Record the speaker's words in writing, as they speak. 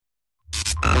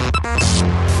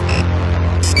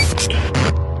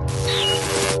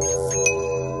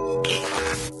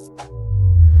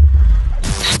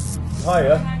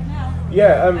Hiya.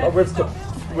 Yeah,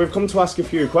 we've come to ask a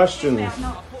few questions.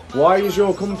 Why is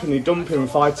your company dumping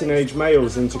fighting-age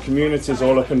males into communities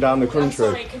all up and down the country?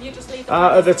 Sorry, can you just leave the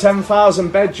Out of the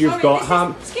 10,000 beds you've got,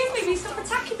 excuse me, stop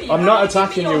attacking me. I'm not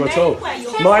attacking you at all.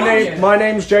 My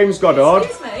name's James Goddard,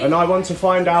 and I want to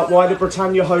find out why the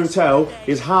Britannia Hotel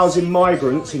is housing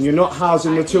migrants and you're not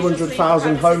housing the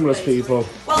 200,000 homeless people.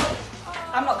 Well,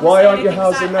 I'm not. Why aren't you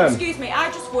housing them? Excuse me, I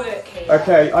just work here.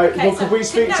 Okay, well, could we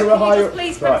speak to a higher...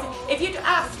 Right. If you'd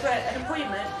asked for an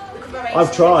appointment, we could arrange.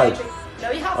 I've tried. No,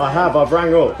 you haven't. I have. I've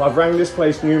rang up. I've rang this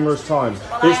place numerous times.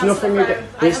 Well, It's nothing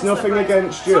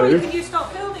against you. Sorry, can you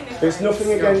stop filming me? It's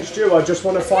nothing against you. I just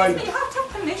want to find... You have to have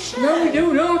permission. No, we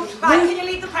do not. Right, can you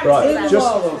leave the premises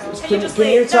Right,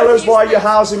 can you tell us why you're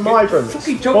housing migrants?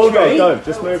 Okay, don't.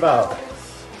 Just move out.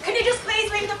 Can you just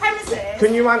please leave the premises?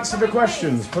 Can you answer the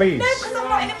questions, please? No, because I'm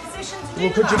not in a position to do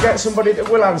Well, could you that. get somebody that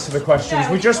will answer the questions?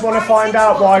 No, We just want to why find is it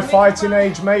out why wrong?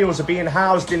 fighting-age males are being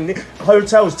housed in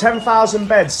hotels. 10,000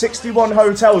 beds, 61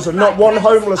 hotels, and not one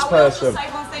homeless person. I will just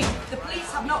say one thing. The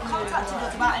police have not contacted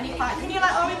us about any fight. Can you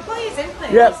let our employees in,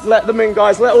 please? Yeah, let them in,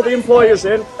 guys. Let all the employers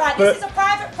in. Right, this is a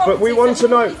private property. But we want to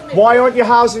know, why aren't you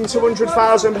housing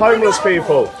 200,000 homeless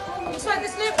people? Sorry,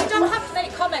 Miss Luke, you don't have to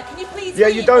make comment. Can you please Yeah,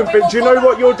 leave? you don't, but do you know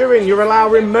what you're doing? You're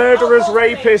allowing murderers,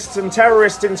 rapists and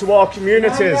terrorists into our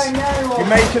communities. You're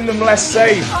making them less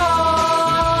safe.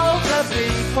 All the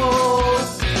people,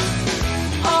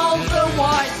 all the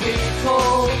white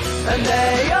people, and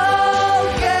they all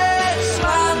get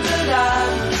slandered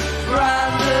and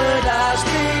branded as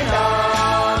being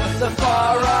on the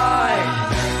far right.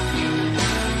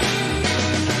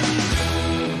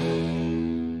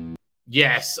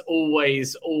 Yes,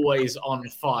 always on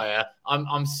fire.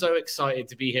 I'm so excited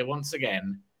to be here once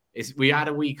again. We had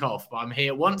a week off, but I'm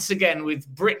here once again with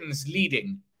Britain's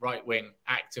leading right-wing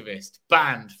activist,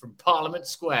 banned from Parliament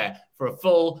Square for a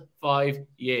full 5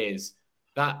 years.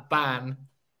 That ban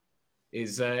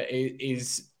is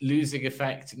losing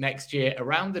effect next year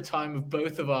around the time of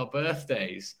both of our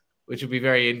birthdays, which will be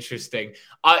very interesting.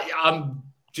 I'm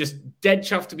just dead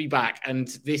chuffed to be back. And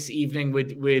this evening,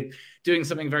 we're doing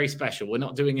something very special. We're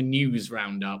not doing a news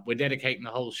roundup. We're dedicating the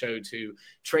whole show to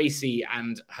Tracy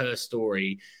and her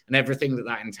story and everything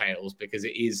that entails, because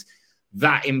it is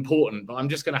that important. But I'm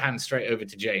just going to hand straight over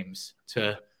to James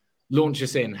to launch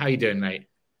us in. How you doing, mate?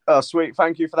 Oh, sweet.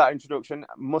 Thank you for that introduction.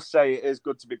 I must say it is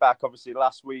good to be back. Obviously,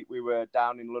 last week we were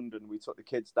down in London. We took the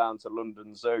kids down to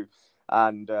London Zoo.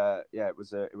 And, it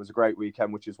was a great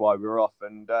weekend, which is why we were off.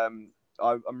 And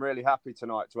I'm really happy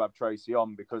tonight to have Tracy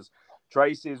on, because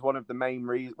Tracy is one of the main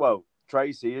reasons. Well,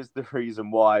 Tracy is the reason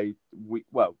why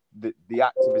the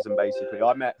activism, basically.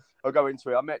 I'll go into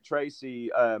it. I met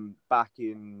Tracy back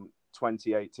in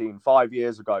 2018, 5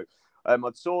 years ago. I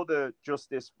saw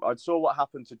what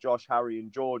happened to Josh, Harry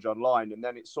and George online, and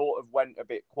then it sort of went a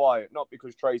bit quiet, not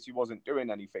because Tracy wasn't doing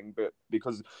anything, but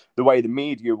because the way the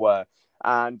media were.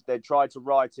 And they tried to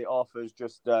write it off as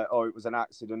just, it was an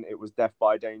accident, it was death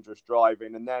by dangerous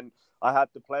driving. And then I had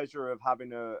the pleasure of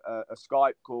having a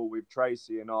Skype call with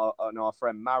Tracy and our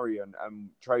friend Marion.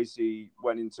 And Tracy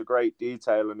went into great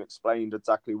detail and explained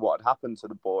exactly what had happened to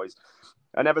the boys.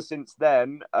 And ever since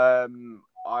then,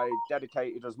 I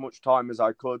dedicated as much time as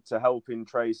I could to helping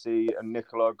Tracy and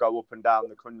Nicola go up and down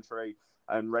the country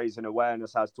and raising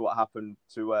awareness as to what happened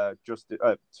to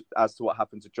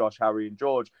Josh, Harry and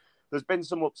George. There's been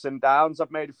some ups and downs.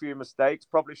 I've made a few mistakes.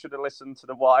 Probably should have listened to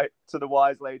the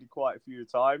wise lady quite a few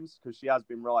times, because she has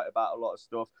been right about a lot of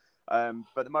stuff.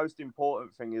 But the most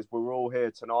important thing is we're all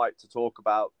here tonight to talk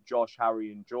about Josh,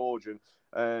 Harry, and George,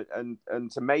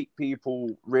 and to make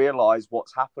people realise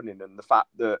what's happening, and the fact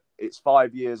that it's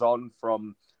 5 years on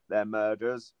from their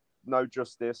murders. No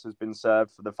justice has been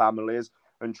served for the families,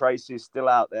 and Tracy's still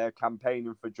out there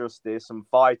campaigning for justice and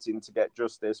fighting to get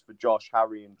justice for Josh,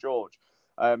 Harry, and George.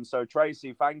 So,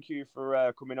 Tracy, thank you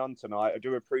for coming on tonight. I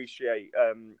do appreciate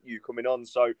you coming on.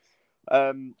 So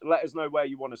let us know where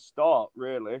you want to start,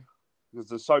 really, because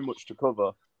there's so much to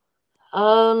cover.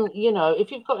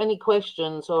 If you've got any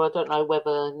questions, or I don't know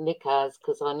whether Nick has,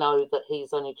 because I know that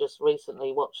he's only just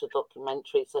recently watched the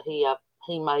documentary, so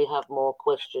he may have more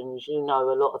questions. You know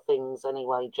a lot of things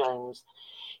anyway, James.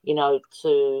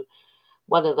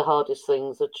 One of the hardest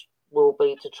things that will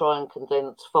be to try and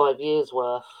condense 5 years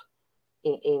worth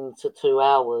into 2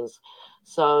 hours.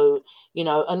 So,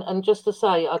 and just to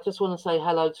say, I just want to say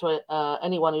hello to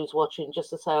anyone who's watching,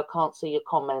 just to say I can't see your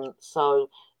comments.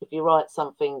 So if you write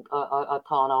something, I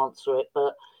can't answer it.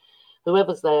 But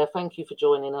whoever's there, thank you for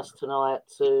joining us tonight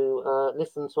to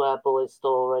listen to our boy's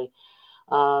story.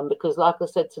 Because like I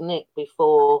said to Nick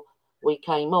before we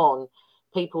came on,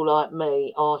 people like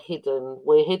me are hidden.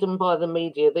 We're hidden by the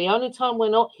media. The only time we're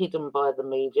not hidden by the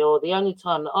media, or the only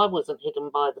time that I wasn't hidden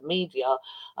by the media,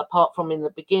 apart from in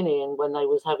the beginning when they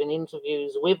was having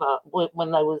interviews with us,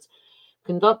 when they was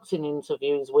conducting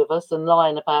interviews with us and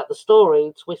lying about the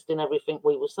story, twisting everything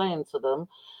we were saying to them.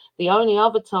 The only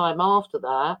other time after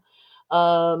that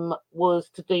was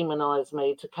to demonize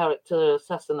me, to character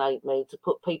assassinate me, to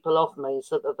put people off me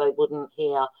so that they wouldn't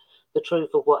hear the truth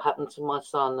of what happened to my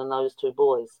son and those two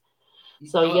boys.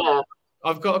 So, yeah.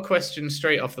 I've got a question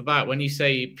straight off the bat. When you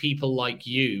say people like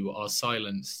you are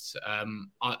silenced,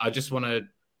 I just want to,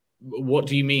 what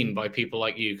do you mean by people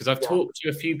like you? Because I've talked to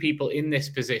a few people in this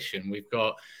position. We've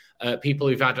got people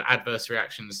who've had adverse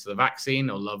reactions to the vaccine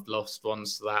or loved lost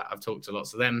ones to that. I've talked to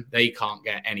lots of them. They can't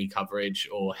get any coverage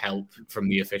or help from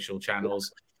the official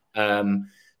channels.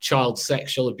 Child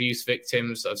sexual abuse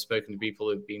victims, I've spoken to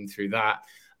people who've been through that.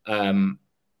 And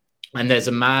there's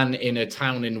a man in a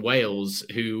town in Wales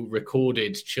who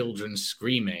recorded children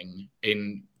screaming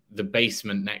in the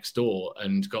basement next door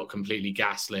and got completely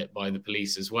gaslit by the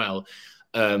police as well.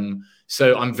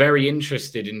 So I'm very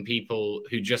interested in people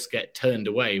who just get turned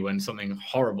away when something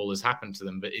horrible has happened to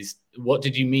them. But what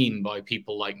did you mean by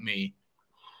people like me?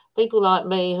 People like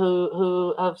me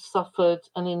who have suffered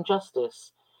an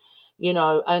injustice, you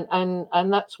know,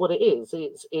 and that's what it is.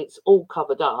 It's all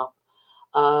covered up.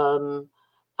 And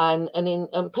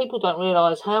people don't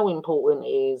realise how important it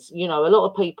is. You know, a lot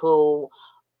of people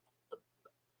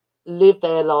live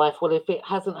their life, well, if it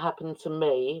hasn't happened to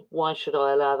me, why should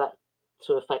I allow that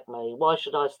to affect me? Why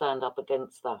should I stand up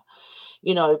against that?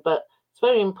 You know, but it's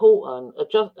very important.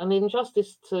 An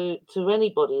injustice to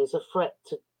anybody is a threat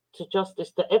to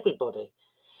justice to everybody,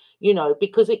 you know,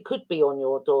 because it could be on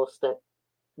your doorstep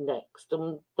next.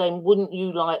 And then wouldn't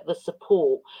you like the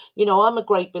support? You know, I'm a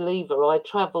great believer. I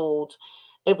travelled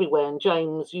everywhere, and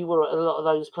James, you were at a lot of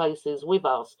those places with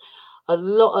us. A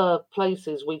lot of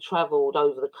places we travelled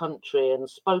over the country and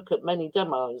spoke at many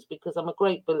demos, because I'm a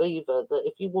great believer that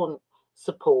if you want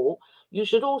support, you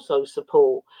should also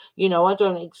support. You know, I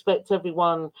don't expect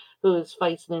everyone who is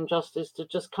facing injustice to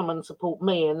just come and support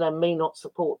me and then me not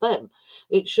support them.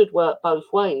 It should work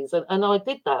both ways. And I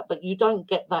did that, but you don't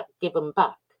get that given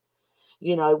back,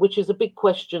 you know, which is a big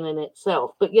question in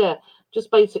itself. But yeah, just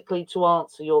basically to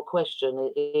answer your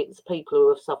question, it's people who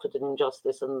have suffered an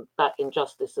injustice, and that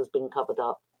injustice has been covered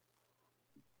up.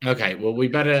 Okay, well, we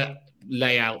better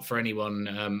lay out for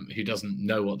anyone who doesn't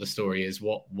know what the story is,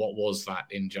 what was that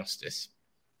injustice?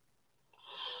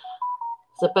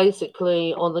 So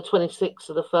basically, on the 26th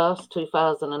of the 1st,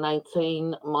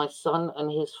 2018, my son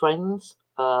and his friends,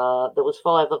 there was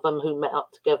 5 of them who met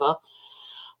up together,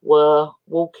 were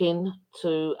walking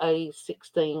to a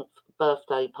 16th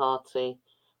birthday party,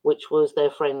 which was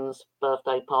their friend's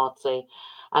birthday party.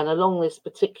 And along this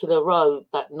particular road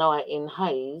that night in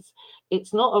Hayes,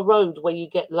 it's not a road where you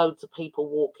get loads of people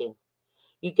walking.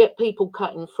 You get people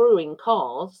cutting through in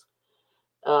cars,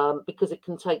 because it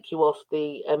can take you off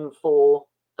the M4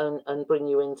 and bring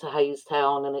you into Hayes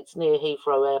Town, and it's near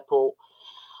Heathrow Airport.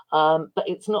 But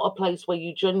it's not a place where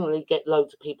you generally get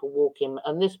loads of people walking.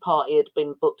 And this party had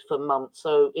been booked for months.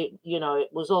 So it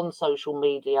was on social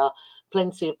media.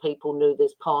 Plenty of people knew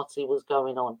this party was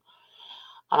going on.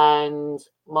 And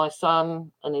my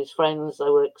son and his friends, they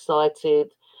were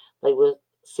excited. They were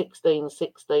 16,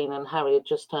 and Harry had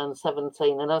just turned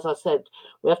 17. And as I said,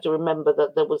 we have to remember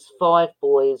that there was 5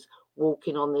 boys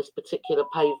walking on this particular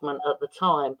pavement at the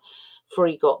time.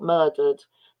 3 got murdered.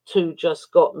 2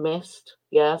 just got missed.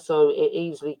 Yeah, so it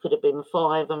easily could have been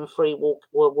 5, and 3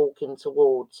 were walking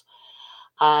towards.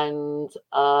 And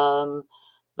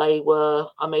they were,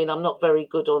 I mean, I'm not very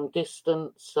good on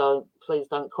distance, so please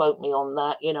don't quote me on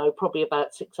that. You know, probably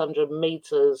about 600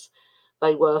 meters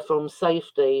they were from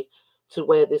safety to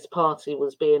where this party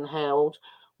was being held,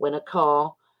 when a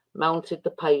car mounted the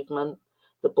pavement.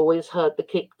 The boys heard the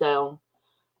kick down,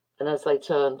 and as they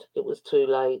turned, it was too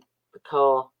late. The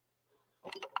car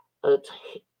had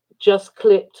just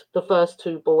clipped the first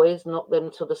 2 boys, knocked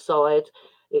them to the side.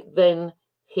 It then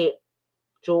hit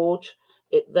George.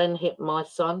 It then hit my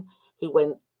son, who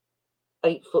went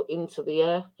 8 foot into the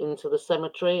air, into the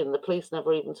cemetery. And the police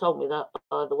never even told me that,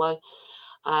 by the way.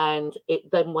 And it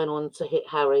then went on to hit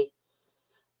Harry.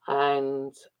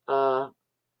 And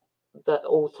that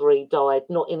all 3 died,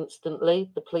 not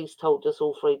instantly. The police told us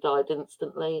all 3 died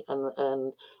instantly.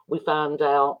 And we found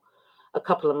out a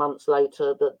couple of months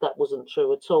later that wasn't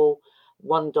true at all.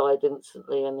 1 died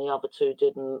instantly and the other 2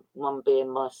 didn't, one being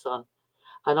my son.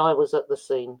 And I was at the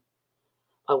scene.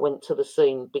 I went to the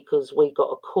scene because we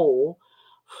got a call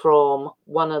from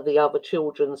one of the other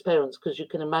children's parents, because you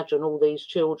can imagine all these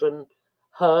children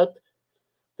heard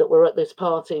that were at this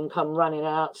party and come running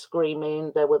out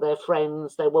screaming. There were their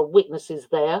friends. There were witnesses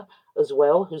there as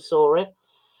well who saw it.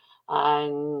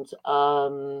 And,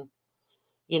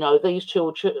 you know, these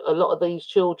children, a lot of these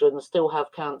children still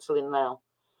have counselling now,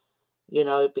 you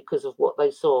know, because of what they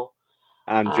saw.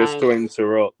 And just to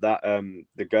interrupt, that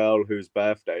the girl whose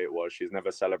birthday it was, she's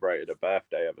never celebrated a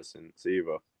birthday ever since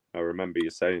either. I remember you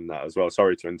saying that as well.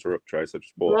 Sorry to interrupt, Trace. I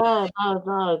just bought. Yeah,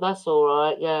 no, that's all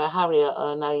right. Yeah, Harriet,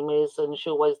 her name is, and she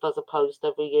always does a post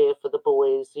every year for the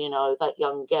boys. You know, that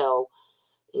young girl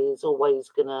is always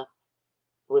gonna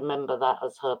remember that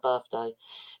as her birthday.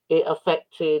 It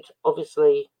affected,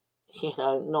 obviously, you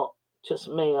know, not just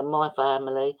me and my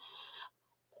family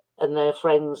and their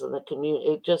friends and the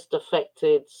community. It just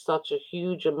affected such a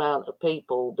huge amount of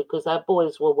people because our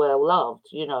boys were well loved.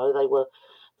 You know, they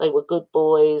were good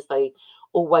boys. They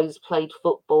always played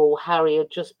football. Harry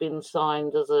had just been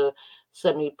signed as a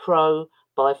semi-pro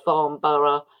by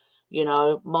Farnborough. You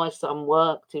know, my son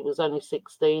worked. He was only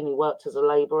 16. He worked as a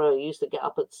labourer. He used to get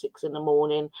up at 6 in the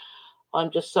morning. I'm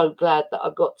just so glad that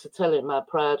I got to tell him how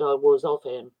proud I was of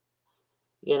him,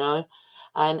 you know.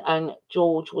 And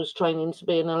George was training to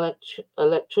be an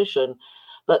electrician,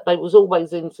 but they was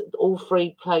always into, all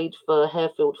three played for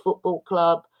Harefield Football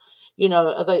Club. You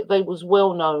know, they was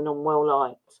well known and well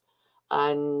liked.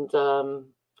 And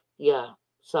yeah,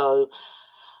 so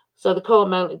the car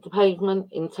mounted the pavement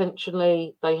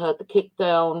intentionally. They heard the kick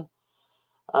down.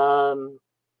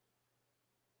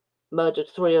 Murdered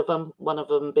 3 of them, one of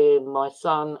them being my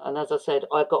son. And as I said,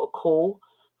 I got a call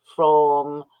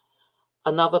from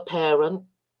another parent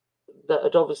that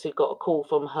had obviously got a call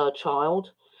from her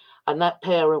child. And that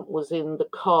parent was in the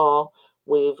car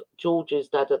with George's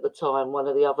dad at the time, one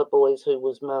of the other boys who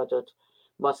was murdered,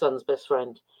 my son's best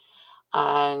friend.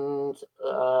 And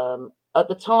at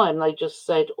the time, they just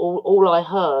said, all I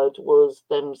heard was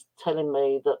them telling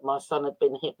me that my son had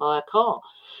been hit by a car.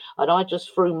 And I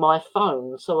just threw my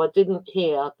phone. So I didn't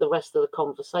hear the rest of the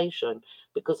conversation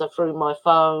because I threw my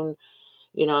phone.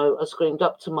 You know, I screamed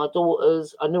up to my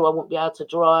daughters. I knew I wouldn't be able to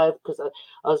drive because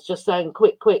I was just saying,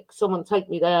 quick, someone take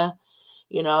me there,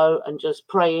 you know, and just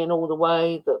praying all the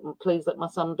way that please let my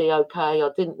son be okay. I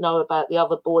didn't know about the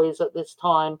other boys at this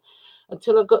time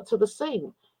until I got to the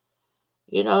scene.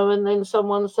 You know, and then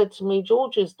someone said to me,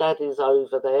 George's dad is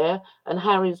over there and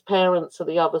Harry's parents are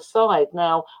the other side.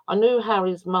 Now, I knew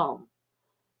Harry's mum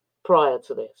prior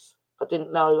to this. I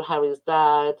didn't know Harry's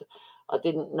dad. I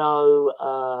didn't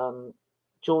know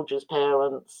George's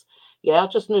parents. Yeah, I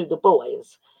just knew the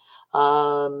boys.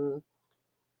 But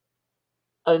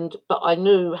I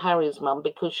knew Harry's mum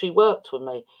because she worked with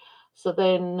me. So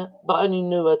then, but I only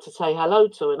knew her to say hello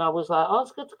to. And I was like,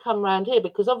 ask her to come round here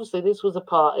because obviously this was a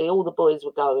party. All the boys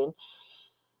were going.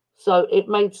 So it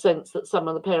made sense that some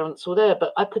of the parents were there.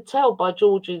 But I could tell by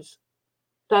George's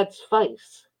dad's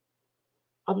face.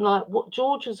 I'm like, what,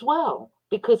 George as well?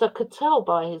 Because I could tell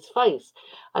by his face.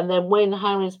 And then when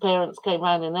Harry's parents came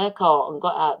round in their car and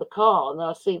got out of the car and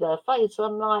I see their face,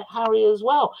 I'm like, Harry as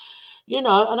well. You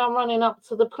know, and I'm running up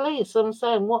to the police. I'm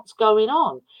saying, what's going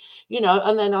on? You know,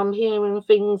 and then I'm hearing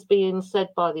things being said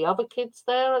by the other kids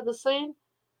there at the scene.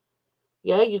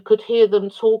 Yeah, you could hear them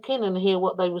talking and hear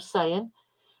what they were saying.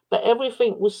 But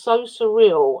everything was so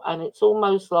surreal and it's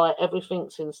almost like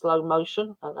everything's in slow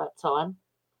motion at that time.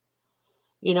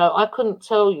 You know, I couldn't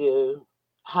tell you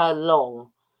how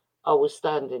long I was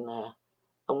standing there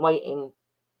and waiting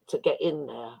to get in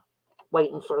there,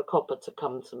 waiting for a copper to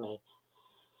come to me,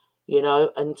 you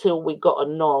know, until we got a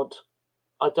nod.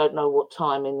 I don't know what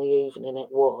time in the evening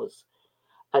it was.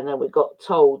 And then we got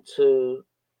told to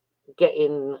get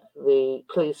in the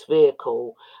police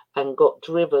vehicle and got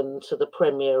driven to the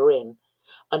Premier Inn.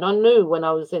 And I knew when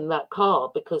I was in that car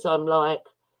because I'm like,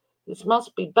 this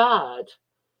must be bad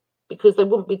because they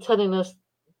wouldn't be telling us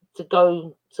to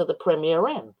go to the Premier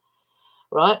Inn,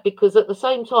 right? Because at the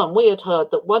same time, we had heard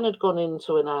that one had gone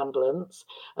into an ambulance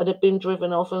and had been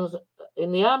driven off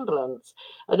in the ambulance.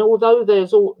 And although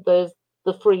there's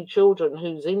the 3 children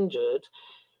who's injured,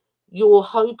 you're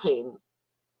hoping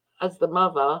as the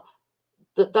mother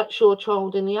that that's your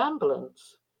child in the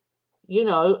ambulance, you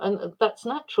know, and that's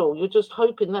natural. You're just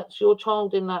hoping that's your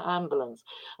child in that ambulance.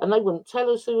 And they wouldn't tell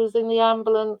us who was in the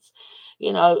ambulance,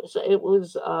 you know, so it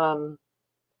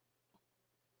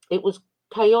was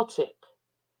chaotic.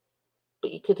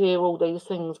 But you could hear all these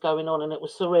things going on and it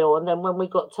was surreal. And then when we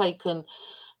got taken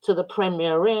to the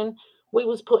Premier Inn, we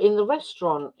was put in the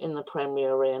restaurant in the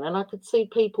Premier Inn and I could see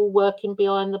people working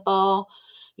behind the bar,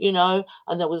 you know,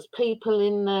 and there was people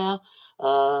in there.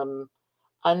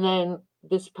 And then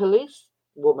this police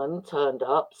woman turned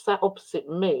up, sat opposite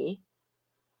me,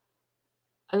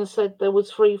 and said there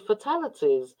was 3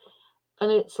 fatalities.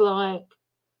 And it's like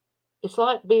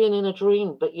being in a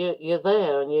dream, but you're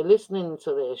there and you're listening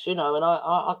to this, and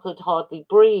I could hardly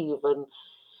breathe, and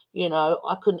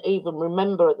I couldn't even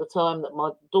remember at the time that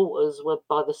my daughters were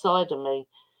by the side of me,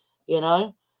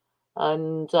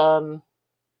 and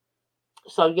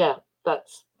so yeah,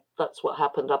 that's what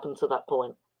happened up until that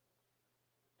point.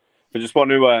 I just want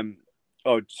to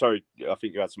oh, sorry, I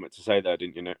think you had something to say there,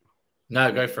 didn't you, Nick?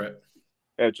 No, go for it.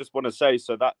 I just want to say,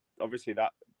 so that obviously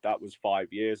that was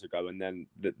 5 years ago, and then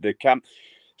the camp.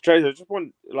 Tracy, I just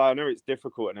want, I know it's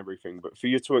difficult and everything, but for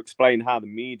you to explain how the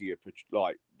media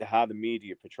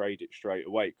portrayed it straight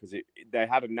away, because they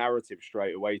had a narrative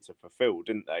straight away to fulfill,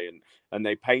 didn't they? And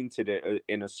they painted it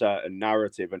in a certain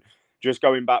narrative. And just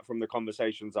going back from the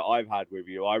conversations that I've had with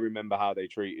you, I remember how they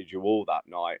treated you all that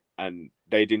night, and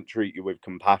they didn't treat you with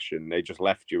compassion. They just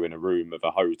left you in a room of a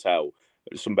hotel,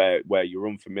 somewhere where you're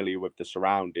unfamiliar with the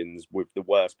surroundings, with the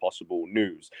worst possible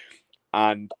news.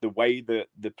 And the way that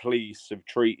the police have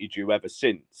treated you ever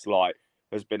since,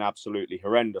 has been absolutely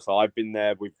horrendous. I've been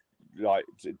there with,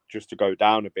 just to go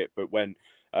down a bit, but when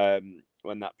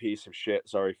that piece of shit,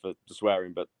 sorry for the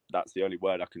swearing, but that's the only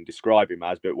word I can describe him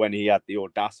as, but when he had the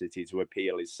audacity to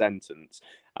appeal his sentence,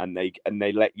 and they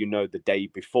let you know the day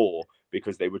before,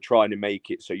 because they were trying to make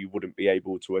it so you wouldn't be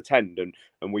able to attend,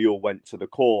 and we all went to the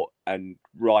court, and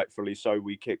rightfully so,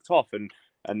 we kicked off,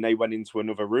 and they went into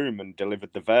another room and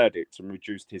delivered the verdict and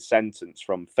reduced his sentence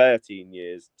from 13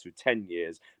 years to 10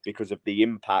 years because of the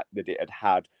impact that it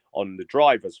had on the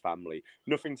driver's family.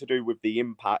 Nothing to do with the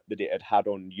impact that it had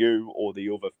on you or the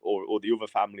other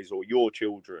families or your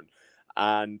children.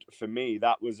 And for me,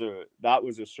 that was a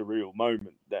surreal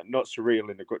moment. That, not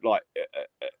surreal in a good,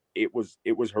 it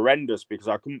was horrendous, because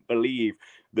I couldn't believe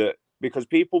that, because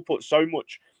people put so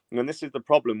much. And this is the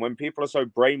problem, when people are so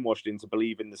brainwashed into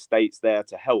believing the state's there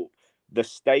to help. The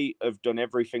state have done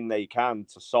everything they can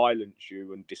to silence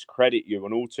you and discredit you,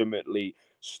 and ultimately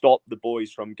stop the boys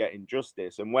from getting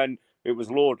justice. And when it was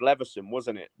Lord Leveson,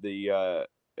 wasn't it,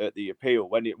 at the appeal,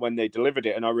 when they delivered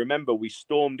it, and I remember we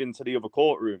stormed into the other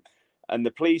courtroom, and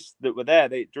the police that were there,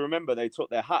 do you remember, they took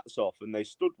their hats off and they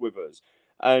stood with us.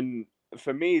 And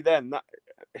for me, then, that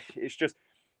it's just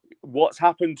what's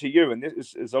happened to you, and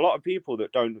there's a lot of people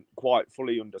that don't quite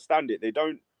fully understand it.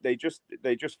 They just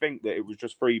think that it was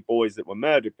just 3 boys that were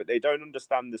murdered, but they don't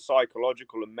understand the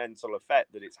psychological and mental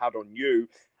effect that it's had on you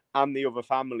and the other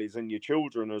families and your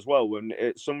children as well. And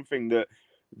it's something that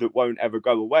won't ever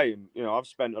go away. And I've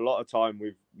spent a lot of time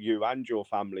with you and your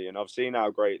family, and I've seen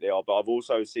how great they are, but I've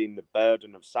also seen the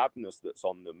burden of sadness that's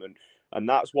on them, and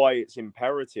that's why it's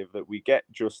imperative that we get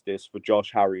justice for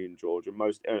Josh, Harry, and George,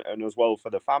 and as well for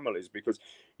the families, because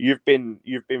you've been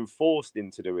forced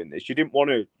into doing this. You didn't want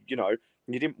to,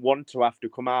 you didn't want to have to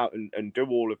come out and do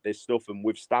all of this stuff and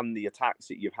withstand the attacks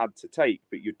that you've had to take,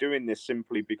 but you're doing this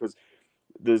simply because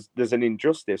there's an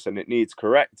injustice and it needs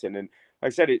correcting. And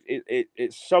like I said,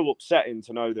 it's so upsetting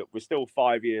to know that we're still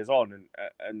 5 years on,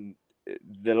 and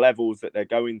the levels that they're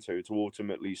going to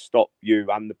ultimately stop you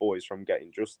and the boys from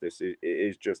getting justice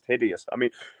is just hideous. I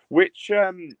mean, which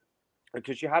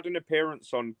because you had an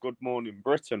appearance on Good Morning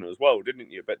Britain as well, didn't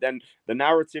you? But then the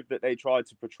narrative that they tried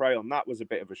to portray on that was a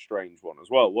bit of a strange one as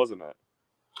well, wasn't it?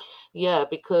 Yeah,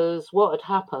 because what had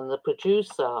happened, the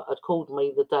producer had called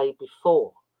me the day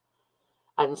before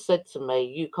and said to me,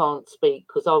 you can't speak,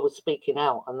 because I was speaking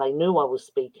out, and they knew I was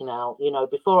speaking out.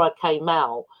 Before I came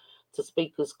out to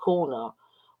Speaker's Corner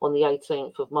on the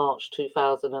 18th of March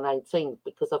 2018,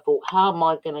 because I thought, how am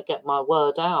I going to get my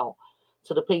word out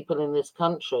to the people in this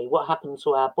country? What happened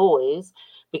to our boys?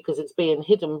 Because it's being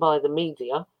hidden by the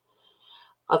media.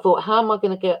 I thought, how am I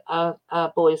going to get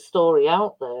our boys' story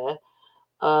out there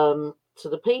to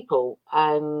the people?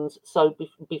 And so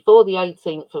before the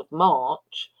 18th of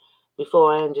March,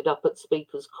 before I ended up at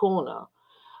Speaker's Corner,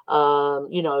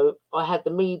 I had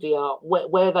the media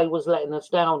where they was letting us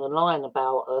down and lying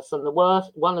about us. And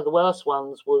one of the worst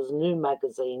ones was New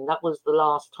Magazine. That was the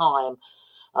last time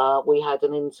we had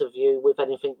an interview with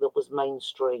anything that was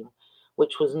mainstream,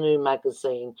 which was New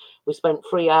Magazine. We spent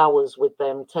 3 hours with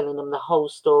them, telling them the whole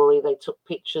story. They took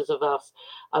pictures of us,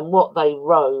 and what they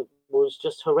wrote was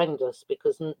just horrendous,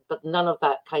 because but none of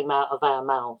that came out of our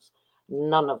mouths.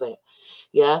 None of it.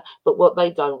 Yeah, but what they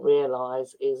don't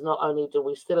realise is not only do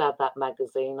we still have that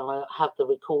magazine, I have the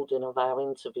recording of our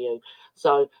interview.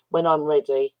 So when I'm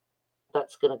ready,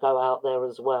 that's going to go out there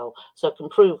as well. So I can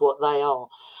prove what they are.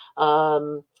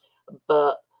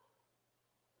 But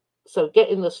so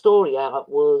getting the story out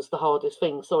was the hardest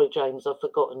thing. Sorry, James, I've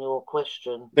forgotten your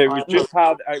question. It was just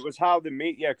how the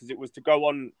media, because it was to go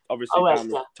on obviously down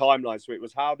the timeline. So it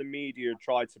was how the media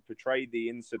tried to portray the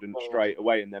incident straight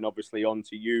away, and then obviously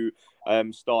onto you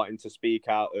starting to speak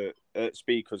out at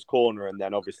Speaker's Corner, and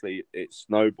then obviously it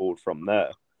snowballed from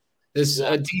there. There's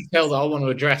a detail that I want to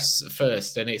address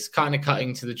first, and it's kind of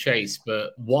cutting to the chase,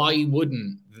 but why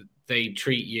wouldn't they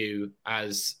treat you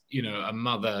as, you know, a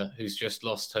mother who's just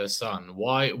lost her son?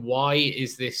 Why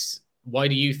is this? Why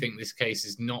do you think this case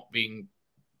is not being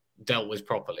dealt with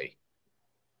properly?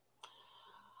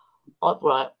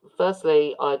 Right.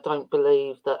 Firstly, I don't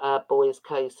believe that our boy's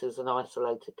case is an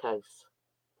isolated case.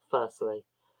 Firstly,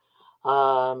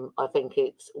 I think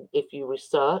it's, if you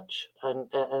research, and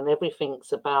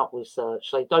everything's about research.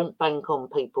 They don't bank on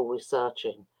people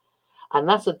researching. And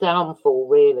that's a downfall,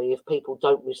 really, if people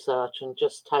don't research and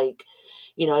just take,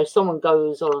 you know, if someone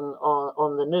goes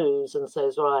on the news and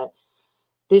says, right,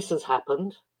 this has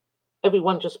happened,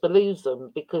 everyone just believes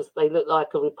them because they look like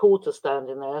a reporter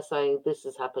standing there saying this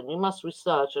has happened. You must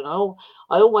research. And I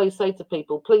always say to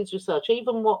people, please research,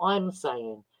 even what I'm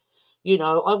saying. You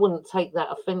know, I wouldn't take that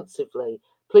offensively.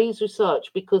 Please research,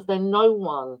 because then no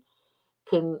one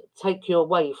can take you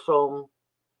away from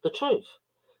the truth.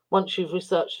 Once you've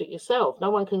researched it yourself, no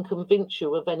one can convince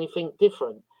you of anything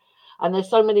different. And there's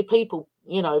so many people,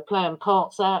 you know, playing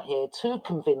parts out here to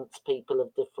convince people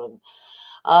of different.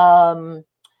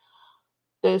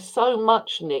 There's so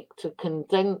much, Nick, to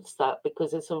condense that,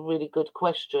 because it's a really good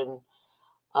question.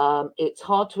 It's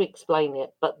hard to explain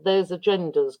it, but there's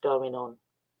agendas going on,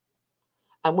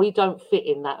 and we don't fit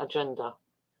in that agenda.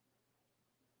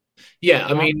 Yeah,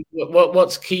 I mean,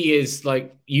 what's key is,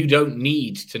 like, you don't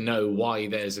need to know why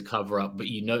there's a cover up, but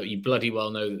you bloody well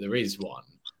know that there is one.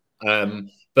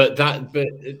 But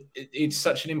it's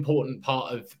such an important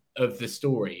part of the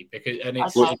story, because, and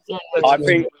it's. Okay, yeah.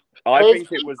 I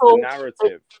think it was the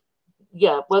narrative.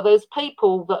 Yeah, well, there's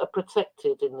people that are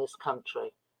protected in this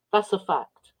country. That's a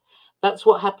fact. That's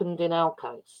what happened in our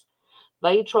case.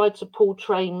 They tried to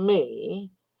portray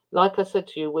me, like I said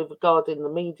to you, with regarding the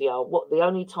media. What, the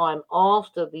only time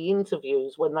after the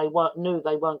interviews, when they knew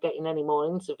they weren't getting any more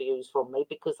interviews from me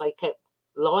because they kept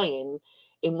lying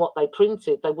in what they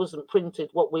printed. They wasn't printing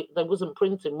what we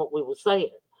were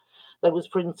saying. They was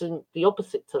printing the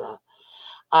opposite to that.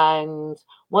 And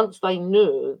once they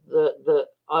knew that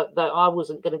I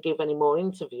wasn't going to give any more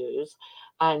interviews,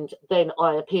 and then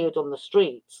I appeared on the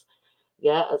streets,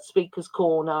 at Speaker's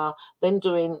Corner, then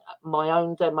doing my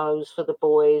own demos for the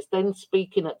boys, then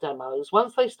speaking at demos.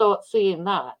 Once they start seeing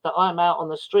that I'm out on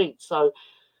the streets, so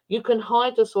you can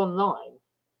hide us online.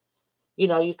 You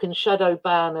know, you can shadow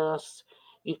ban us.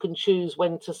 You can choose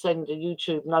when to send a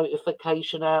YouTube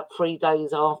notification out 3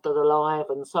 days after the live,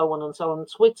 and so on and so on.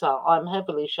 Twitter, I'm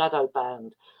heavily shadow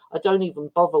banned. I don't even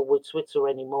bother with Twitter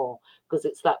anymore because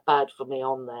it's that bad for me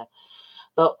on there.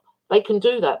 But they can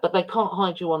do that, but they can't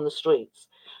hide you on the streets.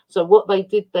 So what they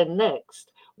did then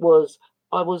next was,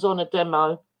 I was on a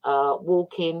demo,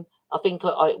 walking. I think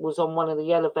it was on one of the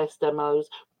Yellow Vest demos.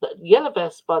 But Yellow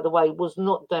Vest, by the way, was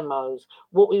not demos.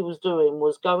 What we was doing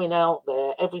was going out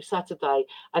there every Saturday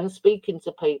and speaking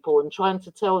to people and trying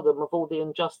to tell them of all the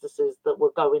injustices that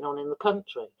were going on in the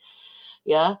country.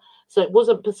 Yeah. So it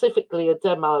wasn't specifically a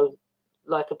demo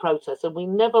like a protest, and we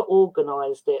never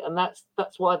organised it, and that's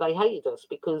why they hated us,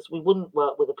 because we wouldn't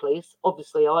work with the police.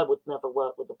 Obviously, I would never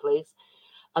work with the police,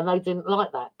 and they didn't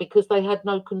like that because they had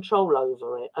no control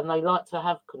over it, and they like to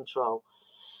have control.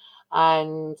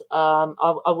 And I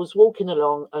was walking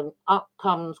along, and up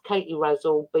comes Katie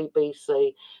Razzle,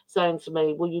 BBC, saying to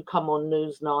me, "Will you come on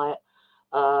Newsnight,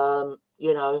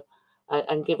 you know,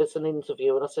 and give us an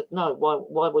interview?" And I said, "No,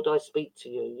 why would I speak to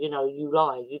you? You know, you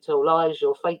lie, you tell lies,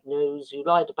 you're fake news, you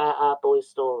lied about our boy's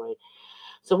story."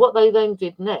 So what they then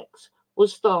did next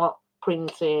was start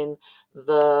printing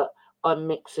that I'm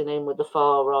mixing in with the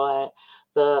far right,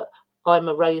 that I'm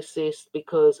a racist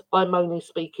because I'm only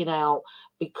speaking out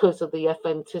because of the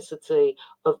authenticity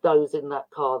of those in that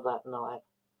car that night.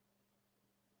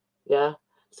 Yeah.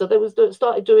 So they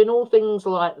started doing all things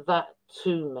like that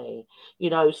to me, you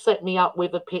know, set me up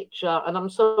with a picture. And I'm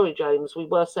sorry, James, we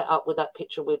were set up with that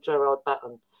picture with Gerard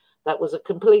Batten. That was a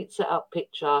complete set up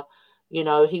picture. You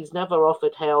know, he's never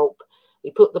offered help.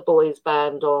 He put the boys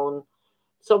band on.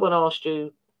 Someone asked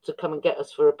you to come and get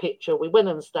us for a picture. We went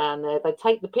and stand there. They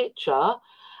take the picture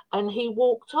and he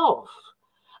walked off.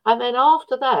 And then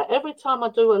after that, every time I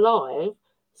do a live,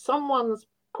 someone's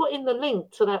putting the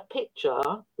link to that picture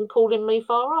and calling me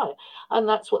far right. And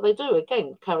that's what they do.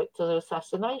 Again, character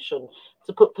assassination,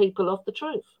 to put people off the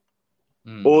truth.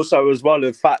 Also, as well,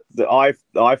 the fact that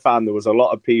I found there was a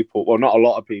lot of people, well, not a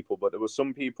lot of people, but there were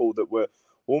some people that were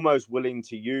almost willing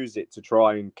to use it to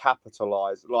try and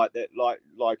capitalize, like that,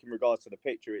 like in regards to the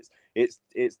picture, it's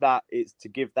to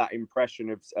give that impression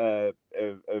of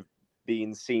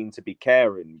being seen to be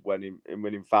caring when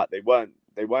in fact they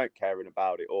weren't caring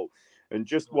about it all. And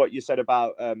just what you said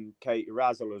about Katie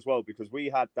Razzle as well, because we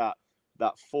had that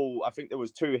full, I think there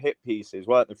was 2 hit pieces,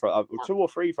 weren't there, 2 or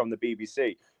 3 from the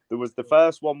BBC. There was the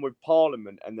first one with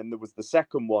Parliament, and then there was the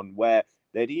second one where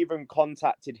they'd even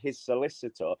contacted his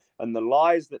solicitor, and the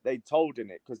lies that they told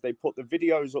in it, because they put the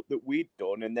videos up that we'd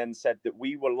done and then said that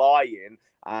we were lying,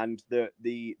 and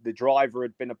the driver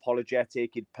had been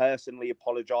apologetic, he'd personally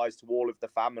apologized to all of the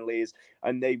families,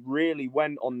 and they really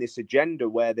went on this agenda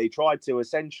where they tried to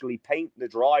essentially paint the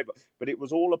driver, but it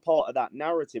was all a part of that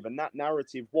narrative, and that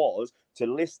narrative was to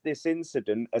list this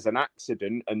incident as an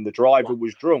accident and the driver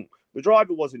was drunk. The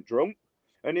driver wasn't drunk.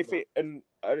 And if it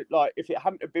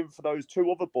hadn't have been for those 2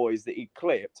 other boys that he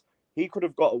clipped, he could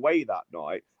have got away that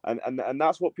night. And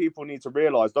that's what people need to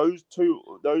realize. Those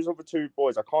other 2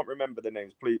 boys, I can't remember the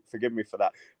names, please forgive me for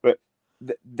that, but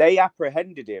they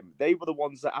apprehended him. They were the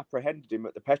ones that apprehended him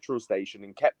at the petrol station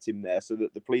and kept him there so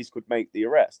that the police could make the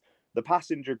arrest. The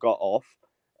passenger got off,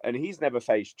 and he's never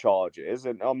faced charges.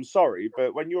 And I'm sorry,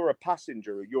 but when you're a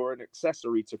passenger, you're an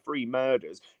accessory to 3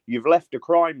 murders. You've left a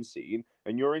crime scene,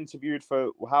 and you're interviewed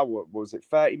for, how was it,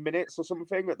 30 minutes or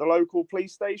something at the local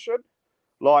police station?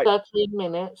 Like 13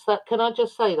 minutes. That can I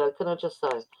just say,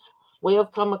 we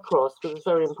have come across, because it's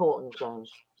very important,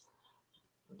 James.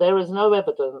 There is no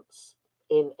evidence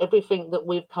in everything that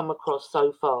we've come across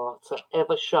so far to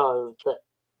ever show that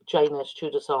Jane S.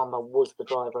 Chudasama was the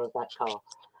driver of that car.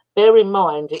 Bear in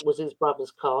mind, it was his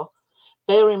brother's car.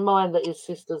 Bear in mind that his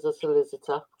sister's a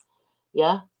solicitor.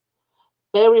 Yeah.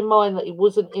 Bear in mind that he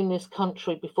wasn't in this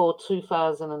country before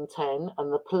 2010,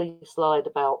 and the police lied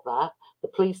about that. The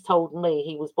police told me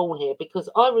he was born here because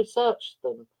I researched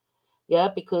them. Yeah,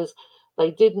 because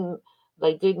they didn't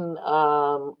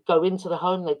go into the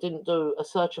home. They didn't do a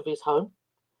search of his home.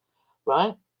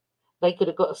 Right? They could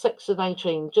have got a Section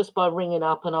 18 just by ringing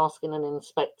up and asking an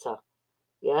inspector.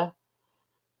 Yeah.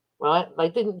 Right? They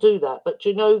didn't do that. But do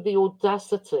you know the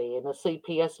audacity in a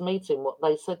CPS meeting, what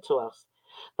they said to us?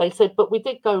 They said, but we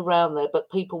did go round there,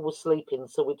 but people were sleeping,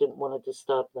 so we didn't want to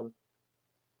disturb them.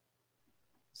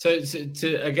 So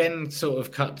to again sort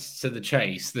of cut to the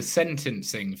chase, the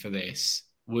sentencing for this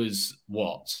was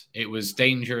what? It was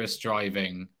dangerous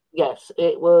driving. Yes,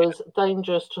 it was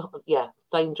dangerous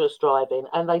driving.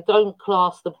 And they don't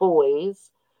class the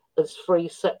boys as 3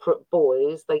 separate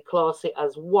boys. They class it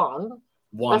as one.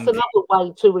 That's another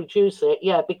way to reduce it,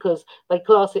 because they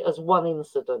class it as one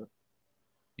incident.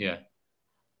 Yeah.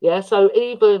 Yeah, so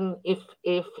even if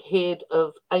he'd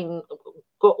have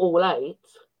got all 8,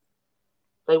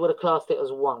 they would have classed it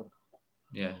as one.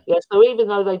 Yeah. Yeah, so even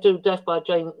though they do death by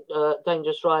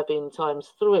dangerous driving times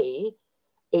 3,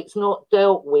 it's not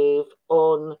dealt with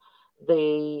on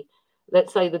the,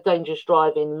 let's say, the dangerous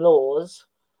driving laws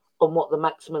on what the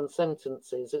maximum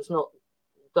sentence is. It's not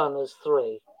done as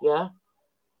 3, yeah?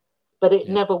 But it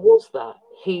never was that.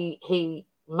 He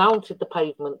mounted the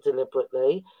pavement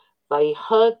deliberately. They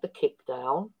heard the kick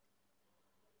down,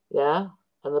 yeah,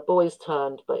 and the boys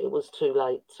turned, but it was too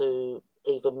late to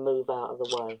even move out of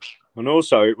the way. And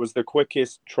also, it was the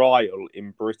quickest trial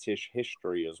in British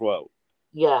history as well.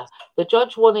 Yeah, the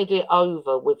judge wanted it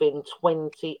over within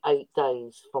 28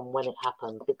 days from when it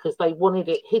happened because they wanted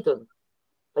it hidden.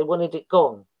 They wanted it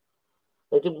gone.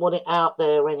 They didn't want it out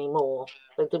there anymore.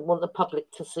 They didn't want the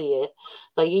public to see it.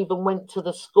 They even went to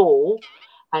the school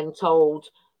and told,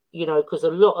 because a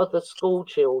lot of the school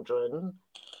children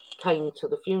came to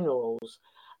the funerals,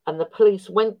 and the police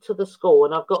went to the school,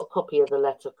 and I've got a copy of the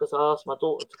letter because I asked my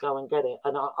daughter to go and get it,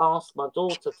 and I asked my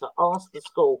daughter to ask the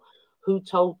school who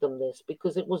told them this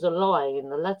because it was a lie in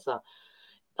the letter.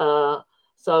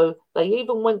 So they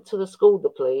even went to the school, the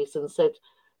police, and said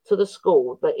to the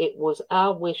school that it was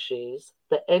our wishes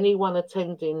that anyone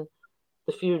attending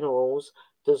the funerals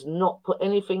does not put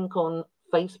anything on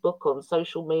Facebook, on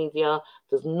social media,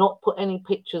 does not put any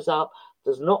pictures up,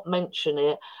 does not mention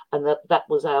it, and that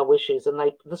was our wishes. And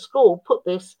the school put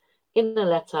this in a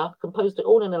letter, composed it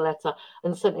all in a letter,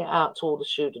 and sent it out to all the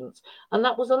students. And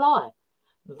that was a lie.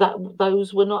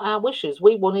 Those were not our wishes.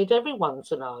 We wanted everyone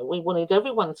to know. We wanted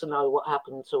everyone to know what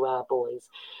happened to our boys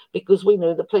because we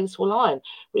knew the police were lying.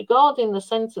 Regarding the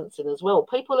sentencing as well,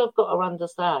 people have got to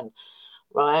understand,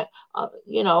 right?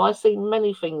 I see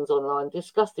many things online,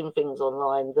 disgusting things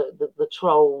online, the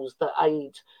trolls that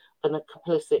aid and are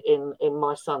complicit in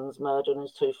my son's murder and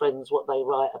his two friends, what they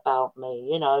write about me,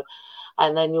 you know.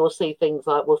 And then you'll see things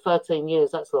like, well, 13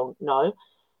 years, that's long. No.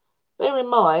 Bear in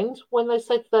mind, when they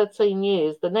said 13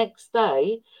 years, the next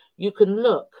day you can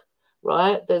look,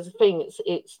 right? There's a thing,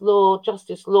 it's law,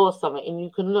 justice law something, and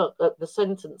you can look at the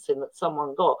sentencing that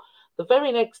someone got. The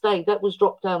very next day, that was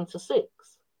dropped down to 6,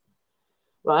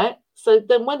 right? So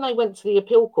then when they went to the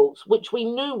appeal courts, which we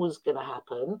knew was going to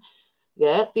happen,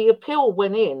 yeah, the appeal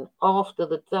went in after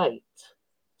the date.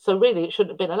 So really it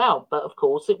shouldn't have been allowed, but of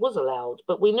course it was allowed.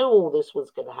 But we knew all this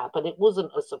was going to happen. It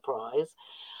wasn't a surprise.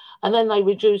 And then they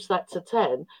reduced that to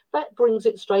 10. That brings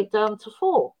it straight down to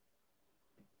 4.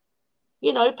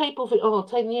 You know, people think, oh,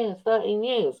 10 years, 13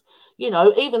 years, you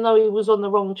know, even though he was on the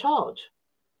wrong charge.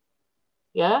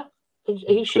 Yeah?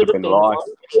 He should have been life.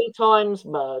 on 3 times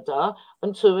murder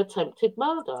and 2 attempted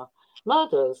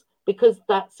murders, because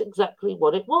that's exactly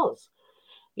what it was.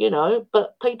 You know,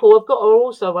 but people have got to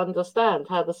also understand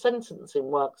how the sentencing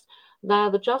works. Now,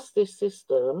 the justice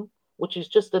system, which is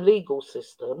just a legal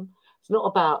system, it's not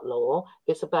about law,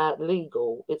 it's about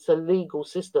legal. It's a legal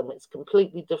system. It's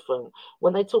completely different.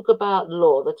 When they talk about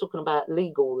law, they're talking about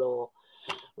legal law,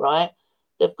 right?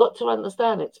 They've got to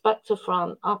understand it's back to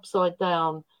front, upside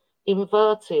down,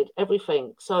 inverted,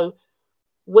 everything. So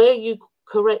where you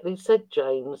correctly said,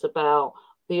 James, about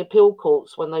the appeal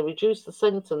courts when they reduced the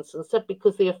sentence and said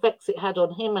because the effects it had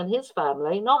on him and his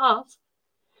family, not us,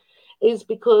 is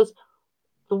because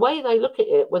the way they look at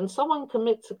it, when someone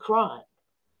commits a crime,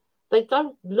 they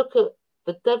don't look at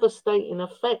the devastating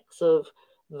effects of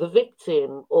the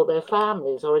victim or their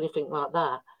families or anything like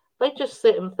that. They just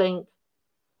sit and think,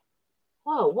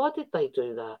 well, why did they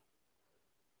do that?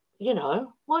 You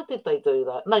know, why did they do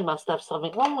that? They must have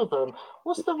something wrong with them.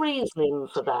 What's the reasoning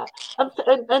for that?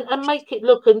 And make it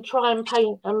look and try and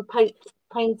paint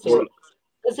it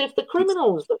as if the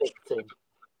criminal's the victim.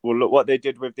 Well, look what they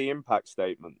did with the impact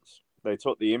statements. They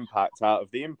took the impact out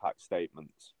of the impact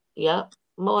statements. Yeah,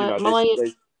 My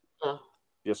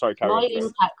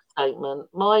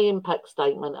impact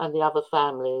statement and the other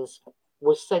families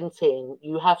was sent in.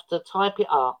 You have to type it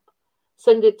up,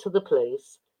 send it to the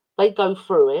police. They go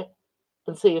through it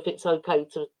and see if it's okay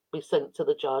to be sent to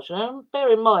the judge. Now,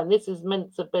 bear in mind, this is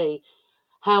meant to be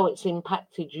how it's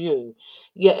impacted you.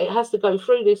 Yeah, it has to go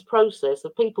through this process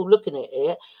of people looking at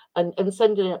it and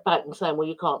sending it back and saying, well,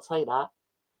 you can't say that,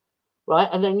 right?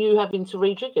 And then you having to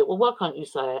rejig it. Well, why can't you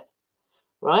say it,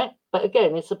 right? But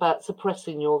again, it's about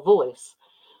suppressing your voice.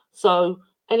 So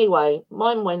anyway,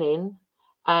 mine went in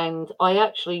and I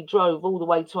actually drove all the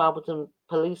way to Alberton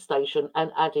Police Station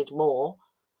and added more.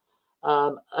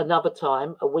 Another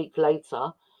time, a week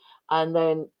later, and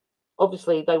then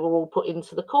obviously they were all put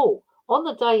into the court. On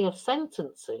the day of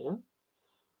sentencing,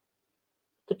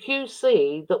 the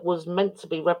QC that was meant to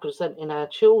be representing our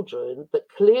children, that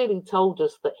clearly told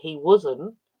us that he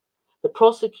wasn't, the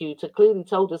prosecutor clearly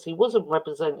told us he wasn't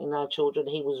representing our children,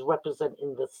 he was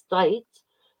representing the state.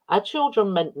 Our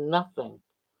children meant nothing,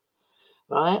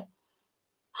 right?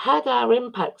 Had our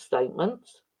impact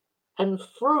statements and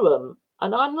threw them.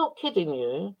 And I'm not kidding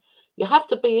you. You have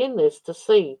to be in this to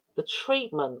see the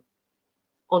treatment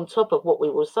on top of what we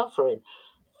were suffering.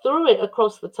 Threw it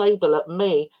across the table at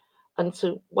me and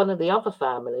to one of the other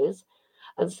families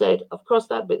and said, of course,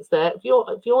 that bit's there. If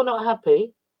you're not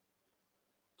happy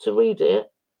to read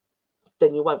it,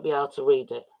 then you won't be able to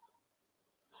read it.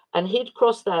 And he'd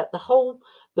crossed out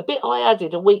the bit I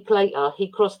added a week later, he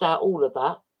crossed out all of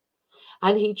that.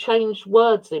 And he changed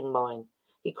words in mine.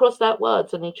 He crossed out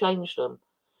words and he changed them.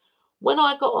 When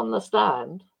I got on the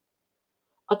stand,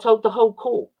 I told the whole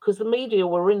court, because the media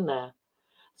were in there.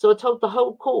 So I told the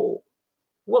whole court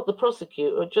what the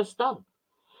prosecutor had just done,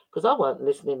 because I weren't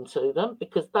listening to them,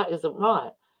 because that isn't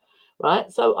right.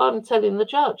 Right? So I'm telling the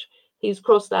judge, he's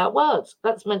crossed out words.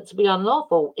 That's meant to be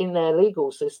unlawful in their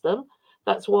legal system.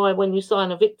 That's why when you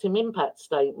sign a victim impact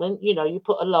statement, you know, you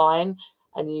put a line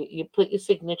and you put your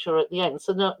signature at the end,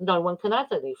 so no one can add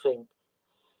anything.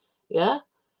 Yeah?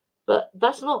 But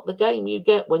that's not the game you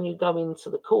get when you go into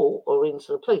the court or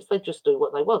into the police. They just do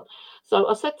what they want. So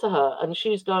I said to her, and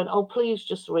she's going, oh, please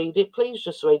just read it. Please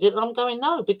just read it. And I'm going,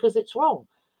 no, because it's wrong.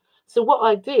 So what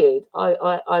I did,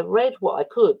 I read what I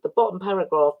could. The bottom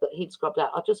paragraph that he'd scrubbed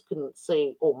out, I just couldn't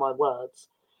see all my words.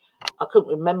 I couldn't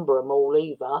remember them all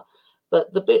either.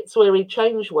 But the bits where he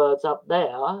changed words up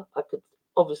there, I could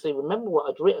obviously remember what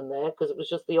I'd written there because it was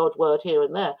just the odd word here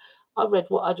and there. I read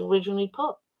what I'd originally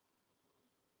put,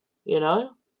 you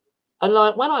know. And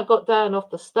like when I got down off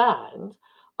the stand,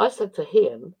 I said to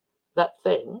him, that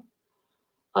thing,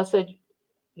 I said,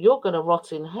 you're going to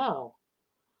rot in hell.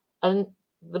 And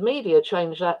the media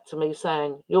changed that to me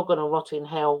saying, "You're going to rot in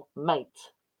hell, mate."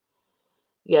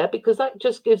 Yeah, because that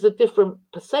just gives a different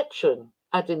perception,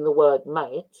 adding the word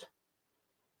mate,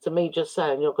 to me just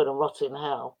saying you're going to rot in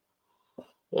hell.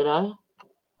 You know,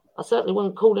 I certainly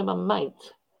wouldn't call him a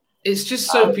mate. It's just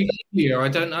so peculiar. I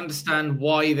don't understand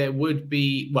why there would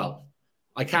be. Well,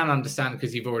 I can understand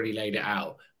because you've already laid it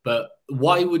out. But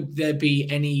why would there be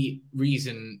any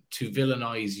reason to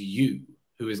villainize you,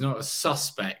 who is not a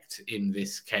suspect in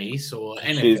this case or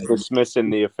anything? She's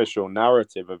dismissing the official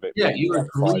narrative of it. Yeah, being you're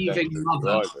a by grieving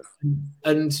mother.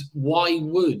 And why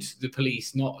would the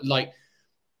police not, like,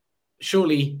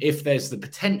 surely if there's the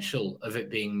potential of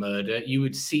it being murder, you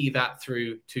would see that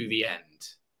through to the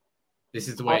end. This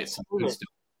is the way it's supposed to.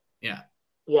 Yeah.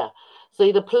 Yeah.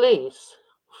 See, the police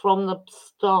from the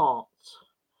start,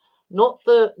 not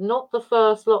the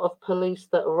first lot of police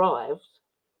that arrived,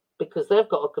 because they've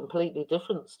got a completely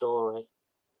different story.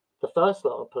 The first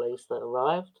lot of police that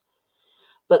arrived,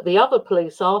 but the other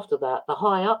police after that, the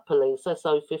high up police,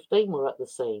 SO15, were at the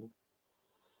scene.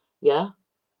 Yeah.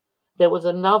 There was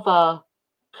another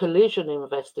collision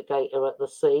investigator at the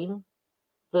scene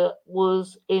that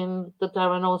was in the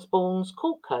Darren Osborne's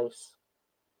court case.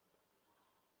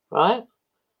 Right?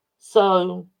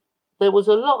 So there was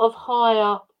a lot of high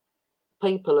up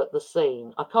people at the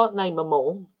scene. I can't name them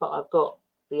all, but I've got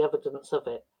the evidence of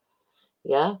it.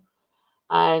 Yeah.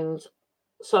 And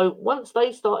so once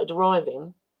they started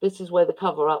arriving, this is where the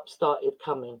cover up started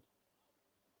coming.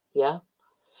 Yeah.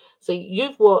 So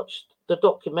you've watched the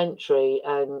documentary,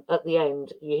 and at the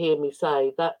end, you hear me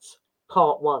say that's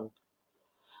part one.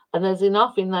 And there's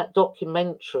enough in that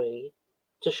documentary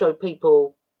to show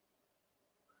people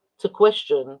to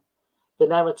question the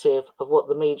narrative of what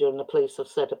the media and the police have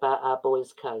said about our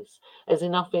boy's case. There's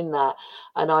enough in that.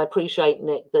 And I appreciate,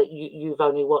 Nick, that you've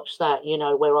only watched that, you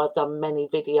know, where I've done many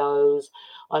videos,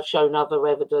 I've shown other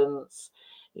evidence,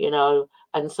 you know,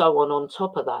 and so on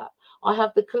top of that. I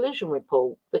have the collision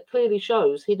report that clearly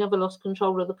shows he never lost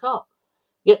control of the car.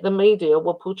 Yet the media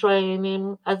were portraying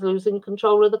him as losing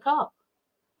control of the car.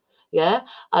 Yeah.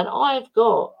 And I've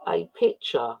got a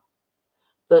picture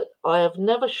that I have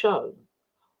never shown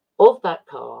of that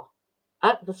car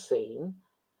at the scene.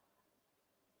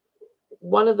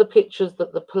 One of the pictures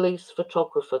that the police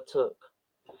photographer took.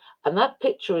 And that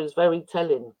picture is very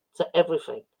telling to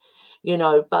everything, you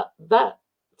know, but that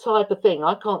type of thing,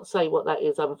 I can't say what that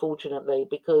is, unfortunately,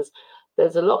 because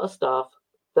there's a lot of stuff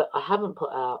that I haven't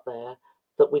put out there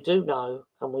that we do know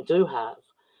and we do have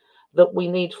that we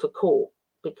need for court.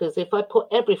 Because if I put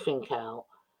everything out,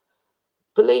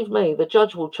 believe me, the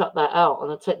judge will chuck that out on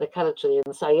a technicality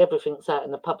and say everything's out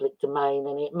in the public domain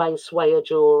and it may sway a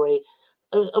jury,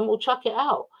 and we'll chuck it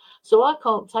out. So I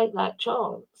can't take that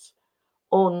chance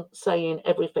on saying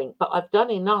everything. But I've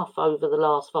done enough over the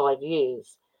last 5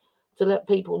 years to let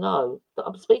people know that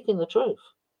I'm speaking the truth.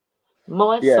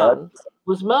 My son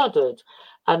was murdered,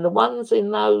 and the ones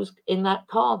in that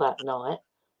car that night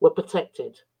were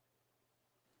protected.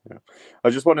 Yeah.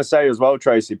 I just want to say as well,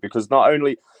 Tracy, because not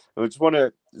only I just want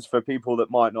to, for people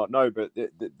that might not know, but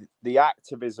the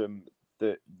activism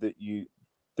that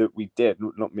we did,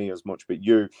 not me as much, but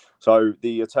you. So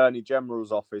the Attorney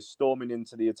General's office, storming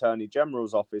into the Attorney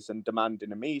General's office and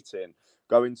demanding a meeting,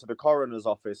 going to the coroner's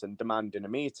office and demanding a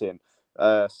meeting.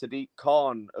 Sadiq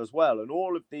Khan as well, and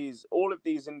all of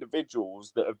these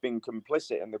individuals that have been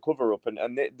complicit in the cover up,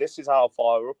 and this is how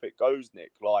far up it goes,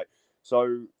 Nick. Like,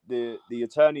 so the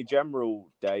Attorney General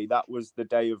day, that was the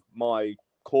day of my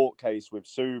court case with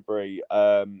Subri.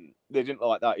 They didn't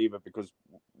like that either, because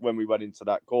when we went into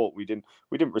that court, we didn't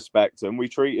respect them. We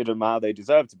treated them how they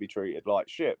deserve to be treated, like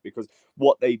shit, because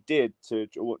what they did to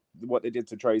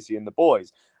Tracy and the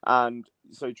boys. And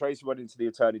so Tracy went into the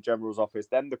Attorney General's office,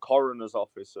 then the coroner's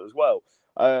office as well,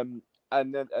 and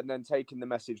then taking the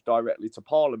message directly to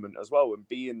Parliament as well, and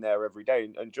being there every day.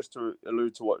 And just to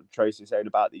allude to what Tracy's saying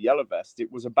about the yellow vest,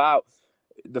 it was about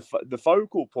the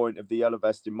focal point of the yellow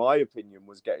vest, in my opinion,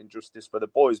 was getting justice for the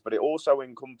boys, but it also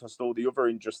encompassed all the other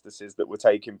injustices that were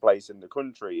taking place in the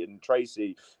country. And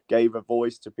Tracy gave a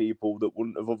voice to people that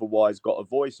wouldn't have otherwise got a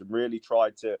voice, and really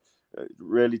tried to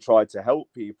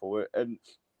help people. And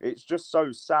it's just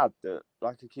so sad that,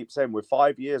 like I keep saying, we're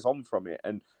 5 years on from it,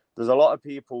 and there's a lot of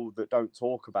people that don't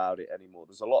talk about it anymore.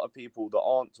 There's a lot of people that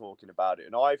aren't talking about it.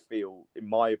 And I feel, in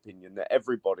my opinion, that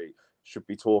everybody should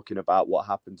be talking about what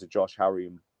happened to Josh, Harry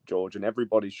and George, and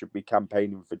everybody should be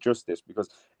campaigning for justice, because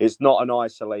it's not an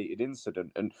isolated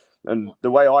incident. And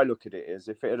the way I look at it is,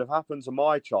 if it had happened to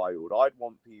my child, I'd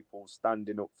want people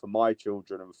standing up for my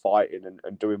children and fighting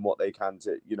and doing what they can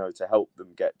to, to help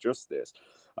them get justice.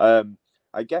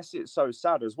 I guess it's so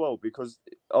sad as well, because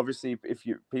obviously if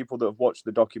you people that have watched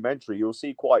the documentary, you'll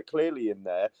see quite clearly in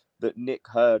there that Nick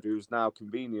Hurd, who's now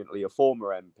conveniently a former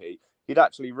MP, he'd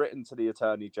actually written to the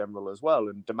Attorney General as well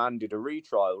and demanded a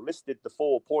retrial, listed the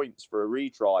 4 points for a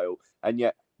retrial, and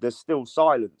yet there's still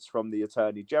silence from the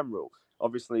Attorney General.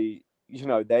 Obviously,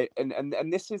 they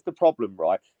and this is the problem,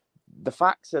 right? The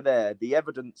facts are there, the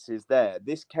evidence is there.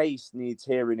 This case needs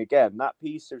hearing again. That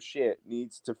piece of shit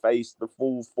needs to face the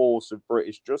full force of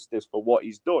British justice for what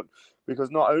he's done,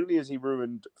 because not only has he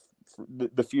ruined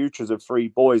the futures of 3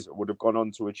 boys that would have gone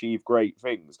on to achieve great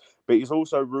things, but he's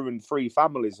also ruined 3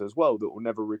 families as well that will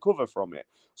never recover from it.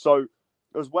 So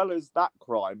as well as that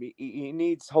crime, he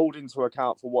needs holding to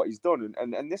account for what he's done.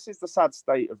 And this is the sad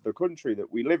state of the country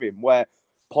that we live in, where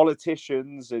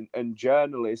politicians and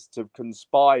journalists have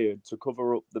conspired to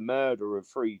cover up the murder of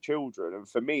 3 children. And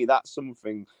for me, that's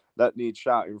something that needs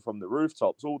shouting from the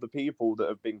rooftops. All the people that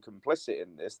have been complicit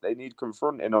in this, they need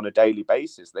confronting on a daily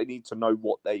basis. They need to know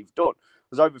what they've done.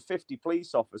 There's over 50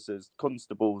 police officers,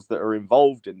 constables that are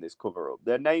involved in this cover-up.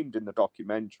 They're named in the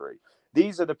documentary.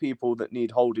 These are the people that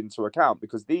need holding to account,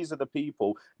 because these are the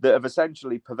people that have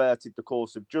essentially perverted the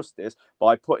course of justice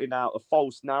by putting out a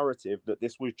false narrative that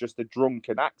this was just a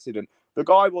drunken accident. The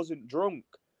guy wasn't drunk.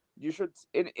 You should,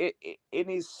 in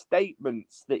his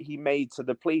statements that he made to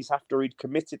the police after he'd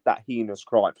committed that heinous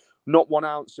crime, not 1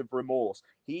 ounce of remorse.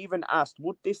 He even asked,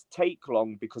 would this take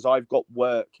long because I've got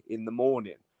work in the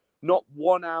morning? Not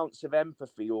 1 ounce of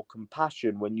empathy or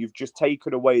compassion when you've just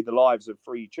taken away the lives of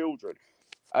 3 children.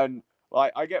 And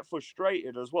like, I get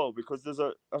frustrated as well, because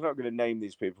I'm not going to name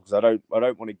these people because I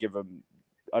don't want to give them,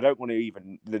 I don't want to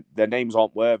even, their names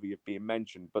aren't worthy of being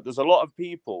mentioned, but there's a lot of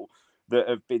people that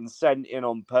have been sent in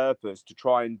on purpose to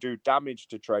try and do damage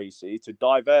to TRACY, to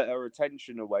divert her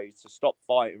attention away, to stop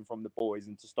fighting from the boys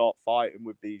and to start fighting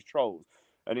with these trolls.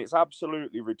 And it's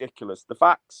absolutely ridiculous. The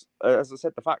facts, as I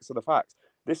said, the facts are the facts.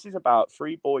 This is about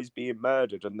 3 boys being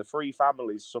murdered and the 3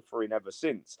 families suffering ever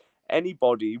since.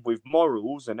 Anybody with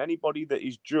morals and anybody that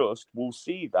is just will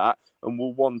see that and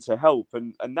will want to help.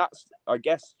 And that's, I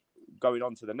guess, going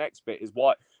on to the next bit, is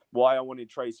why I wanted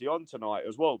TRACY on tonight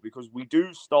as well, because we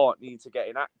do need to get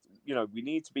in we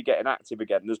need to be getting active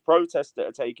again. There's protests that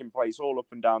are taking place all up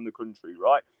and down the country,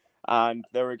 right? And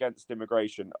they're against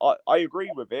immigration. I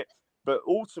agree with it, but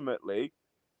ultimately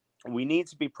we need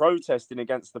to be protesting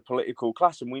against the political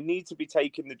class, and we need to be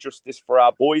taking the Justice for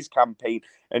Our Boys campaign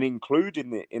and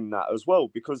including it in that as well,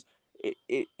 because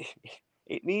it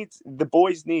needs, the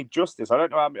boys need justice. I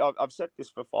don't know. I've said this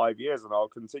for 5 years, and I'll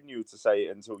continue to say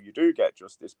it until you do get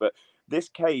justice. But this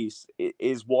case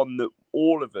is one that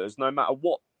all of us, no matter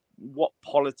what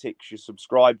politics you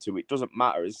subscribe to, it doesn't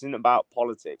matter. This isn't about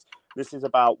politics. This is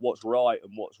about what's right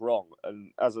and what's wrong.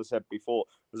 And as I said before,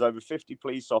 there's over 50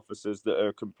 police officers that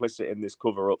are complicit in this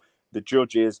cover-up. The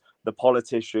judges, the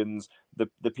politicians,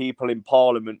 the people in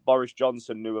Parliament. Boris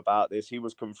Johnson knew about this. He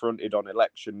was confronted on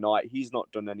election night. He's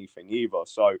not done anything either.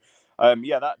 So,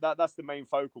 that's the main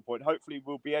focal point. Hopefully,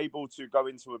 we'll be able to go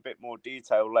into a bit more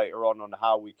detail later on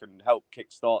how we can help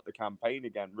kickstart the campaign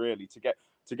again, really, to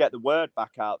get the word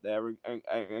back out there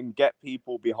and get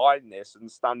people behind this and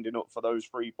standing up for those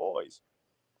 3 boys.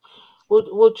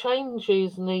 Well,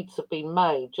 changes need to be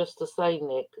made. Just to say,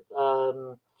 Nick,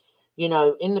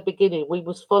 in the beginning, we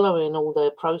was following all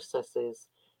their processes,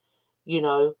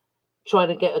 trying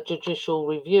to get a judicial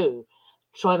review,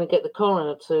 trying to get the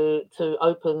coroner to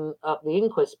open up the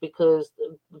inquest, because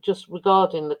just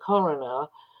regarding the coroner,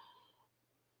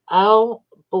 our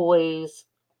boys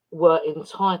were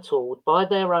entitled by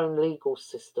their own legal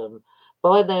system,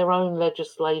 by their own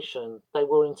legislation, they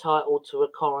were entitled to a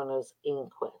coroner's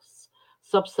inquest.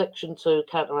 Subsection 2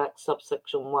 counteracts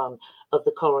subsection 1 of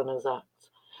the Coroner's Act.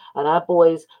 And our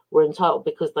boys were entitled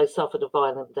because they suffered a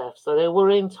violent death. So they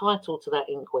were entitled to that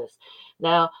inquest.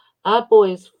 Now, our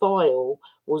boys' file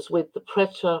was with the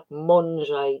Pret a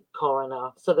Manger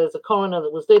coroner. So there's a coroner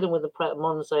that was dealing with the Pret a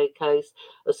Manger case.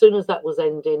 As soon as that was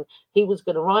ending, he was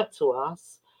going to write to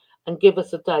us and give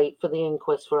us a date for the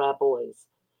inquest for our boys.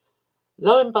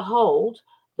 Lo and behold,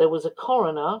 there was a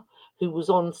coroner who was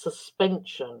on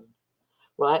suspension.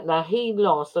 Right, now he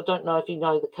lost, I don't know if you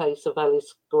know the case of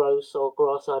Alice Gross,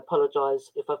 I apologise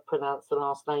if I've pronounced the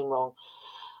last name wrong,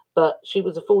 but she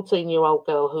was a 14-year-old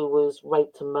girl who was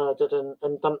raped and murdered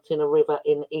and dumped in a river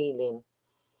in Ealing.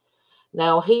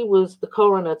 Now he was the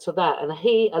coroner to that, and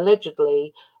he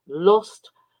allegedly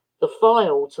lost the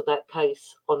file to that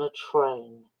case on a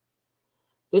train.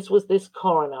 This was this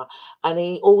coroner, and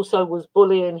he also was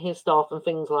bullying his staff and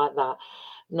things like that.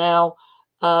 Now,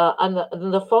 and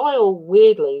the file,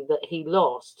 weirdly, that he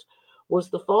lost was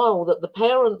the file that the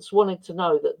parents wanted to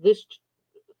know that this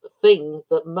thing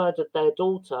that murdered their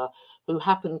daughter, who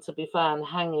happened to be found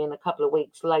hanging a couple of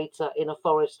weeks later in a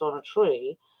forest on a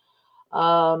tree,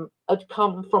 had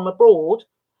come from abroad,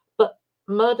 but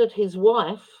murdered his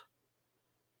wife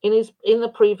in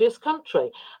the previous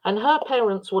country. And her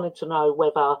parents wanted to know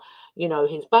whether,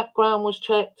 his background was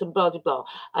checked and blah, blah, blah.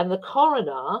 And the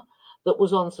coroner that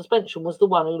was on suspension was the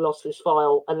one who lost this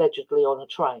file allegedly on a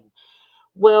train.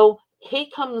 Well,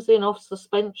 he comes in off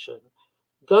suspension,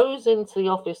 goes into the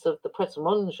office of the Pret a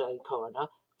Manger coroner,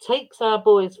 takes our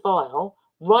boy's file,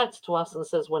 writes to us and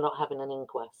says, we're not having an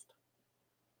inquest.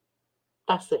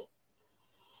 That's it.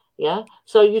 Yeah.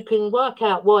 So you can work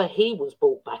out why he was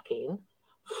brought back in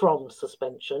from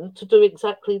suspension to do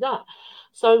exactly that.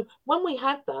 So when we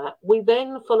had that, we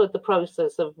then followed the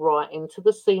process of writing to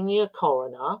the senior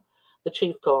coroner, the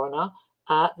chief coroner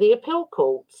at the appeal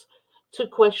courts, to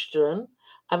question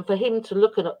and for him to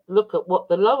look at what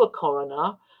the lower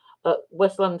coroner at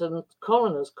West London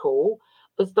Coroner's Court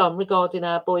has done regarding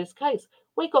our boy's case.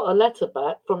 We got a letter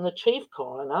back from the chief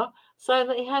coroner saying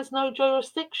that he has no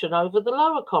jurisdiction over the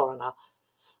lower coroner.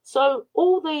 So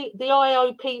all the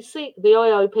IOPC,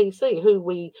 who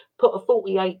we put a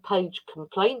 48-page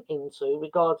complaint into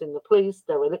regarding the police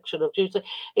dereliction of duty,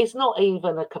 it's not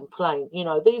even a complaint.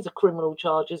 These are criminal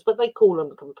charges, but they call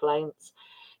them complaints.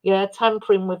 Yeah,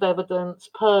 tampering with evidence,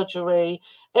 perjury,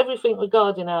 everything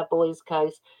regarding our boy's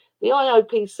case. The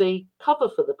IOPC cover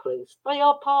for the police. They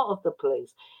are part of the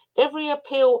police. Every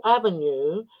appeal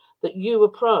avenue that you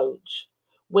approach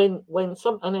when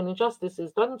an injustice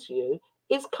is done to you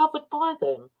is covered by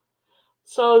them.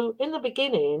 So in the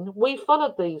beginning, we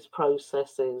followed these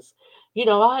processes.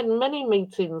 I had many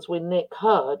meetings with Nick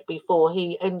Hurd before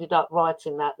he ended up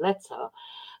writing that letter.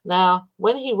 Now,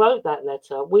 when he wrote that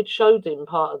letter, we'd showed him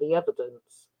part of the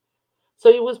evidence.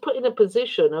 So he was put in a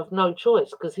position of no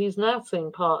choice because he's now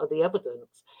seen part of the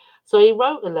evidence. So he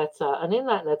wrote a letter, and in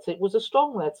that letter, it was a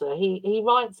strong letter. He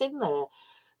writes in there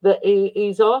that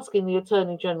he's asking the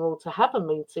Attorney General to have a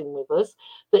meeting with us,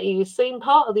 that he has seen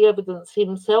part of the evidence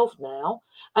himself now,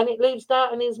 and it leaves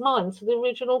doubt in his mind to the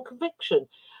original conviction.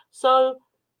 So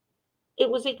it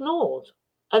was ignored.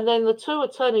 And then the two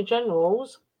Attorney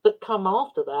Generals that come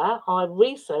after that, I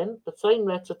resent the same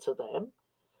letter to them,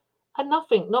 and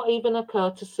nothing, not even a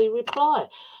courtesy reply.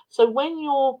 So when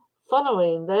you're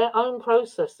following their own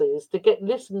processes to get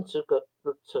listened to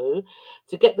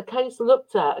get the case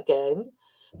looked at again,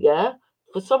 yeah,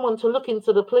 for someone to look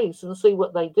into the police and see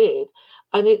what they did,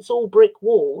 and it's all brick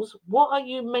walls, what are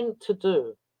you meant to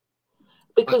do?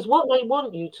 Because what they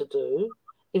want you to do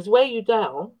is wear you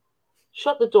down,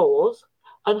 shut the doors,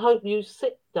 and hope you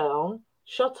sit down,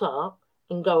 shut up,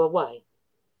 and go away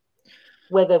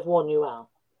where they've worn you out.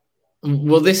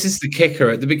 Well, this is the kicker.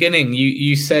 At the beginning,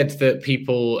 you said that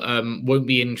people won't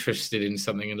be interested in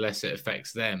something unless it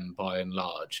affects them, by and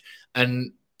large.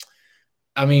 And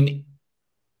I mean,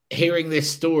 hearing this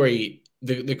story,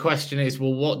 the question is,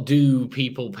 well, what do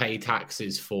people pay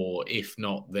taxes for if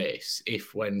not this?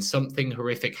 If when something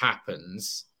horrific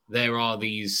happens, there are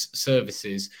these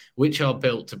services which are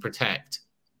built to protect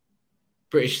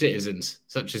British citizens,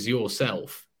 such as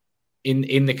yourself,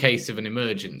 in the case of an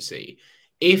emergency.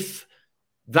 If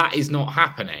that is not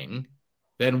happening,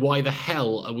 then why the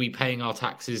hell are we paying our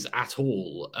taxes at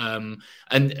all? And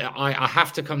I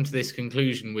have to come to this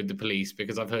conclusion with the police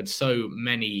because I've heard so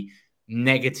many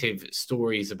negative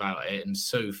stories about it and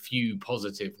so few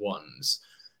positive ones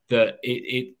that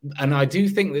and I do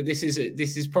think that this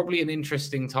is probably an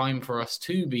interesting time for us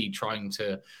to be trying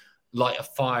to light a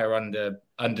fire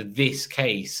under this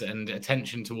case and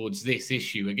attention towards this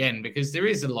issue again, because there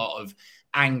is a lot of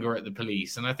anger at the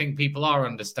police, and I think people are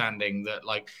understanding that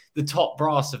like the top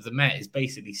brass of the Met is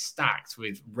basically stacked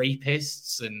with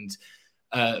rapists and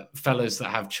fellas that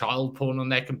have child porn on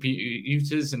their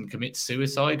computers and commit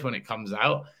suicide when it comes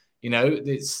out.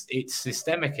 It's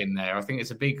systemic in there. I think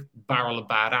it's a big barrel of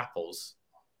bad apples.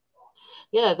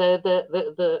 Yeah,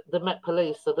 the Met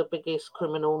Police are the biggest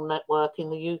criminal network in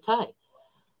the UK.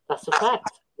 That's a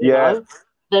fact.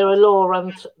 They're a law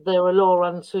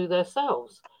unto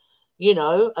themselves.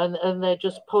 And they're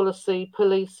just police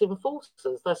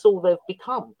enforcers. That's all they've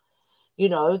become. They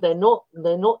don't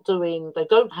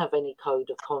have any code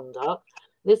of conduct.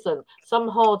 Listen, some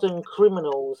hardened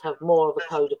criminals have more of a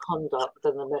code of conduct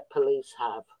than the Met Police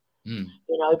have,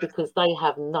 because they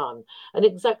have none. And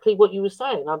exactly what you were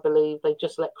saying, I believe they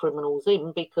just let criminals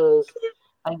in because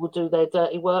they will do their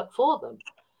dirty work for them.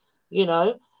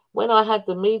 When I had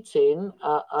the meeting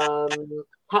at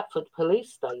Hatford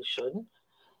Police Station,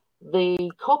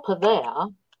 the copper there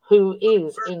who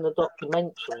is in the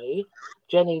documentary,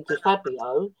 Jenny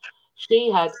DeFabio, she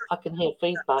had, I can hear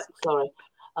feedback, sorry.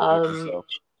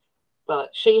 But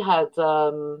she had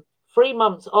 3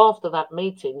 months after that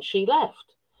meeting, she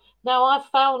left. Now I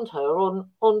found her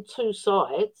on two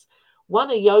sites,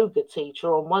 one a yoga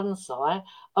teacher on one side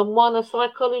and one a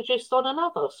psychologist on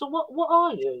another. So what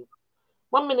are you?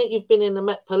 One minute you've been in the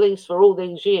Met Police for all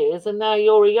these years, and now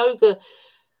you're a yoga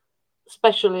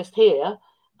specialist here,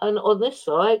 and on this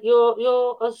side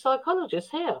you're a psychologist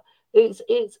here.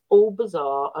 It's all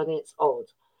bizarre and it's odd.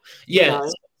 Yeah. You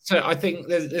know? So I think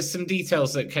there's some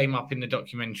details that came up in the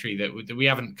documentary that we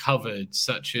haven't covered,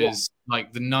 such as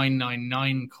like the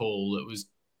 999 call that was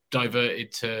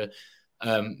diverted to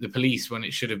the police when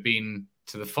it should have been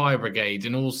to the fire brigade,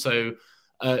 and also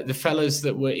the fellas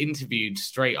that were interviewed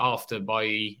straight after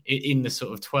in the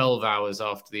sort of 12 hours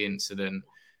after the incident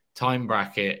time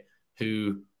bracket,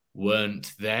 who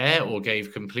weren't there or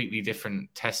gave completely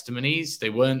different testimonies. They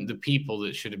weren't the people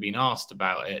that should have been asked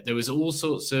about it. There was all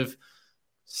sorts of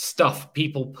stuff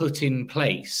people put in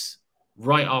place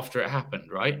right after it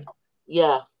happened, right?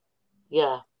 Yeah,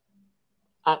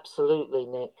 absolutely,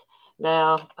 Nick.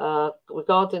 Now,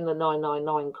 regarding the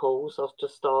 999 calls, I'll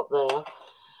just start there.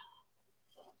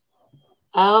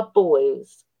 Our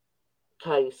boy's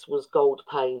case was gold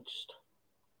paged.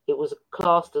 It was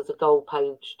classed as a gold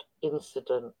paged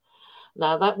incident.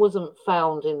 Now, that wasn't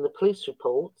found in the police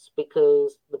reports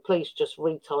because the police just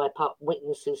retype up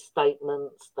witnesses'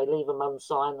 statements. They leave them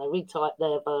unsigned. They retype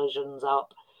their versions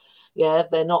up. Yeah,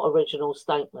 they're not original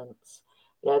statements.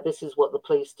 Yeah, this is what the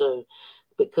police do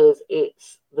because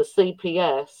it's the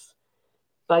CPS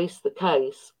base the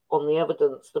case on the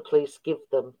evidence the police give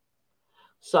them.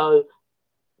 So,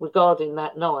 regarding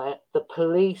that night, the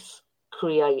police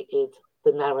created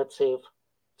the narrative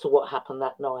to what happened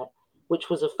that night, which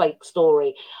was a fake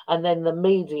story. And then the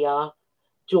media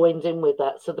joined in with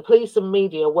that. So the police and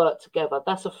media worked together.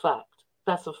 That's a fact.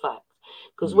 That's a fact.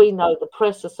 Because we know the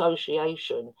Press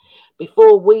Association,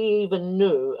 before we even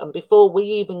knew and before we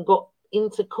even got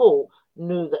into court,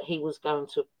 knew that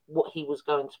what he was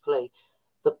going to plead.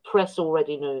 The press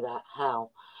already knew that.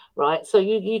 How? Right? So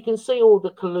you can see all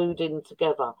the colluding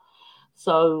together.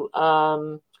 So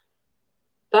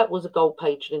that was a gold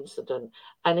page incident,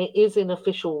 and it is in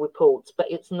official reports, but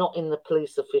it's not in the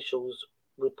police officials'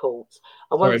 reports.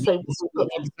 I won't say what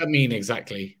does that mean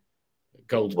exactly.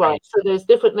 Gold right. page. So there's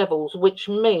different levels, which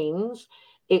means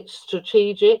it's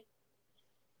strategic,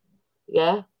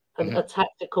 and a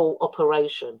tactical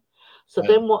operation. So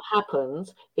then what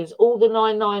happens is all the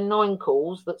 999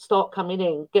 calls that start coming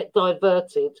in get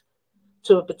diverted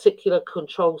to a particular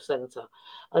control center,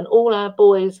 and all our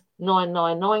boys'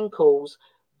 999 calls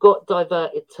got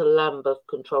diverted to Lambeth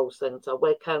Control Center,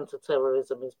 where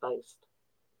counter-terrorism is based.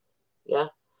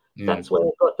 That's where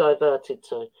it got diverted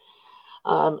to.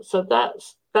 So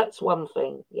that's one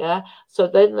thing. So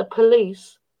then the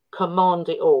police command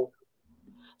it all.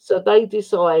 So they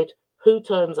decide who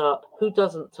turns up, who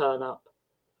doesn't turn up.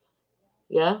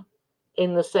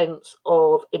 In the sense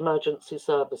of emergency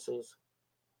services.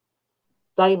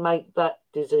 They make that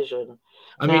decision.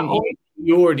 I mean,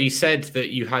 you already said that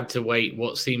you had to wait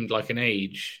what seemed like an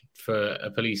age for a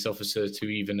police officer to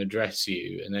even address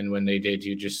you. And then when they did,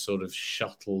 you just sort of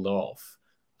shuttled off.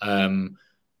 And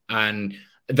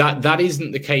that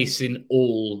isn't the case in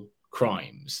all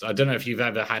crimes. I don't know if you've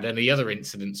ever had any other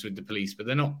incidents with the police, but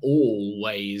they're not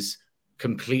always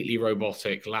completely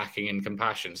robotic, lacking in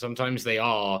compassion. Sometimes they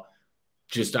are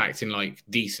just acting like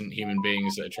decent human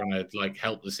beings that are trying to like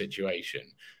help the situation.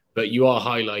 But you are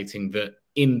highlighting that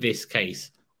in this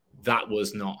case, that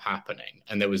was not happening.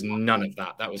 And there was none of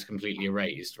that. That was completely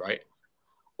erased, right?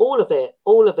 All of it,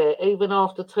 even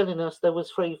after telling us there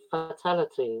was 3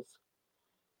 fatalities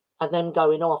and them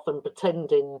going off and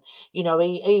pretending,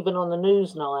 even on the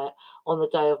news night, on the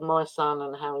day of my son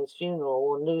and Harry's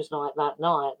funeral, on news night that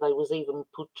night, they was even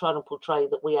trying to portray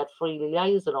that we had 3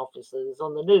 liaison officers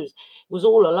on the news. It was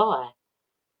all a lie.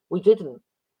 We didn't.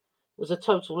 It was a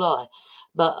total lie.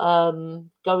 But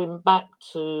going back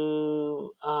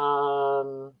to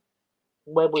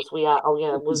where was we at? Oh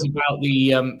yeah, it was about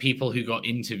the people who got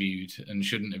interviewed and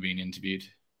shouldn't have been interviewed.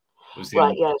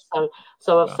 Right, yeah.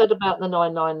 So I've said about the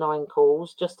 999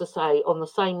 calls, just to say, on the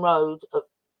same road of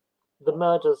the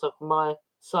murders of my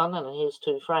son and his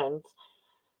 2 friends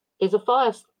is a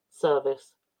fire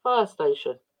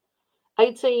station.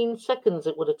 18 seconds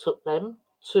it would have took them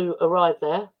to arrive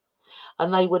there,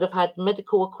 and they would have had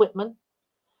medical equipment.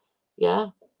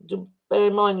 Bear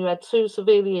in mind you had 2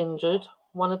 severely injured,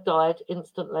 one had died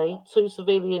instantly, 2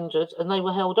 severely injured, and they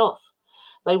were held off.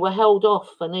 They were held off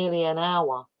for nearly an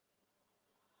hour.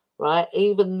 right?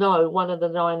 Even though one of the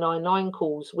 999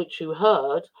 calls, which you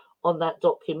heard on that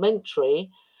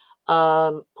documentary,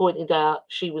 pointed out,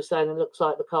 she was saying it looks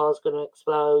like the car's going to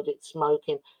explode, it's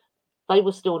smoking. They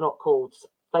were still not called.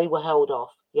 They were held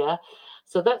off. Yeah.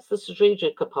 So that's the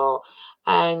strategic part.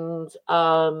 And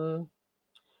on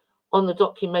the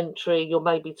documentary, you're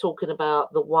maybe talking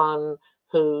about the one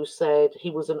who said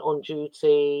he wasn't on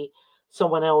duty.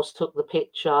 Someone else took the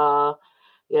picture.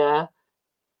 Yeah.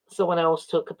 Someone else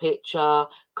took a picture.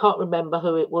 Can't remember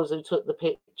who it was who took the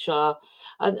picture.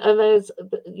 And there's,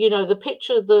 you know, the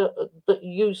picture that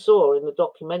you saw in the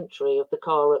documentary of the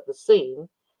car at the scene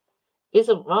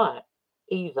isn't right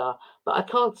either. But I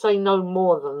can't say no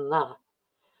more than that.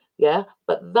 Yeah.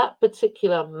 But that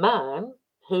particular man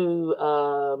who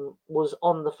was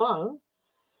on the phone,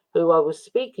 who I was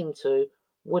speaking to,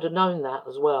 would have known that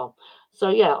as well. So,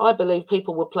 yeah, I believe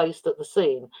people were placed at the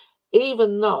scene,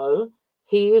 even though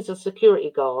he is a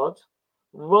security guard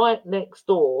right next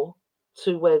door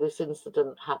to where this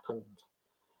incident happened.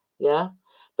 Yeah.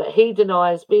 But he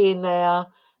denies being there.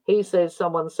 He says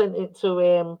someone sent it to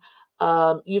him.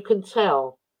 You can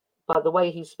tell by the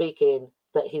way he's speaking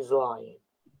that he's lying.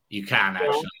 You can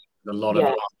actually. A lot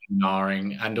of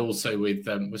narring, and also with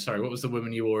sorry, what was the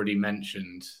woman you already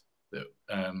mentioned? That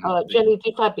Jenny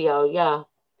DiFabio, yeah,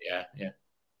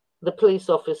 the police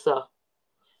officer.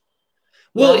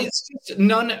 Well, it's just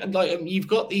none. Like you've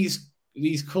got these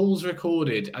calls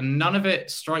recorded, and none of it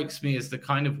strikes me as the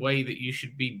kind of way that you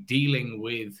should be dealing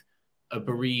with a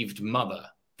bereaved mother.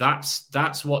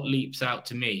 That's what leaps out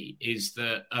to me, is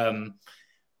that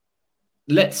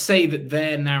let's say that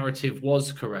their narrative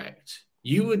was correct.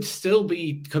 You would still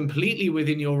be completely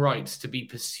within your rights to be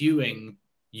pursuing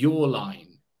your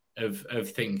line of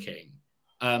thinking,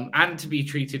 and to be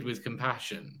treated with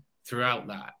compassion throughout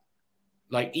that.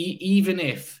 Like even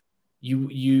if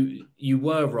you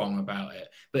were wrong about it,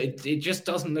 but it just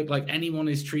doesn't look like anyone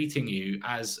is treating you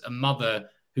as a mother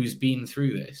who's been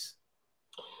through this.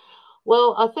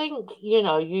 Well, I think, you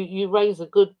know, you raise a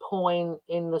good point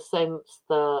in the sense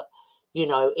that, you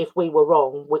know, if we were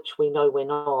wrong, which we know we're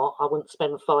not, I wouldn't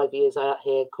spend 5 years out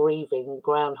here grieving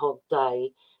Groundhog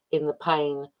Day in the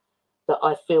pain that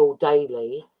I feel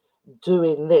daily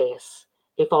doing this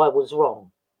if I was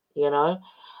wrong, you know.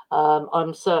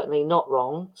 I'm certainly not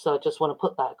wrong, so I just want to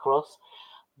put that across.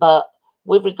 But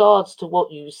with regards to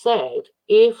what you said,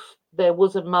 if there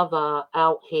was a mother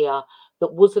out here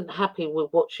that wasn't happy with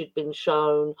what she'd been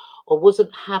shown, or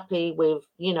wasn't happy with,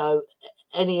 you know,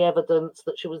 any evidence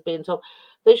that she was being told,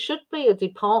 there should be a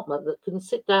department that can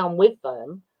sit down with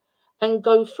them and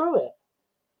go through it.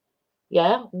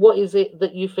 Yeah, what is it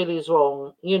that you feel is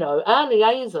wrong? You know, our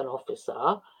liaison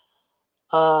officer,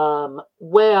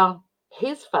 where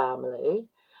his family,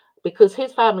 because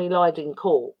his family lied in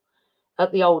court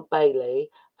at the Old Bailey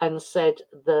and said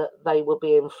that they were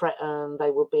being threatened,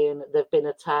 they've been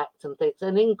attacked and things.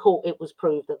 And in court, it was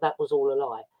proved that that was all a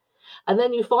lie. And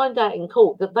then you find out in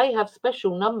court that they have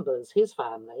special numbers, his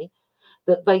family,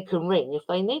 that they can ring if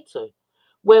they need to.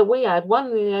 Where we had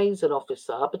one liaison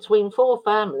officer between 4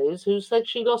 families who said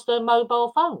she lost her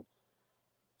mobile phone.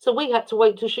 So we had to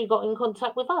wait till she got in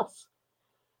contact with us.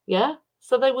 Yeah.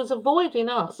 So they was avoiding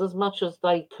us as much as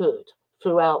they could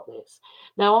throughout this.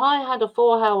 Now, I had a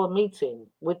 4-hour meeting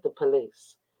with the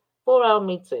police, 4-hour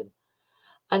meeting.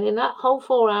 And in that whole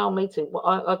 4-hour meeting,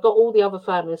 I got all the other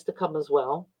families to come as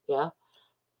well. Yeah.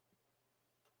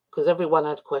 Because everyone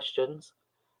had questions.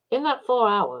 In that 4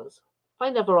 hours, I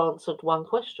never answered one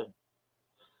question.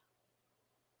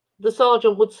 The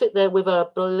sergeant would sit there with a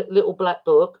little black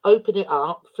book, open it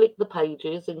up, flick the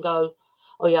pages and go,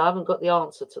 oh yeah, I haven't got the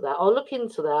answer to that. I'll look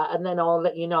into that and then I'll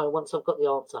let you know once I've got the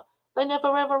answer. They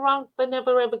never ever rang. They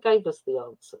never ever gave us the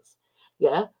answers.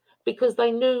 Yeah, because they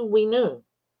knew we knew.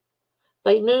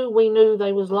 They knew we knew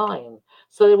they was lying.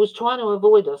 So they was trying to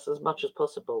avoid us as much as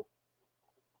possible.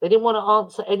 They didn't want to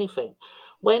answer anything.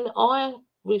 When I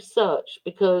researched,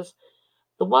 because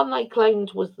the one they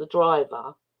claimed was the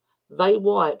driver, they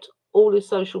wiped all his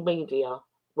social media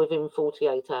within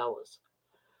 48 hours.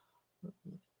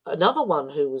 Another one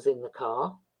who was in the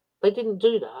car, they didn't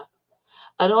do that.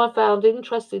 And I found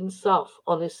interesting stuff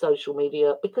on his social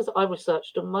media because I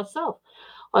researched them myself.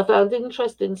 I found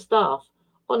interesting stuff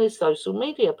on his social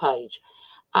media page.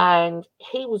 And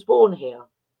he was born here,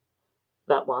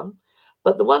 that one.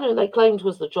 But the one who they claimed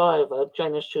was the driver,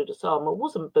 Janus Chudasama,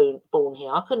 wasn't born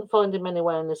here. I couldn't find him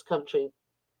anywhere in this country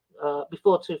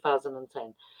before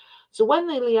 2010. So when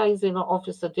the liaison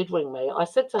officer did ring me, I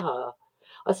said to her,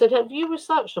 I said, have you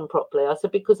researched them properly? I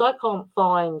said, because I can't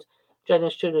find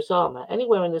Janus Chudasama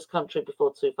anywhere in this country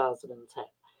before 2010.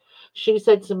 She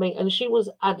said to me, and she was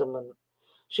adamant.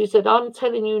 She said, I'm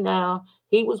telling you now,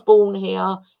 he was born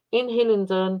here in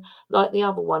Hillingdon, like the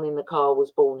other one in the car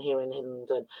was born here in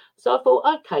Hillingdon. So I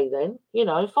thought, okay, then,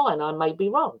 fine, I may be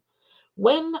wrong.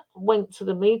 When I went to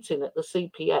the meeting at the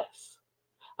CPS,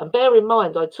 and bear in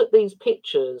mind, I took these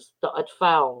pictures that I'd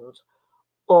found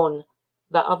on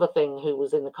that other thing who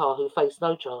was in the car who faced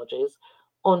no charges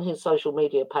on his social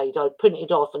media page. I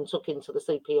printed off and took into the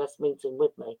CPS meeting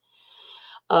with me.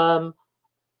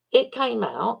 It came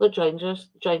out that Jane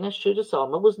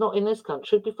Chudasama was not in this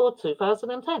country before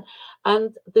 2010.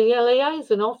 And the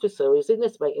liaison officer is in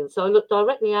this meeting. So I looked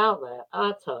directly out there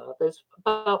at her. There's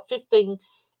about 15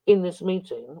 in this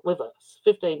meeting with us,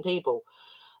 15 people.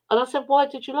 And I said, why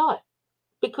did you lie?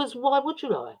 Because why would you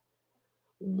lie?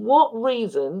 What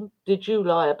reason did you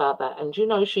lie about that? And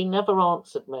she never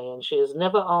answered me, and she has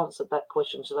never answered that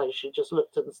question today. She just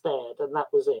looked and stared, and that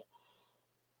was it.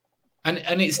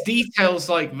 And it's details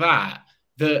like that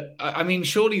I mean,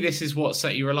 surely this is what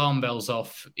set your alarm bells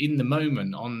off in the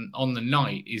moment on the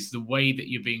night, is the way that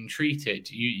you're being treated.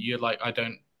 You're like, I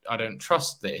don't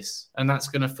trust this, and that's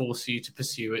going to force you to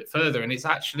pursue it further. And it's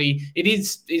the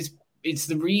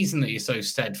reason that you're so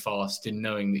steadfast in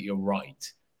knowing that you're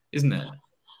right, isn't it?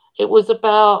 It was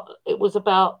about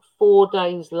 4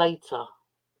 days later,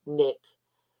 Nick,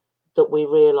 that we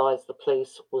realised the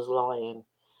police was lying.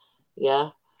 Yeah.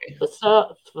 For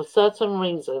certain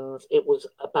reasons, it was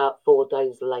about 4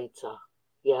 days later,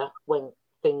 yeah, when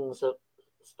things are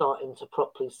starting to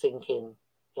properly sink in,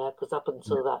 yeah, because up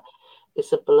until that,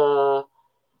 it's a blur,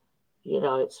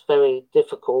 it's very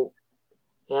difficult,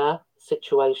 yeah,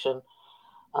 situation,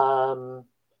 and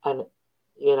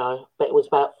but it was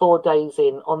about 4 days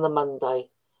in on the Monday,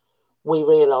 we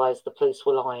realised the police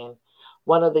were lying.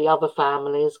 One of the other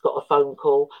families got a phone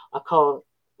call. I can't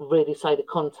really say the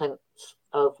contents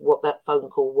of what that phone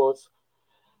call was,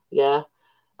 yeah,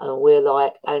 and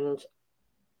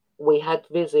we had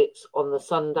visits on the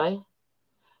Sunday,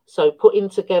 so putting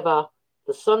together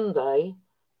the Sunday,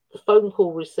 the phone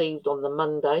call received on the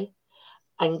Monday,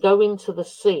 and going to the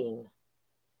scene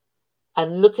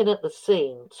and looking at the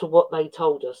scene to what they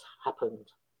told us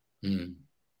happened.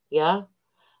 Yeah.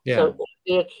 So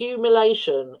the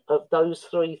accumulation of those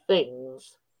three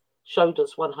things showed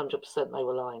us 100% they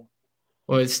were lying.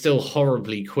 Well, it's still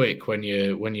horribly quick when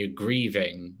you're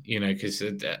grieving, because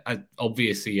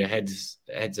obviously your head's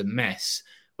a mess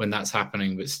when that's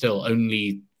happening, but still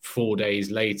only 4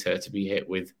 days later to be hit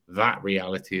with that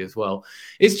reality as well.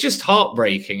 It's just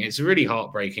heartbreaking. It's a really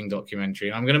heartbreaking documentary.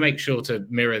 And I'm going to make sure to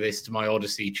mirror this to my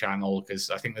Odyssey channel, because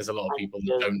I think there's a lot of people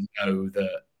that don't know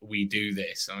that we do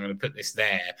this. I'm going to put this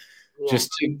there. Yeah.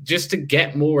 Just to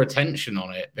get more attention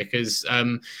on it, because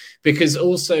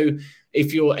also,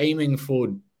 if you're aiming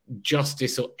for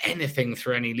justice or anything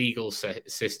through any legal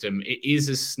system, it's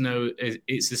as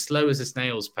slow as a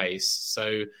snail's pace.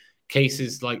 So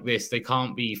cases like this, they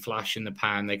can't be flash in the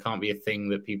pan. They can't be a thing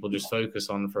that people just focus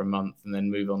on for a month and then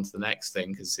move on to the next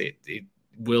thing, because it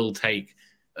will take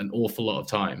an awful lot of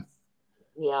time.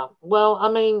 Yeah. Well, I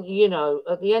mean,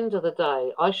 at the end of the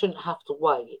day, I shouldn't have to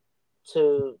wait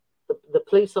to the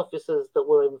police officers that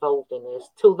were involved in this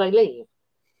till they leave,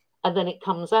 and then it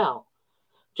comes out.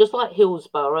 Just like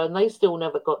Hillsborough, and they still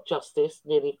never got justice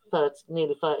nearly 30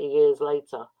 years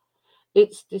later.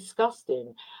 It's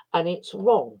disgusting, and it's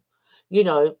wrong,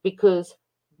 because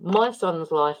my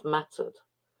son's life mattered.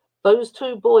 Those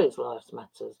two boys' lives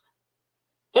matters.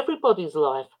 Everybody's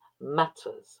life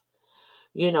matters,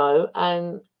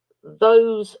 and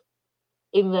those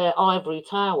in their ivory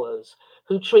towers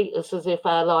who treat us as if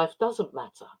our life doesn't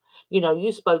matter.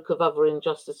 You spoke of other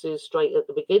injustices straight at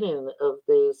the beginning of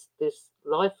this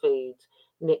live feed,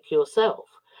 Nick, yourself,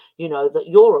 that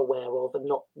you're aware of, and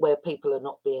not where people are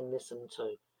not being listened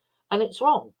to. And it's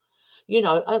wrong,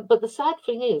 but the sad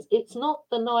thing is, it's not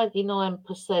the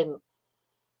 99%,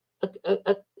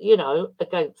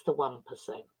 against the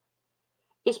 1%.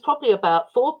 It's probably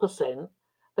about 4%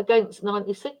 against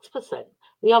 96%,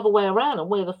 the other way around, and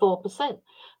we're the 4%,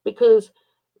 because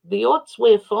the odds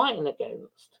we're fighting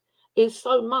against is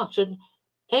so much, and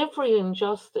every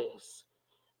injustice,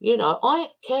 I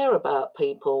care about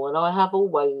people, and I have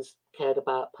always cared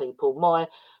about people. My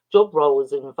job role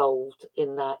is involved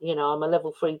in that. I'm a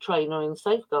level 3 trainer in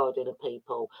safeguarding of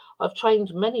people. I've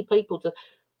trained many people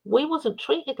we wasn't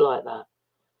treated like that.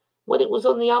 When it was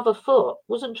on the other foot,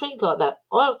 wasn't treated like that.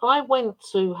 I went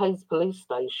to Hayes Police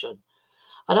Station,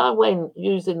 and I went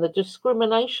using the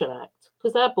Discrimination Act,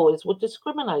 because our boys were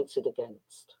discriminated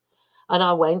against. And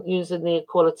I went using the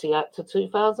Equality Act of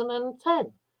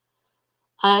 2010.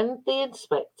 And the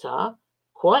inspector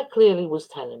quite clearly was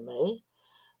telling me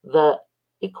that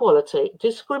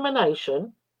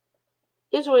discrimination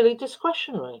is really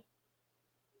discretionary.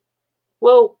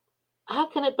 Well, how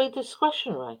can it be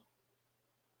discretionary?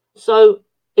 So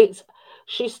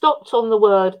she stopped on the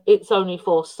word, it's only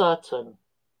for certain.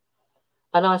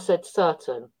 And I said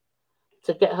certain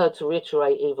to get her to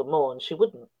reiterate even more, and she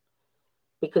wouldn't.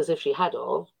 Because if she had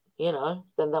of,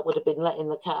 then that would have been letting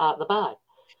the cat out of the bag.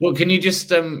 Well, can you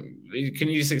just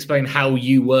explain how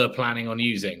you were planning on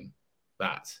using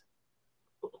that?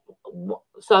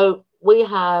 So we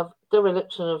have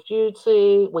dereliction of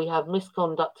duty, we have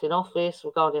misconduct in office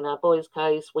regarding our boys'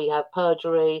 case, we have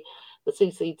perjury, the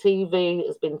CCTV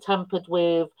has been tampered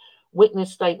with,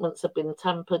 witness statements have been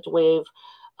tampered with,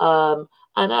 and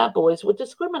our boys were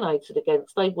discriminated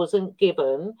against. They wasn't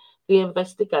given the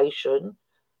investigation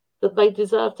that they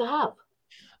deserve to have.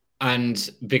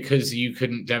 And because you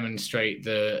couldn't demonstrate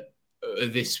that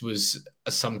this was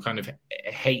some kind of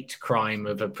hate crime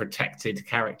of a protected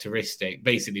characteristic,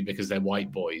 basically because they're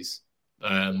white boys,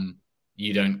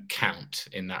 you don't count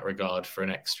in that regard for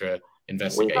an extra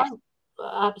investigation.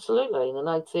 Absolutely. The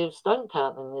natives don't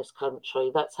count in this country.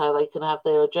 That's how they can have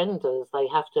their agendas. They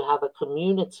have to have a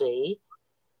community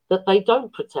that they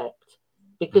don't protect,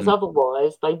 because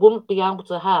otherwise they wouldn't be able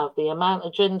to have the amount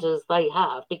of agendas they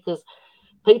have, because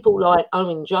people like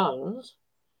Owen Jones,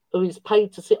 who is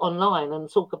paid to sit online and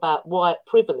talk about white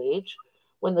privilege,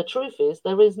 when the truth is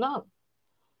there is none.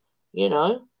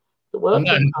 The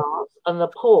working class and the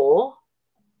poor,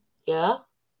 are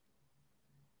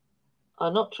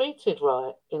not treated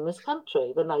right in this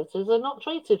country. The natives are not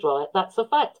treated right. That's a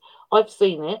fact. I've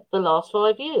seen it the last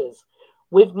 5 years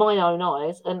with my own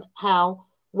eyes, and how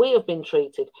we have been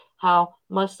treated, how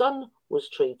my son was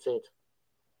treated.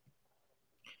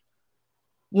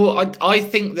 Well, I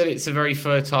think that it's a very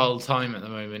fertile time at the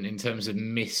moment in terms of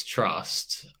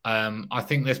mistrust. I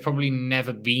think there's probably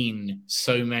never been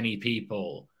so many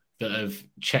people that have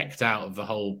checked out of the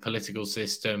whole political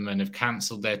system and have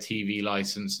cancelled their TV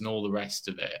license and all the rest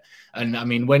of it. And I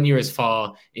mean, when you're as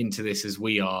far into this as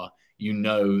we are, you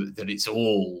know that it's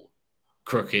all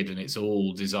crooked and it's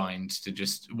all designed to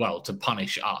to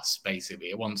punish us, basically.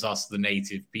 It wants us, the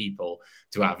native people,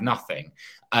 to have nothing.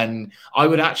 And I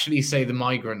would actually say the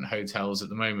migrant hotels at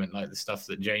the moment, like the stuff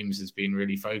that James has been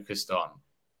really focused on,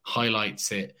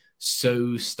 highlights it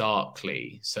so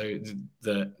starkly. So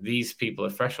these people are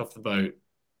fresh off the boat,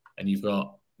 and you've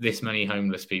got this many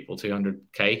homeless people,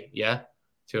 200K,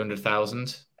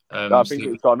 200,000. I think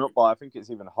it's gone up by, I think it's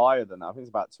even higher than that. I think it's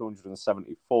about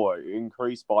 274. It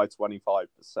increased by 25%.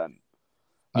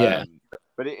 Yeah.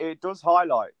 But it does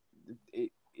highlight,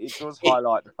 it does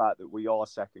highlight the fact that we are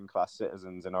second-class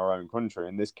citizens in our own country.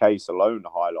 And this case alone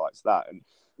highlights that. And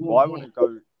what I want to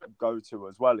go to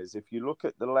as well is, if you look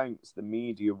at the lengths the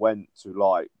media went to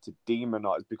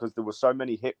demonize, because there were so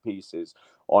many hit pieces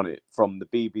on it, from the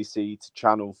BBC to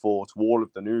Channel 4 to all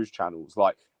of the news channels,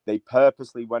 they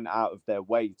purposely went out of their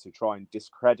way to try and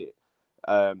discredit,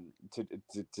 to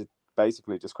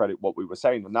basically discredit what we were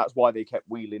saying. And that's why they kept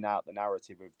wheeling out the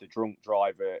narrative of the drunk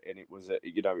driver, and it was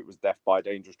death by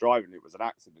dangerous driving. It was an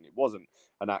accident. It wasn't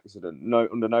an accident. No,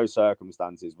 under no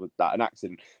circumstances was that an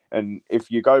accident. And if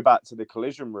you go back to the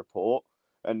collision report,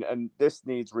 and this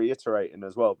needs reiterating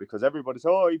as well, because everybody's,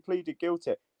 he pleaded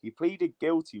guilty. He pleaded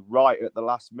guilty right at the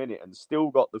last minute and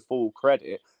still got the full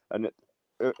credit. And it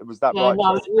was that right?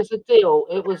 No, it was a deal.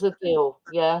 It was a deal.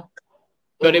 Yeah.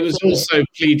 But it was also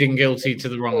pleading guilty to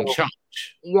the wrong charge.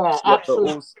 Yeah,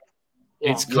 absolutely.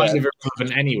 It's kind of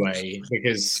irrelevant anyway,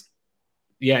 because,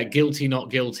 guilty, not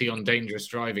guilty on dangerous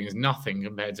driving is nothing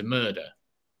compared to murder.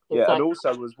 Yeah, exactly. And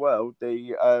also as well,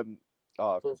 the I've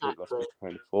completely lost my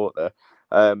train of thought there.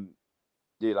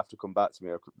 You'll have to come back to me.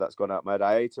 That's gone out my head.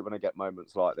 I hate it when I get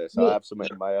moments like this. I have something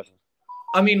in my head.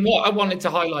 I mean, what I wanted to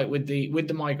highlight with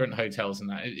the migrant hotels and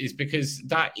that is because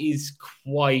that is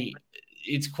quite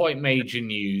major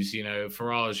news.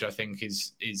 Farage, I think,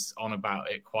 is on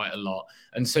about it quite a lot,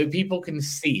 and so people can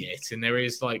see it, and there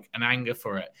is an anger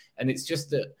for it, and it's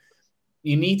just that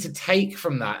you need to take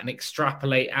from that and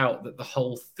extrapolate out that the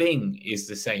whole thing is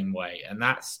the same way, and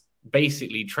that's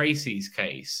basically TRACY's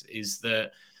case. Is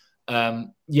that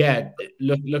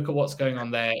look at what's going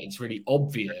on there. It's really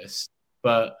obvious,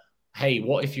 but hey,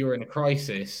 what if you're in a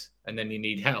crisis and then you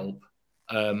need help?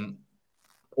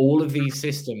 All of these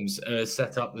systems are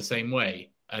set up the same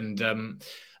way, and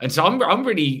so I'm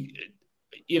really,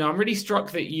 I'm really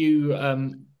struck that you,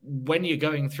 when you're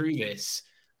going through this,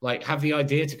 have the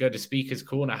idea to go to Speaker's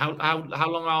Corner. How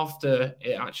long after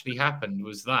it actually happened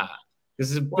was that? This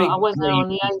is a Well, big. I went there on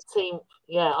the 18th.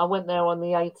 Yeah, I went there on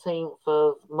the 18th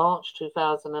of March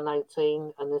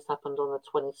 2018, and this happened on the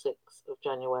 26th of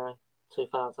January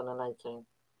 2018.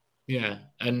 Yeah,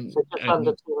 and So just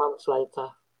under 2 months later.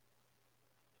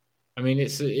 I mean,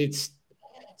 it's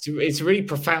a really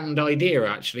profound idea,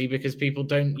 actually, because people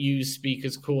don't use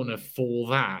Speaker's Corner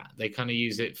for that. They kind of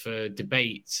use it for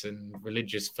debates and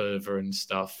religious fervor and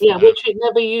stuff. Yeah, which it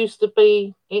never used to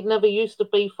be. It never used to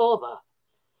be for that.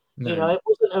 No. You know, it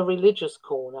wasn't a religious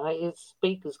corner. It's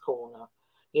Speaker's Corner,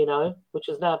 you know, which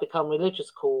has now become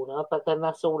Religious Corner. But then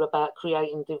that's all about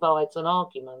creating divides and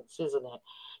arguments, isn't it?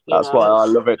 That's why I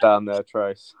love it down there,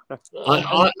 Trace.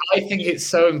 I think it's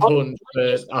so important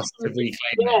for us to reclaim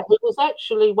it. It was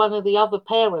actually one of the other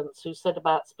parents who said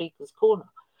about Speaker's Corner,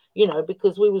 you know,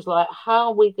 because we was like, how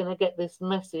are we going to get this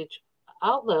message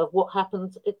out there of what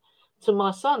happened to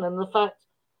my son and the fact,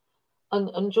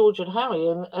 and George and Harry,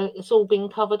 and it's all been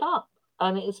covered up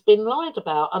and it's been lied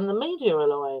about, and the media are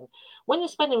lying. When you're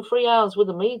spending 3 hours with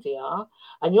the media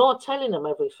and you're telling them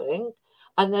everything,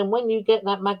 and then when you get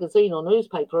that magazine or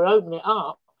newspaper, open it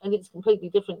up, and it's completely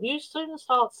different, you soon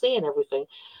start seeing everything.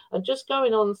 And just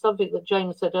going on something that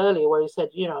James said earlier, where he said,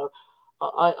 you know,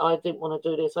 I didn't want to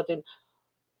do this.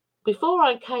 Before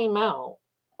I came out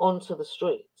onto the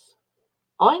streets,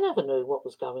 I never knew what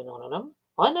was going on in them.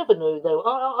 I never knew though.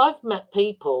 I've met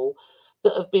people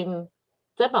that have been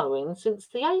demoing since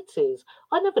the 80s.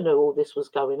 I never knew all this was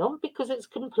going on because it's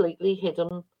completely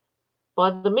hidden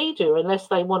by the media, unless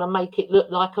they want to make it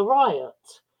look like a riot.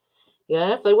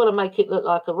 Yeah, if they want to make it look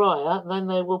like a riot, then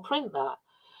they will print that.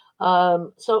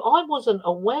 So I wasn't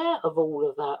aware of all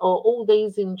of that, or all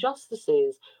these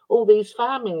injustices, all these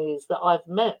families that I've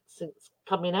met since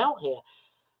coming out here.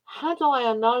 Had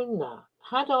I known that,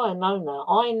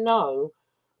 I know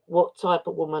what type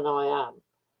of woman I am.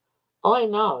 I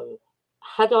know.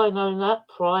 Had I known that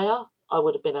prior, I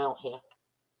would have been out here.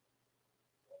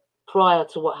 Prior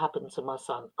to what happened to my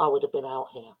son, I would have been out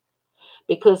here.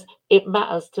 Because it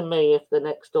matters to me if the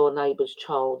next door neighbour's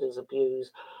child is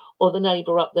abused, or the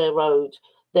neighbour up their road,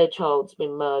 their child's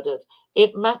been murdered.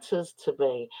 It matters to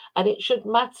me. And it should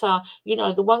matter. You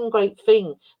know, the one great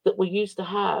thing that we used to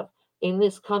have in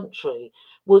this country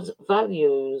was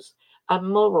values and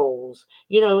morals,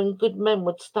 you know, and good men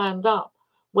would stand up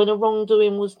when a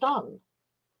wrongdoing was done.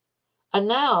 And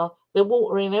now they're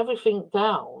watering everything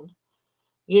down,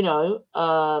 you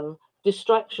know,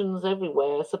 distractions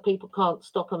everywhere, so people can't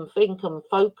stop and think and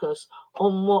focus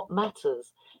on what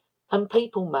matters. And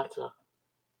people matter.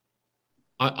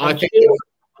 I think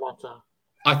matter.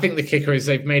 I think the kicker is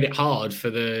they've made it hard for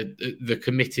the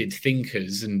committed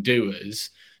thinkers and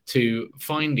doers to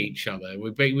find each other. We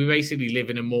basically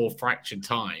live in a more fractured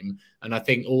time, and I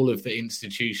think all of the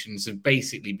institutions have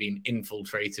basically been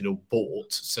infiltrated or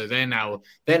bought. So they're now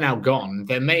gone.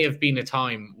 There may have been a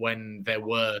time when there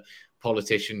were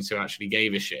politicians who actually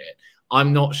gave a shit.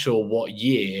 I'm not sure what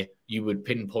year you would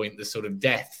pinpoint the sort of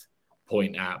death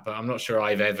point at, but I'm not sure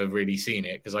I've ever really seen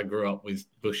it because I grew up with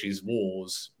Bush's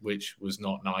wars, which was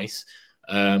not nice.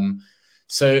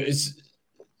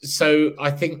 So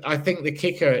I think the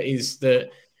kicker is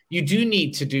that you do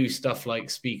need to do stuff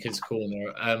like Speaker's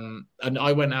Corner. And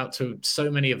I went out to so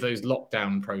many of those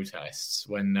lockdown protests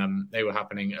when they were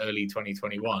happening early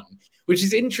 2021, which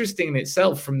is interesting in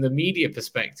itself from the media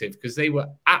perspective because they were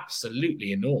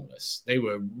absolutely enormous. They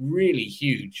were really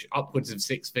huge, upwards of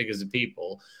 6 figures of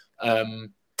people.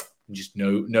 Just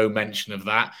no mention of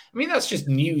that. I mean, that's just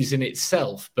news in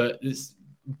itself, but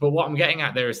what I'm getting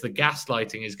at there is the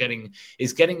gaslighting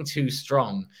is getting too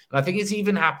strong. And I think it's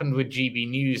even happened with GB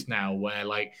News now, where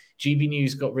like GB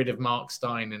News got rid of Mark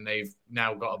Stein and they've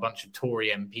now got a bunch of Tory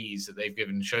MPs that they've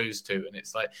given shows to. And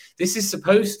it's like, this is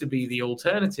supposed to be the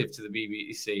alternative to the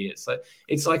BBC. It's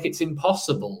like it's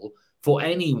impossible for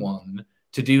anyone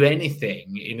to do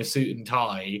anything in a suit and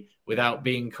tie without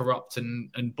being corrupt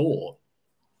and bought.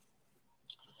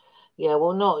 Yeah,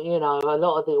 well, not, you know, a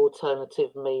lot of the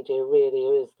alternative media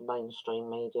really is the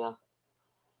mainstream media.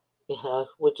 You know,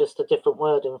 with just a different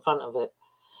word in front of it,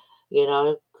 you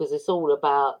know, because it's all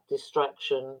about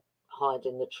distraction,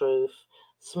 hiding the truth,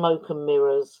 smoke and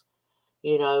mirrors,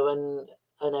 you know,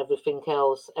 and everything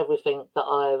else, everything that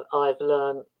I've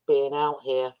learned being out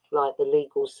here, like the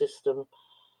legal system,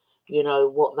 you know,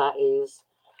 what that is.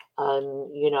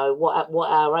 And, you know, what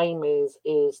our aim is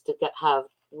to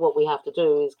what we have to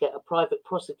do is get a private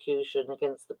prosecution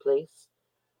against the police,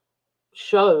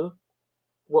 show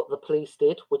what the police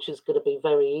did, which is going to be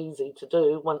very easy to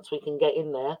do once we can get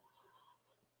in there,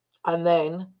 and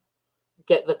then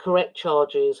get the correct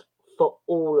charges for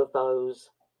all of those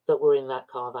that were in that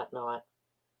car that night.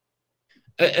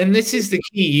 And this is the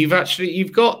key.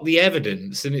 You've got the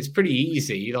evidence, and it's pretty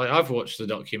easy. Like, I've watched the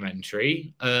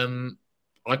documentary.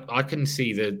 I can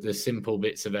see the simple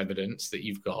bits of evidence that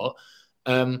you've got.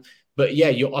 But yeah,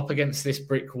 you're up against this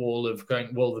brick wall of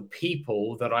going, well, the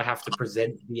people that I have to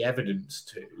present the evidence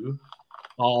to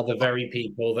are the very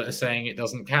people that are saying it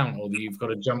doesn't count, or that you've got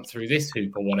to jump through this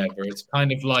hoop or whatever. It's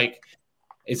kind of like,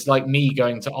 it's like me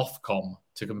going to Ofcom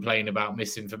to complain about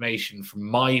misinformation from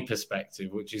my perspective,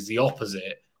 which is the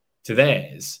opposite to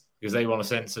theirs, because they want to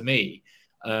censor me.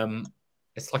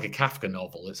 It's like a Kafka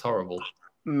novel. It's horrible.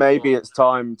 Maybe it's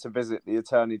time to visit the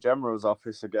Attorney General's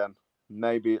office again.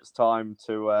 Maybe it's time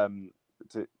to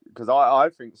because I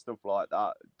think stuff like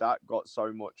that got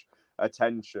so much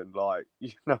attention. Like,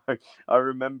 I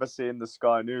remember seeing the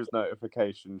Sky News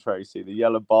notification, Tracy, the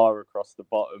yellow bar across the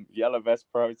bottom. Yellow vest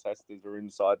protesters are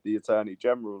inside the Attorney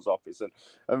General's office,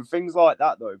 and things like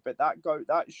that, though. But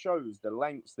that shows the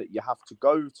lengths that you have to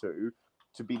go to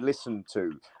be listened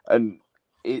to, and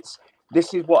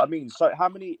this is what I mean. So how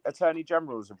many Attorney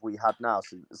Generals have we had now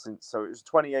since so it was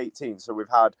 2018? So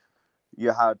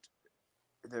you had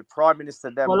the Prime Minister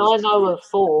then. Well, I know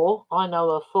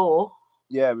of four.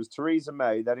 Yeah, it was Theresa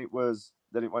May. Then it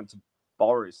went to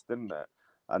Boris, didn't it?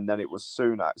 And then it was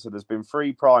Sunak. So there's been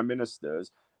 3 Prime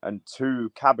Ministers and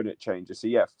 2 cabinet changes. So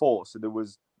yeah, 4. So there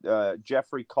was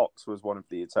Geoffrey Cox was one of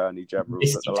the Attorney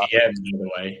Generals at the last. By the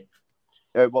way.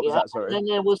 What was that? Sorry. Then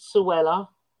there was Suella.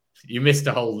 You missed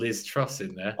a whole Liz Truss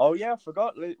in there. Oh yeah, I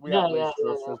forgot. We had Liz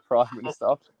Truss as Prime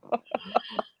Minister.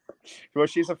 Well,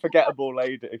 she's a forgettable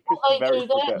lady. Well, they do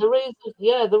that.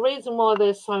 The reason why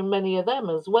there's so many of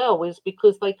them as well is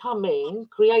because they come in,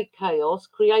 create chaos,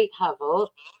 create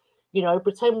havoc,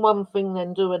 pretend one thing,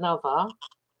 then do another,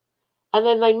 and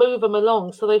then they move them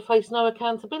along so they face no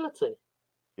accountability.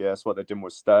 Yeah, that's what they did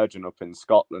with Sturgeon up in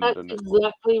Scotland. That's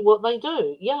exactly what they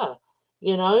do. Yeah,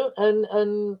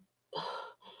 and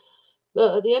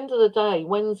at the end of the day,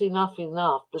 when's enough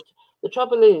enough? But the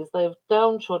trouble is they've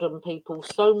downtrodden people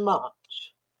so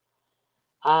much,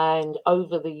 and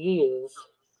over the years,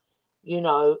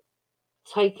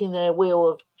 taking their will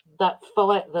of that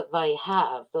fight that they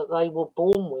have, that they were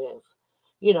born with,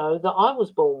 that I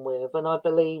was born with, and I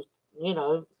believe,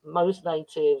 most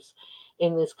natives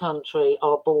in this country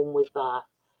are born with that.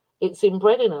 It's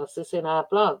inbred in us, it's in our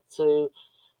blood to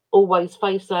always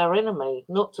face our enemy,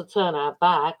 not to turn our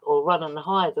back or run and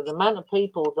hide. And the amount of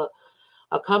people that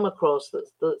I come across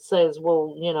that says,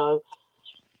 well,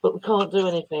 but we can't do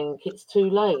anything, it's too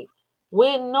late.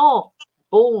 We're not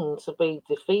born to be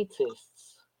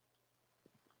defeatists.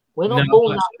 We're not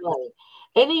born that way.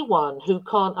 Anyone who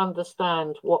can't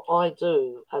understand what I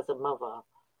do as a mother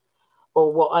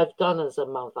or what I've done as a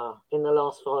mother in the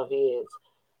last 5 years,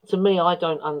 to me, I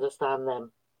don't understand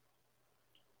them.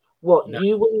 What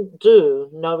you wouldn't do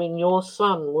knowing your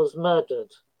son was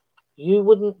murdered, you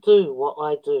wouldn't do what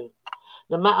I do.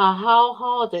 No matter how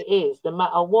hard it is, no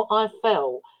matter what I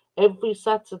felt, every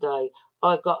Saturday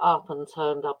I got up and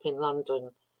turned up in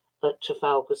London at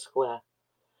Trafalgar Square.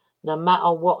 No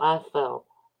matter what I felt,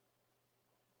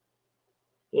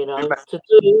 to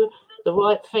do the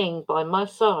right thing by my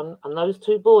son and those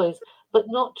 2 boys, but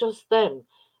not just them,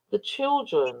 the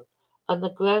children and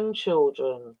the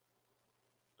grandchildren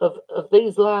of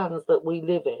these lands that we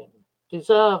live in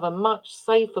deserve a much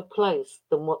safer place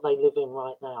than what they live in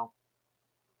right now.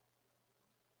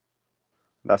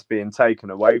 That's being taken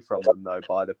away from them, though,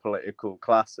 by the political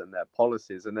class and their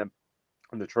policies. And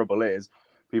the trouble is,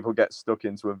 people get stuck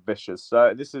into a vicious.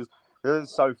 So this is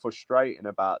so frustrating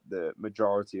about the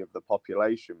majority of the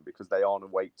population, because they aren't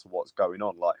awake to what's going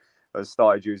on. Like, I've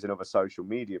started using other social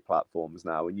media platforms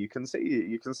now, and you can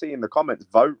see in the comments,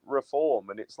 vote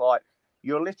reform, and it's like,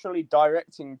 you're literally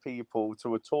directing people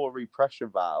to a Tory pressure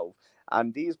valve.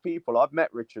 And these people, I've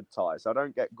met Richard Tice. I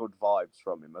don't get good vibes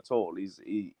from him at all.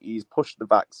 He's pushed the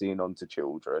vaccine onto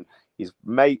children. He's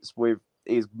mates with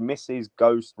his Mrs.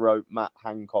 Ghost wrote Matt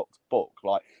Hancock's book.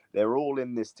 Like, they're all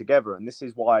in this together. And this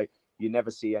is why you never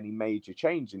see any major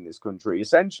change in this country.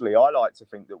 Essentially, I like to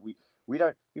think that we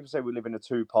don't, people say we live in a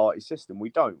 2-party system.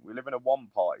 We don't. We live in a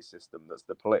 1-party system. That's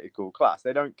the political class.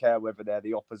 They don't care whether they're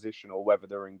the opposition or whether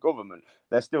they're in government.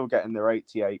 They're still getting their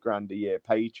 88 grand a year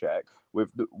paycheck with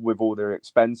all their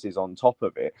expenses on top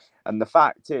of it. And the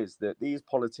fact is that these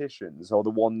politicians are the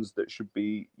ones that should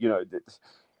be,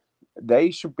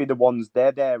 they should be the ones,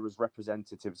 they're there as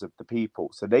representatives of the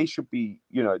people. So they should be,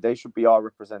 they should be our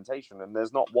representation. And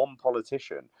there's not one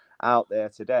politician out there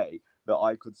today that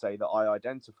I could say that I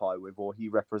identify with or he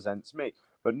represents me.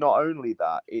 But not only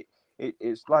that,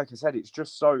 it's like I said, it's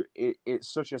just it's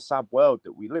such a sad world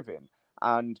that we live in.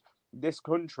 And this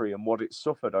country and what it's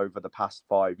suffered over the past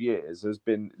 5 years has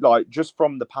been like, just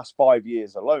from the past 5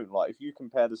 years alone, like if you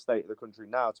compare the state of the country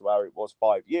now to where it was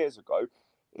 5 years ago,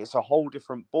 it's a whole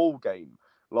different ball game.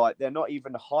 Like, they're not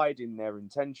even hiding their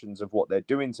intentions of what they're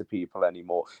doing to people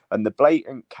anymore. And the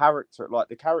blatant character, like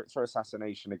the character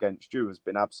assassination against you, has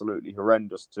been absolutely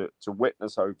horrendous to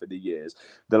witness over the years.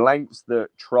 The lengths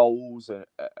that trolls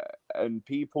and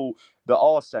people that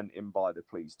are sent in by the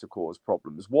police to cause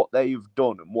problems, what they've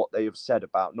done and what they have said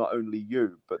about not only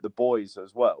you, but the boys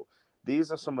as well. These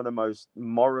are some of the most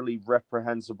morally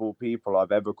reprehensible people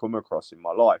I've ever come across in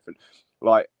my life. And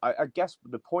like, I guess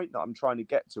the point that I'm trying to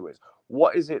get to is,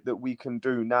 what is it that we can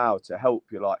do now to help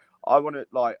you? Like, I want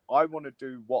to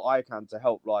do what I can to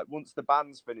help. Like, once the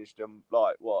band's finished, and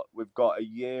like, what, we've got a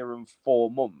year and 4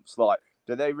 months. Like,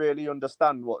 do they really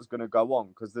understand what's going to go on?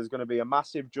 Because there's going to be a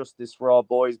massive Justice for Our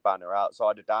Boys banner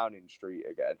outside of Downing Street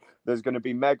again. There's going to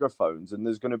be megaphones, and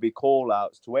there's going to be call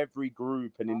outs to every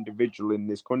group and individual in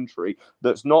this country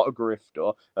that's not a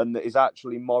grifter and that is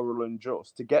actually moral and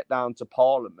just, to get down to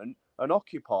Parliament and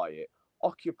occupy it.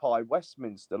 Occupy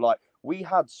Westminster. Like, we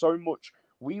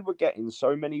were getting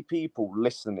so many people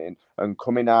listening and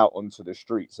coming out onto the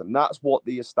streets, and that's what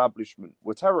the establishment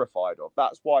were terrified of.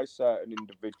 That's why certain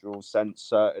individuals sent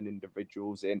certain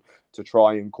individuals in to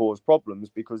try and cause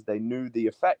problems, because they knew the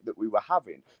effect that we were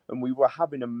having, and we were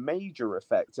having a major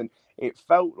effect. And it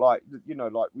felt like,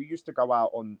 like we used to go out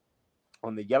on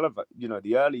the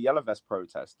the early Yellow Vest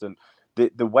protest, and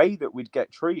the way that we'd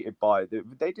get treated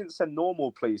they didn't send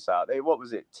normal police out. What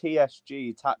was it,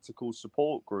 TSG, Tactical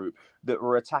Support Group, that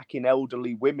were attacking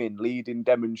elderly women leading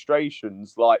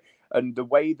demonstrations, like, and the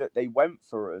way that they went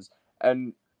for us.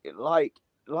 And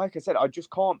like I said, I just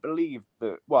can't believe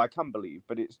that. Well, I can believe,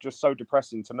 but it's just so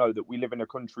depressing to know that we live in a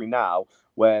country now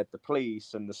where the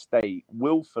police and the state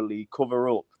willfully cover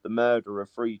up the murder of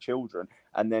 3 children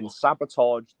and then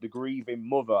sabotage the grieving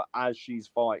mother as she's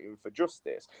fighting for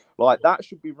justice. Like, that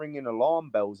should be ringing alarm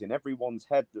bells in everyone's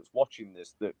head that's watching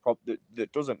this,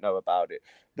 that doesn't know about it.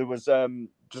 There was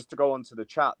just to go on to the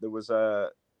chat, there was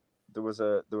a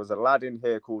lad in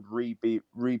here called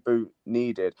Reboot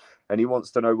Needed, and he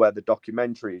wants to know where the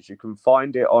documentary is. You can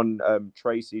find it on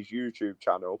Tracy's YouTube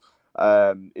channel.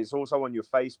 It's also on your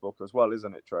Facebook as well,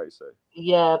 isn't it, Tracy?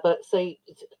 Yeah, but see,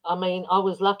 I mean, I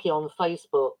was lucky on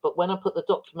Facebook, but when I put the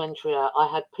documentary out, I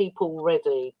had people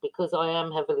ready, because I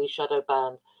am heavily shadow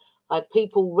banned. I had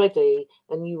people ready,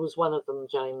 and you was one of them,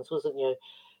 James, wasn't you?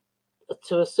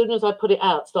 To, as soon as I put it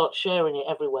out, start sharing it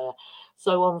everywhere.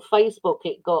 So on Facebook,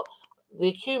 it got, the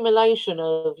accumulation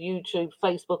of YouTube,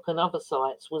 Facebook, and other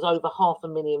sites was over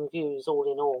 500,000 views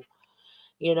all in all.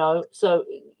 So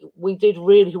we did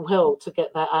really well to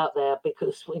get that out there,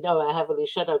 because we know how heavily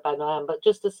shadow banned I am. But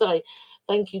just to say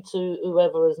thank you to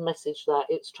whoever has messaged that.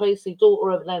 It's Tracy,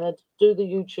 daughter of Leonard. Do the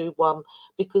YouTube one,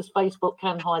 because Facebook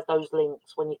can hide those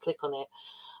links when you click on it.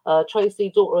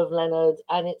 Tracy, daughter of Leonard,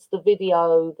 and it's the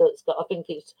video that's got, I think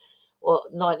it's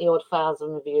 90 odd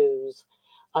thousand views.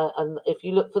 And if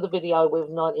you look for the video with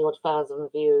 90 odd thousand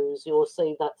views, you'll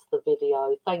see that's the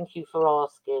video. Thank you for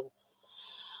asking.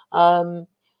 I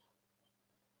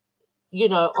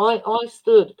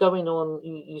stood going on,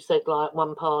 you said like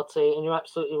one party, and you're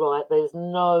absolutely right. There's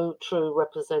no true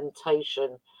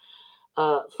representation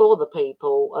for the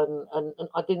people. And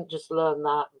I didn't just learn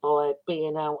that by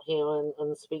being out here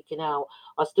and speaking out.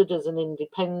 I stood as an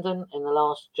independent in the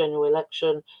last general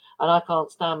election, and I can't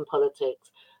stand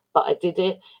politics. But I did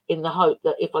it in the hope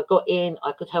that if I got in,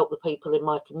 I could help the people in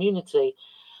my community.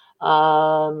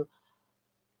 I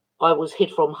was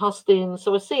hid from hustings,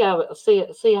 so I see how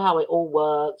it all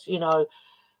works.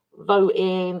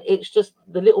 Voting. It's just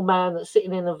the little man that's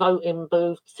sitting in the voting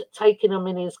booth, taking them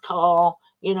in his car.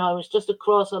 It's just a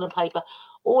cross on a paper.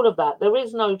 All of that. There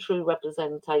is no true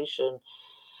representation.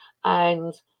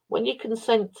 And when you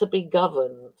consent to be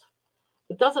governed,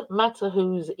 it doesn't matter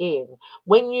who's in.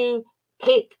 When you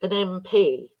pick an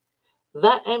MP,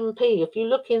 that MP, if you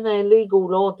look in their legal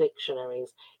law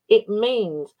dictionaries, it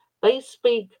means they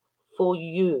speak for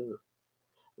you.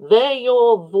 They're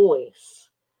your voice.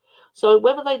 So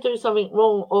whether they do something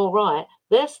wrong or right,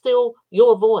 they're still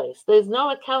your voice. There's no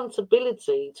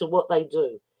accountability to what they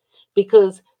do,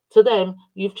 because to them,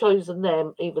 you've chosen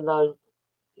them, even though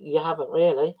you haven't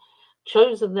really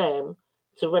chosen them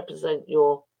to represent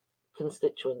your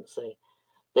constituency.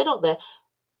 They're not there.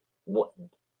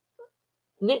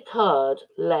 Nick Hurd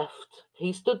left.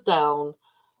 He stood down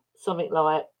something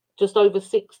like just over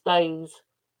 6 days.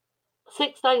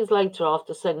 6 days later,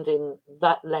 after sending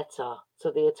that letter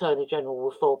to the Attorney General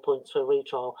with 4 points for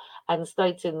retrial and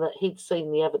stating that he'd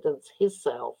seen the evidence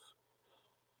himself,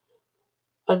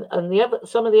 And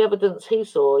some of the evidence he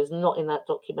saw is not in that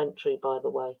documentary, by the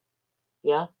way.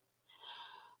 Yeah.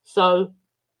 So,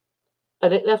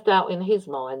 and it left out in his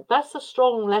mind. That's a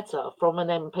strong letter from an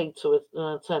MP to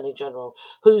an Attorney General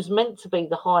who's meant to be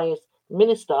the highest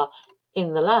minister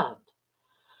in the land,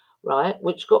 right?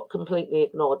 Which got completely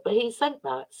ignored. But he sent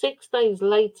that. 6 days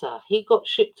later, he got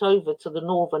shipped over to the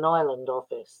Northern Ireland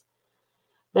office.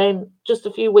 Then, just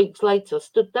a few weeks later,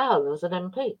 stood down as an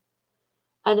MP.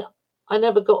 And I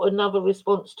never got another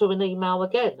response to an email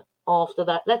again after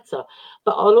that letter.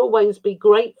 But I'll always be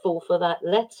grateful for that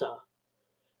letter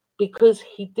because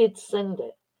he did send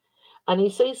it. And he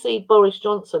CC'd Boris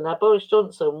Johnson. Now, Boris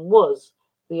Johnson was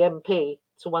the MP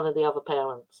to one of the other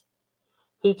parents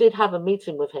who did have a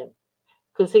meeting with him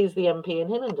because he's the MP in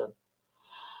Hillingdon.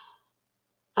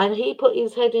 And he put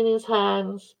his head in his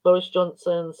hands, Boris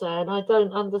Johnson, saying, I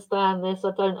don't understand this.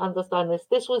 I don't understand this.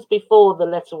 This was before the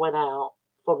letter went out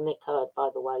from Nick Hurd, by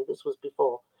the way. This was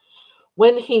before.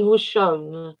 When he was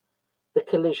shown the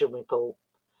collision report,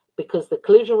 because the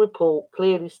collision report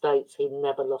clearly states he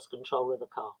never lost control of the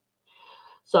car.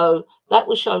 So that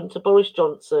was shown to Boris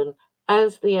Johnson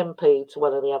as the MP to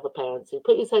one of the other parents. He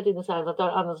put his head in his hands. I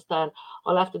don't understand.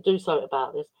 I'll have to do something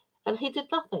about this. And he did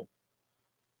nothing.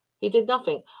 He did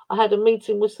nothing. I had a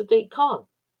meeting with Sadiq Khan,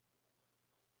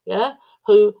 yeah,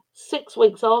 who 6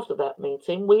 weeks after that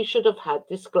meeting, we should have had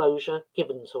disclosure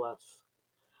given to us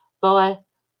by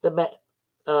the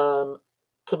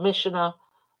commissioner,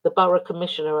 the borough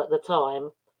commissioner at the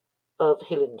time of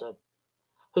Hillingdon,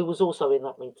 who was also in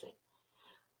that meeting.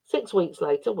 6 weeks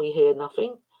later, we hear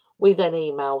nothing. We then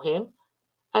email him,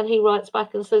 and he writes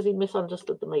back and says he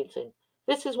misunderstood the meeting.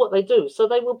 This is what they do. So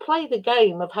they will play the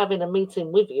game of having a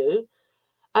meeting with you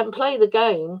and play the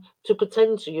game to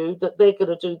pretend to you that they're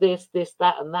going to do this,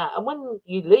 that, and that. And when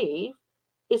you leave,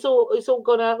 it's all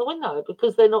gone out the window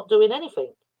because they're not doing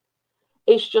anything.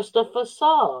 It's just a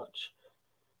facade.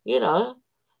 You know,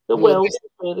 the world is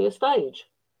really a stage.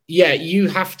 Yeah, you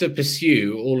have to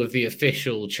pursue all of the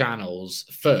official channels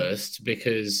first,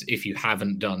 because if you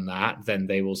haven't done that, then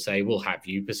they will say, well, have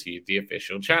you pursued the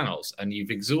official channels? And you've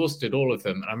exhausted all of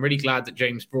them. And I'm really glad that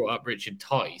James brought up Richard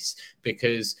Tice,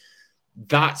 because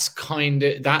that's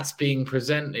being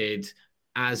presented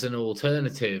as an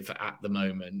alternative at the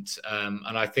moment.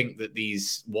 And I think that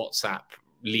these WhatsApp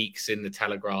leaks in the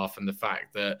Telegraph and the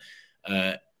fact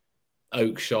that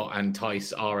Oakeshott and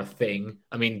Tice are a thing.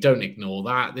 I mean, don't ignore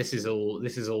that. This is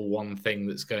all one thing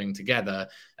that's going together,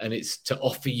 and it's to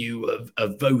offer you a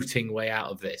voting way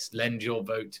out of this. Lend your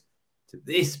vote to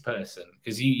this person,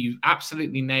 because you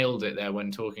absolutely nailed it there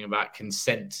when talking about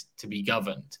consent to be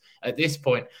governed. At this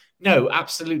point, no,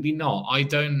 absolutely not. I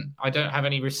don't have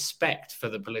any respect for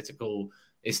the political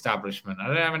establishment. I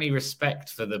don't have any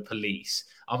respect for the police.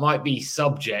 I might be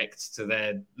subject to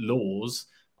their laws,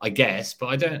 I guess,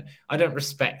 but I don't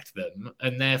respect them,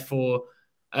 and therefore,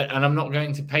 and I'm not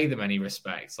going to pay them any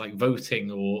respect, like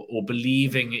voting or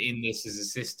believing in this as a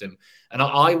system. And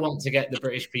I want to get the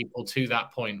British people to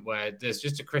that point where there's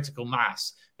just a critical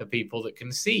mass of people that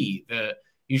can see that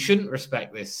you shouldn't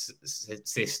respect this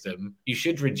system. You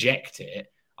should reject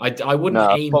it. I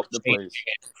wouldn't aim to change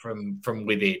it from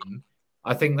within.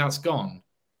 I think that's gone.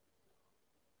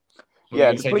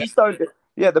 Yeah, the police don't.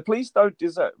 Yeah, the police don't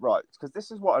deserve, right, because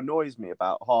this is what annoys me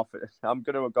about half it. I'm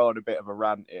going to go on a bit of a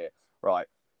rant here, right?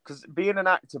 Because being an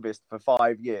activist for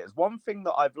 5 years, one thing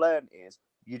that I've learned is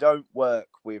you don't work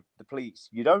with the police.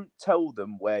 You don't tell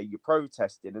them where you're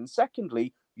protesting. And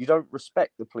secondly, you don't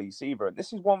respect the police either. And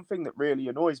this is one thing that really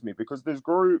annoys me, because there's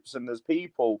groups and there's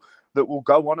people that will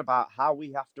go on about how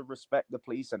we have to respect the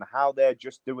police and how they're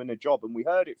just doing a job. And we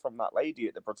heard it from that lady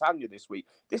at the Britannia this week.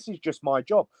 This is just my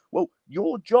job. Well,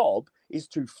 your job is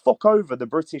to fuck over the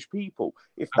British people.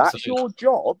 If that's your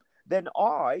job, then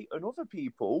I and other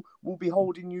people will be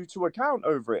holding you to account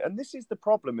over it. And this is the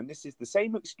problem. And this is the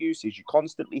same excuses you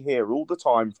constantly hear all the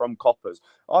time from coppers.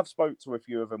 I've spoke to a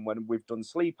few of them when we've done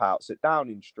sleep outs at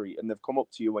Downing Street, and they've come up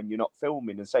to you when you're not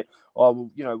filming and say, oh,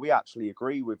 well, you know, we actually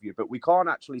agree with you, but we can't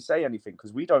actually say anything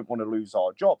because we don't want to lose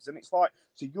our jobs. And it's like,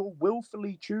 so you're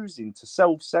willfully choosing to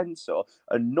self-censor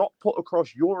and not put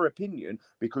across your opinion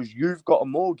because you've got a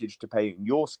mortgage to pay and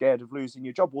you're scared of losing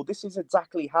your job. Well, this is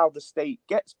exactly how the state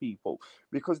gets people,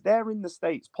 because they're in the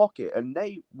state's pocket and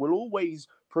they will always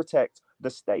protect the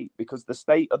state because the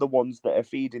state are the ones that are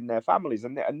feeding their families.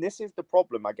 And this is the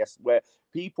problem, I guess, where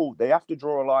people, they have to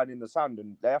draw a line in the sand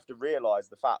and they have to realize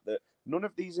the fact that none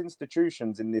of these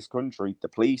institutions in this country, the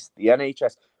police, the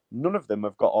NHS, none of them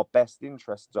have got our best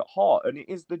interests at heart. And it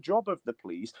is the job of the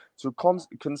police to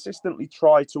consistently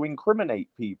try to incriminate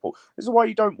people. This is why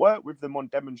you don't work with them on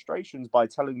demonstrations by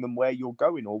telling them where you're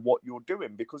going or what you're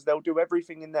doing, because they'll do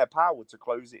everything in their power to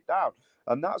close it down.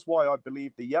 And that's why I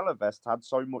believe the Yellow Vest had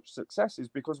so much success, is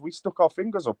because we stuck our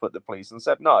fingers up at the police and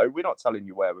said, no, we're not telling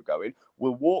you where we're going.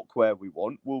 We'll walk where we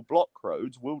want. We'll block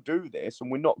roads. We'll do this. And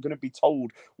we're not going to be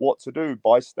told what to do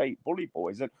by state bully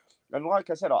boys. And like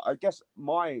I said, I guess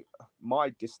my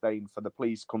disdain for the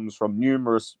police comes from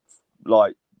numerous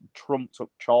like trumped up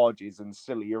charges and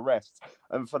silly arrests,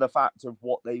 and for the fact of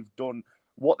what they've done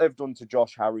to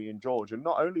Josh, Harry, and George, and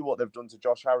not only what they've done to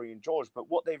Josh, Harry, and George, but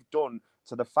what they've done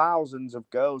to the thousands of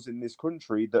girls in this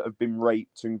country that have been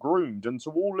raped and groomed, and to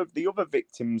all of the other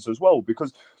victims as well.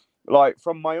 Because, like,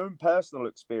 from my own personal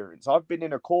experience, I've been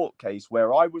in a court case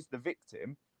where I was the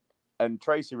victim. And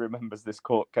Tracy remembers this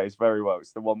court case very well.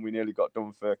 It's the one we nearly got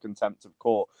done for contempt of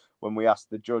court when we asked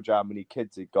the judge how many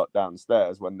kids he'd got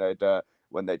downstairs when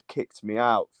they'd kicked me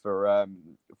out for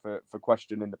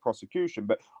questioning the prosecution.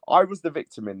 But I was the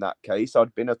victim in that case.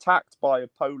 I'd been attacked by a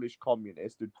Polish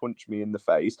communist who'd punched me in the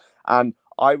face, and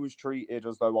I was treated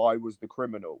as though I was the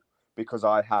criminal because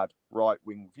I had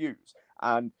right-wing views.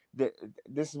 And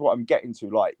this is what I'm getting to.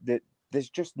 Like,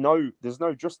 there's no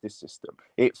justice system.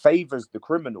 It favors the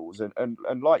criminals, and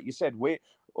like you said, we're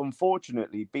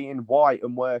unfortunately, being white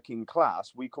and working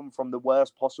class, we come from the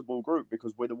worst possible group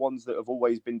because we're the ones that have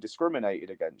always been discriminated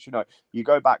against. You know, you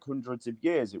go back hundreds of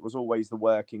years, it was always the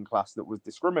working class that was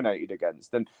discriminated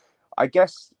against. And I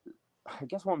guess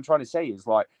what I'm trying to say is,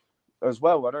 like, as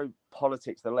well, I know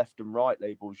politics, the left and right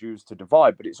labels used to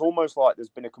divide, but it's almost like there's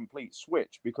been a complete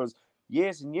switch, because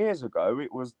years and years ago,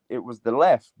 it was the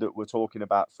left that were talking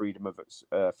about freedom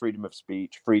of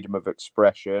speech, freedom of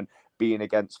expression, being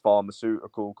against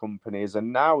pharmaceutical companies.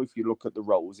 And now, if you look at the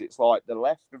roles, it's like the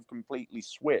left have completely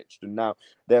switched, and now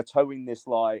they're towing this,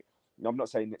 like, I'm not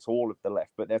saying it's all of the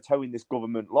left, but they're towing this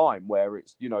government line where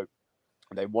it's, you know,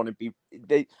 they want to be,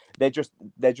 they're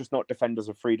just not defenders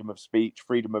of freedom of speech,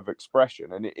 freedom of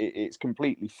expression, and it's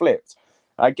completely flipped.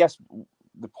 I guess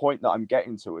the point that I'm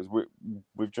getting to is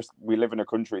we live in a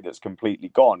country that's completely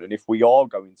gone, and if we are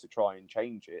going to try and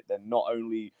change it, then not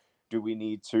only do we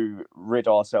need to rid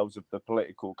ourselves of the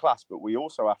political class, but we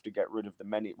also have to get rid of the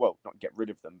many, well, not get rid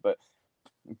of them, but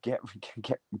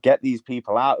get these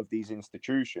people out of these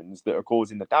institutions that are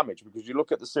causing the damage. Because you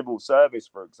look at the civil service,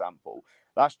 for example,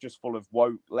 that's just full of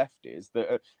woke lefties that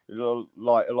are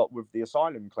like a lot with the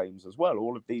asylum claims as well.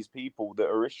 All of these people that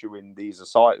are issuing these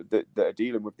that are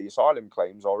dealing with the asylum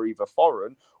claims are either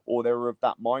foreign, or they're of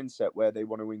that mindset where they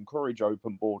want to encourage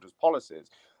open borders policies.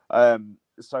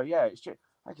 So yeah, it's just,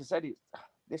 like I said,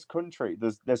 this country,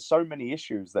 there's so many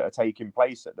issues that are taking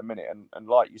place at the minute, and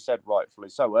like you said rightfully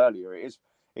so earlier,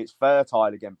 it's fertile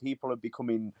again. People are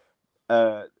becoming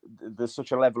there's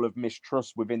such a level of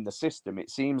mistrust within the system. It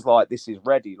seems like this is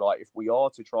ready. Like, if we are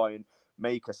to try and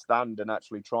make a stand and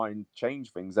actually try and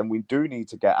change things, then we do need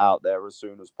to get out there as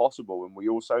soon as possible. And we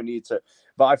also need to,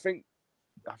 but I think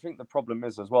the problem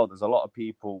is as well, there's a lot of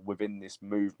people within this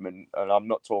movement, and I'm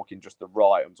not talking just the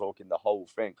right, I'm talking the whole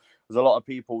thing. There's a lot of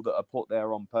people that are put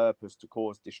there on purpose to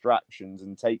cause distractions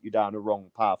and take you down a wrong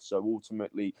path. So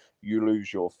ultimately you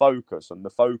lose your focus, and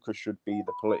the focus should be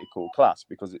the political class,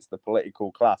 because it's the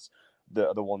political class that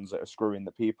are the ones that are screwing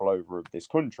the people over of this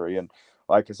country. And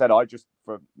like I said,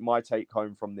 for my take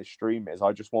home from this stream is,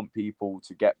 I just want people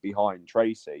to get behind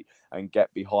Tracy and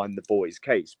get behind the boys'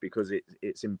 case, because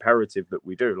it's imperative that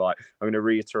we do. Like, I'm going to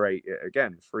reiterate it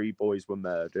again: 3 boys were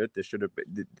murdered. There should have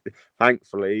been,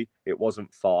 thankfully it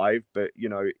wasn't 5, but you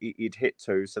know, he'd hit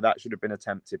 2, so that should have been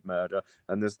attempted murder,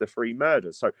 and there's the 3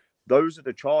 murders. So those are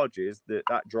the charges that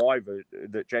driver,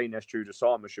 that Jane S.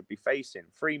 Chudasama, should be facing: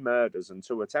 3 murders and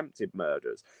 2 attempted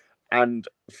murders. And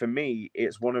for me,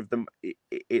 it's one of them.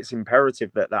 It's imperative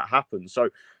that happens. So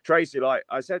Tracy, like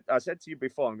I said to you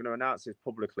before, I'm going to announce this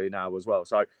publicly now as well.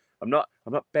 So I'm not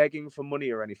begging for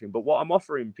money or anything, but what I'm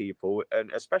offering people,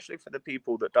 and especially for the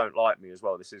people that don't like me as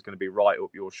well, this is going to be right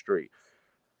up your street.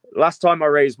 Last time I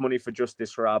raised money for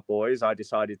justice for our boys, I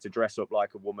decided to dress up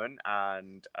like a woman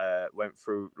and went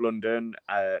through London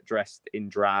dressed in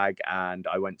drag, and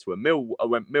I went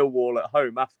Millwall at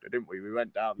home after, didn't we? We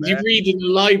went down there. Did you read in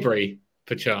the library,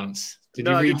 perchance?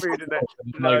 No, I didn't read in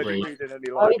any library.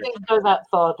 I didn't go that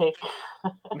far, Dick.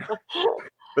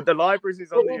 But the libraries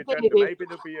is on the agenda. Maybe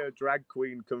there'll be a drag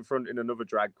queen confronting another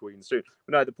drag queen soon.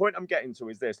 But no, the point I'm getting to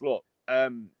is this. Look,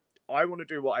 I want to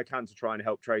do what I can to try and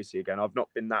help Tracy again. I've not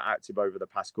been that active over the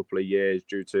past couple of years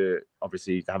due to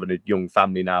obviously having a young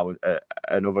family now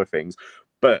and other things.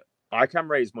 But I can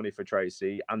raise money for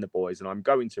Tracy and the boys, and I'm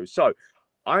going to. So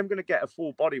I'm going to get a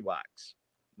full body wax.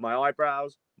 My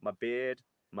eyebrows, my beard,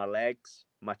 my legs,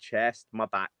 my chest, my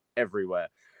back, everywhere.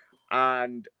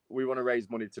 And we want to raise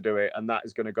money to do it, and that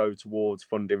is going to go towards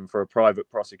funding for a private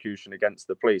prosecution against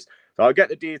the police. So I'll get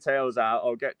the details out.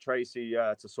 I'll get Tracy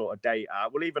to sort a date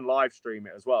out. We'll even live stream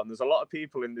it as well. And there's a lot of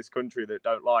people in this country that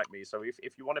don't like me. So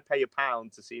if you want to pay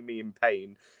 £1 to see me in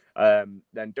pain,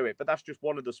 then do it. But that's just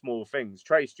one of the small things.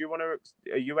 Trace,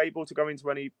 are you able to go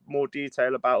into any more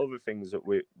detail about other things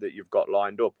that you've got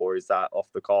lined up, or is that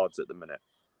off the cards at the minute?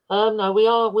 No, we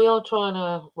are trying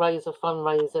to raise a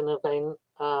fundraising event.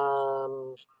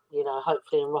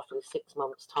 Hopefully in roughly 6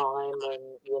 months' time,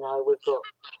 and we've got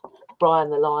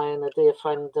Brian the Lion, a dear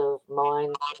friend of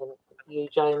mine, and you,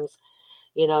 James,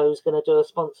 who's going to do a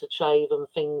sponsored shave and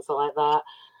things like that.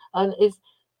 And it's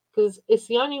because it's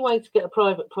the only way to get a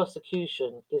private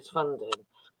prosecution is funding.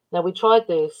 Now, we tried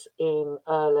this in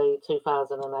early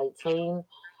 2018.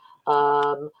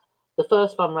 The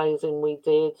first fundraising we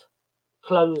did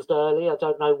closed early. I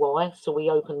don't know why. So we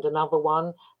opened another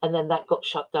one, and then that got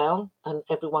shut down, and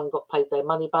everyone got paid their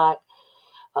money back.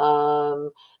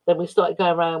 Then we started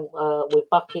going around with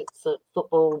buckets at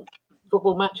football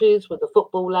matches with the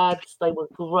football lads. They were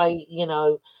great,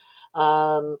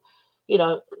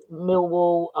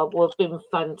 Millwall have been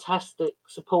fantastic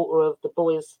supporter of the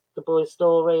boys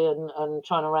story and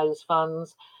trying to raise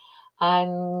funds.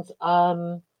 And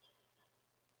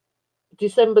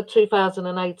December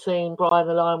 2018, Brian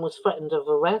the Lion was threatened of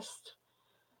arrest.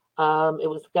 It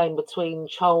was the game between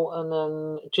Charlton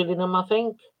and Gillingham, I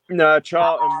think. No,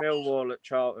 Charlton, Millwall at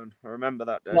Charlton. I remember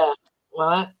that day. Yeah,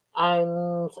 right.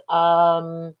 And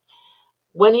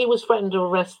when he was threatened of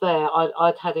arrest there,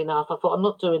 I'd had enough. I thought, I'm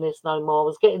not doing this no more. I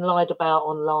was getting lied about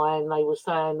online. They were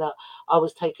saying that I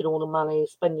was taking all the money,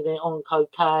 spending it on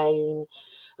cocaine,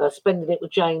 spending it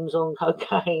with James on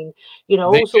cocaine,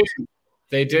 all sorts of.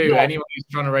 They do. Yeah. Anyone who's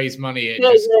trying to raise money,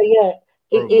 yeah.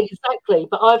 Exactly.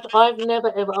 But I've never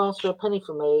ever asked for a penny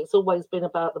from me. It's always been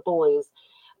about the boys,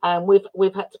 and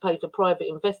we've had to pay for private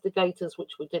investigators,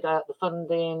 which we did out the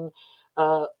funding.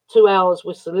 2 hours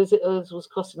with solicitors was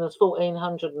costing us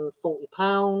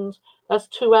 £1,440. That's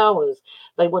 2 hours.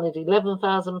 They wanted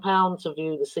 £11,000 to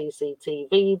view the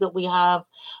CCTV that we have,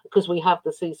 because we have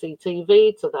the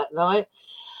CCTV to that night.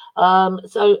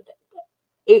 So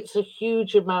it's a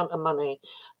huge amount of money.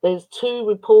 There's 2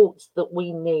 reports that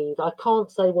we need. I can't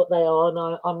say what they are,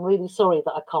 and I'm really sorry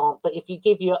that I can't. But if you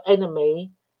give your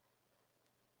enemy,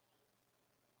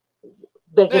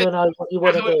 they're going to know what you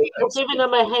want to do. You're giving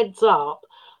them a heads up.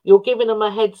 You're giving them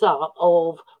a heads up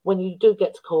of when you do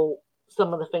get to court,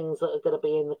 some of the things that are going to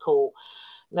be in the court.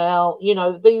 Now,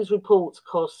 these reports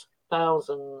cost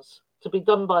thousands to be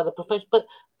done by the profession, but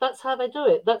that's how they do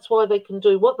it. That's why they can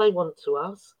do what they want to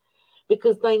us,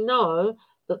 because they know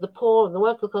that the poor and the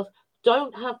working class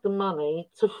don't have the money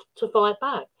to fight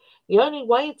back. The only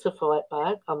way to fight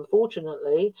back,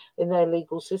 unfortunately, in their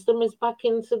legal system is back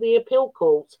into the appeal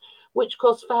courts, which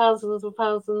cost thousands and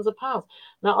thousands of pounds.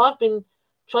 Now, I've been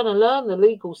trying to learn the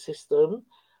legal system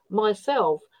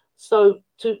myself, so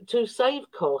to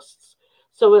save costs,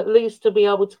 so at least to be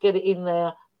able to get it in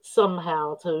there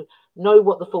somehow, to know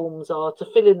what the forms are, to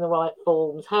fill in the right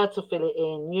forms, how to fill it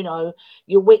in,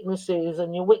 your witnesses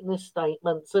and your witness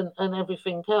statements and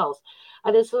everything else.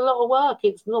 And it's a lot of work.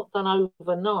 It's not done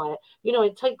overnight.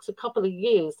 It takes a couple of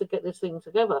years to get this thing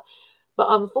together. But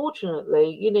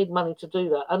unfortunately, you need money to do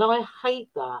that. And I hate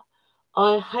that.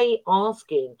 I hate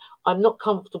asking. I'm not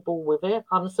comfortable with it.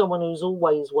 I'm someone who's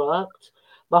always worked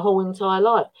my whole entire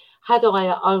life. Had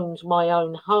I owned my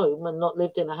own home and not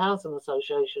lived in a housing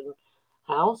association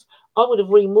house, I would have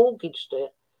remortgaged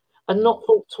it and not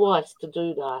thought twice to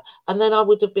do that. And then I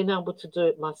would have been able to do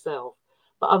it myself.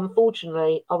 But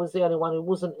unfortunately, I was the only one who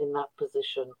wasn't in that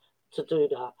position to do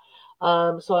that.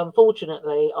 So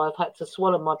unfortunately, I've had to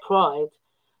swallow my pride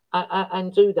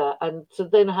and do that. And to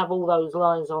then have all those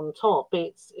lies on top,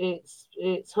 it's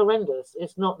horrendous.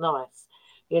 It's not nice,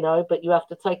 but you have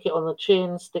to take it on the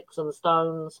chin, sticks and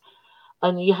stones,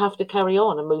 and you have to carry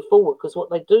on and move forward, because what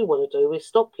they do want to do is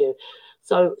stop you.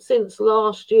 So since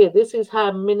last year, this is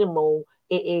how minimal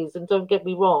it is. And don't get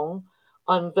me wrong,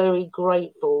 I'm very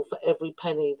grateful for every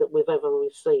penny that we've ever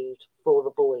received for the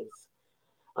boys.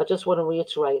 I just want to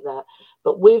reiterate that.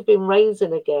 But we've been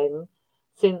raising again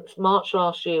since March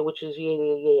last year, which is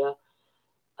yearly a year.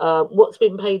 What's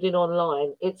been paid in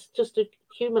online, it's just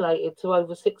accumulated to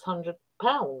over £600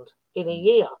 in a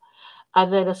year.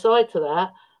 And then aside to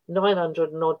that,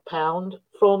 900 and odd pound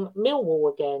from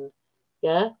Millwall again,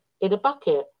 in a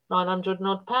bucket, 900 and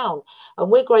odd pound. And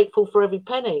we're grateful for every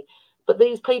penny. But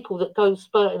these people that go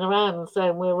spurting around and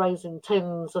saying we're raising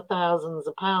tens of thousands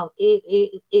of pounds,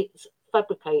 it's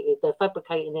fabricated. They're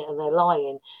fabricating it and they're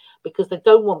lying because they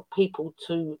don't want people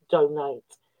to donate.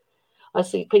 I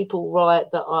see people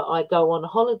write that I go on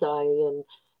holiday and,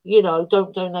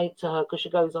 don't donate to her because she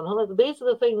goes on holiday. These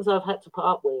are the things I've had to put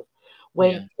up with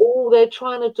when all they're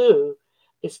trying to do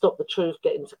is stop the truth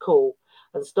getting to court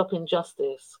and stop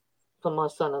injustice for my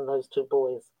son and those two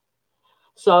boys.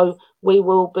 So we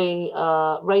will be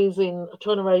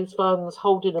trying to raise funds,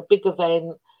 holding a big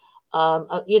event,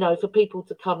 for people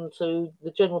to come to,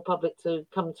 the general public to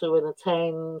come to and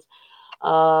attend,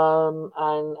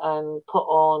 and put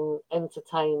on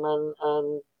entertainment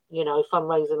and,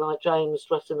 fundraising like James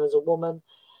dressing as a woman.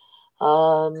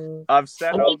 I've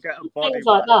said I'll get a body things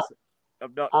like wax. that.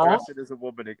 I'm not dressing as a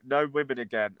woman. No women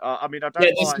again. I mean, I don't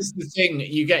Yeah, this mind. is the thing.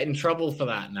 You get in trouble for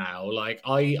that now. Like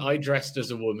I dressed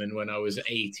as a woman when I was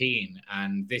 18,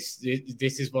 and this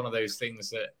is one of those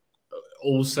things that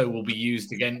also will be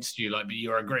used against you. Like,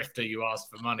 you're a grifter, you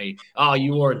asked for money.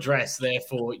 You wore a dress,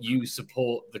 therefore you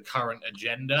support the current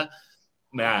agenda.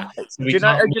 Yeah. So Do you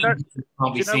know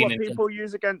what people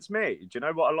use against me? Do you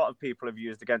know what a lot of people have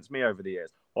used against me over the years?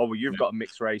 Oh, well, you've got a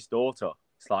mixed race daughter.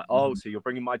 It's like, so you're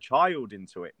bringing my child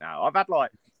into it now. I've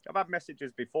had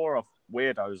messages before of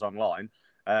weirdos online.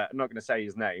 I'm not going to say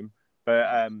his name,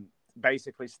 but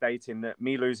basically stating that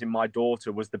me losing my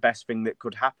daughter was the best thing that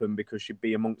could happen because she'd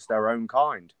be amongst her own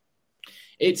kind.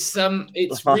 It's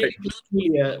really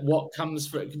clear what comes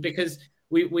from, because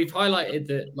we've highlighted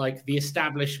that, like, the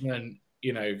establishment,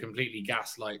 completely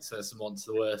gaslights us and wants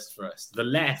the worst for us. The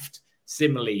left,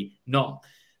 similarly, not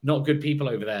good people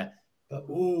over there. But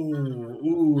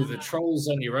the trolls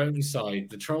on your own side,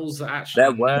 the trolls that actually...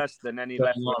 They're worse than any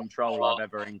left-wing troll I've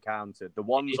ever encountered. The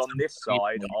ones on this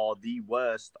side are the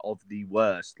worst of the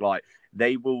worst. Like,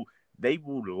 they will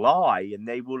lie, and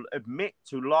they will admit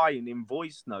to lying in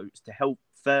voice notes to help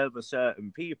further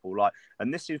certain people. Like,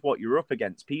 and this is what you're up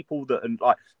against. People that, and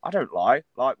like, I don't lie.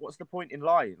 Like, what's the point in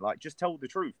lying? Like, just tell the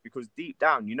truth, because deep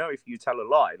down, if you tell a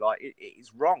lie, like, it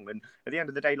is wrong. And at the end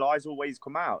of the day, lies always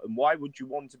come out. And why would you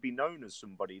want to be known as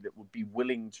somebody that would be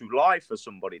willing to lie for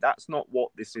somebody? That's not what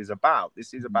this is about.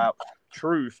 This is about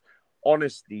truth,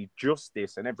 honesty,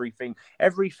 justice, and everything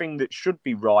that should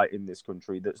be right in this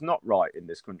country that's not right in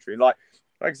this country. Like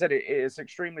I said, it is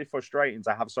extremely frustrating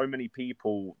to have so many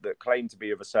people that claim to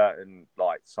be of a certain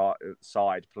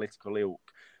side, political ilk,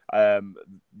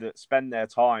 that spend their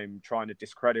time trying to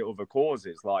discredit other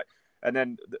causes. And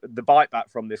then the bite back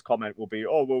from this comment will be,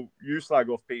 oh, well, you slag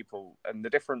off people. And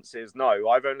the difference is, no,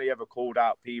 I've only ever called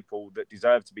out people that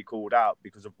deserve to be called out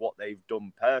because of what they've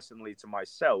done personally to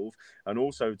myself, and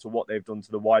also to what they've done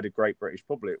to the wider great British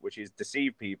public, which is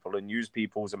deceive people and use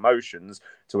people's emotions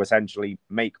to essentially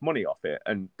make money off it.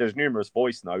 And there's numerous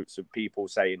voice notes of people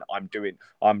saying, I'm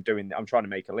trying to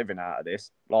make a living out of this.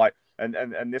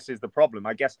 And this is the problem.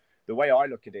 I guess the way I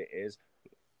look at it is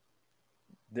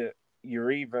that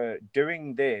you're either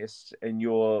doing this and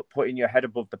you're putting your head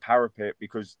above the parapet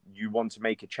because you want to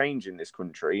make a change in this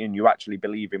country and you actually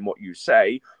believe in what you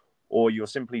say, or you're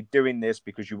simply doing this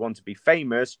because you want to be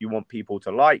famous, you want people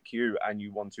to like you, and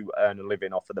you want to earn a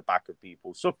living off of the back of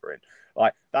people suffering.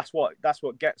 Like, that's what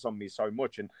gets on me so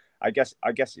much. And I guess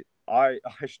I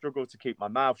struggle to keep my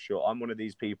mouth shut. I'm one of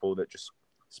these people that just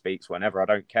speaks whenever. I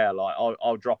don't care. Like,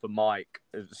 I'll drop a mic,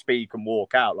 speak, and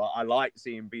walk out. Like, I like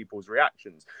seeing people's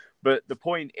reactions. But the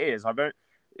point is, I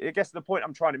guess the point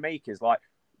I'm trying to make is, like,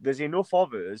 there's enough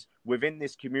of us within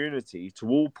this community to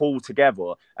all pull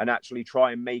together and actually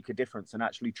try and make a difference, and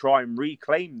actually try and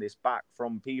reclaim this back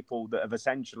from people that have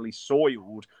essentially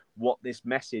soiled what this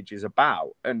message is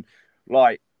about. And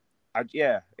like,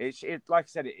 it's like I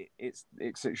said, it's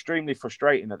extremely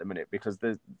frustrating at the minute, because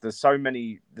there's so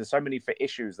many for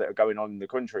issues that are going on in the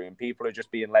country, and people are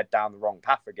just being led down the wrong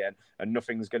path again, and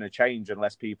nothing's going to change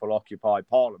unless people occupy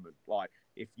Parliament. Like,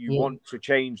 if you want to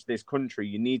change this country,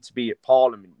 you need to be at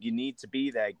Parliament. You need to be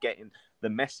there, getting the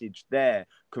message there,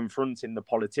 confronting the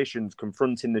politicians,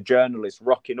 confronting the journalists,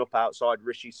 rocking up outside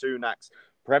Rishi Sunak's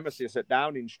premises at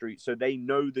Downing Street, so they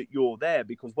know that you're there.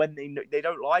 Because when they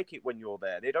don't like it when you're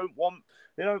there. They don't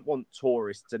want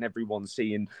tourists and everyone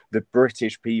seeing the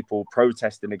British people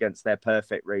protesting against their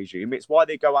perfect regime. It's why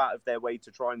they go out of their way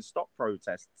to try and stop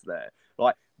protests there.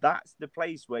 Like, that's the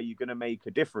place where you're going to make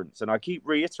a difference. And I keep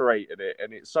reiterating it,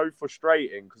 and it's so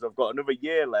frustrating because I've got another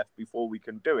year left before we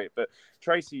can do it. But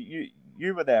Tracy,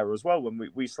 you were there as well when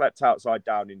we slept outside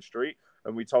Downing Street.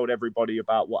 and we told everybody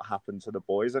about what happened to the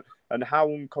boys and how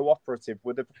uncooperative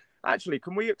were the. Actually,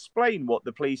 can we explain what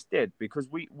the police did? Because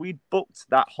we booked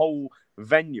that whole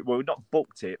venue. Well, not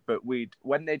booked it, but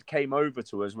when they came over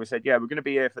to us, we said, yeah, we're going to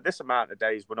be here for this amount of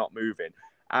days. We're not moving.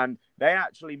 And they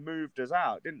actually moved us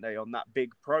out, didn't they, on that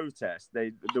big protest?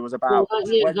 There was about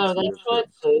 20 they tried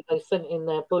to. They sent in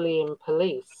their bullying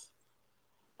police.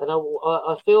 And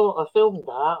I filmed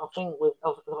that.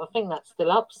 I think that's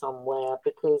still up somewhere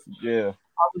because I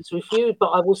was refused,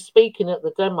 but I was speaking at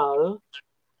the demo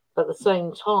at the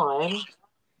same time,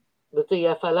 the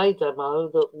DFLA demo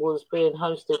that was being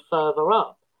hosted further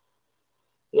up.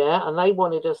 Yeah, and they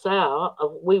wanted us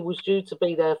out. We was due to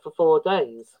be there for 4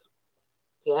 days.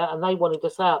 Yeah, and they wanted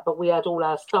us out, but we had all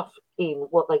our stuff in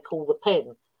what they call the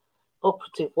pen.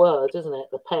 Operative word, isn't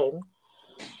it? The pen.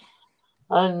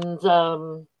 And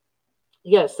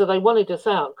so they wanted us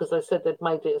out because they said they'd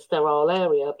made it a sterile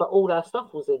area, but all our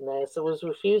stuff was in there, so I was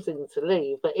refusing to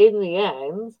leave. But in the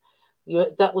end,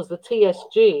 that was the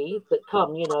TSG that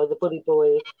come, the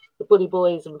bully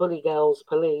boys and bully girls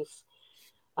police,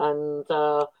 and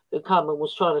who come and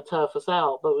was trying to turf us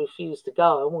out, but refused to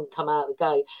go and wouldn't come out the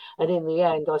gate. And in the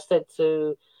end, I said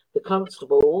to the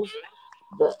constables,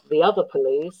 that the other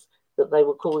police, that they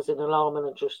were causing alarm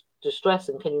and distress,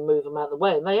 and can you move them out of the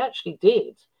way? And they actually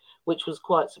did, which was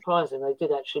quite surprising. They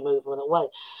did actually move them away.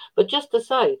 But just to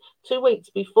say, 2 weeks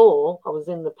before I was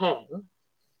in the pen,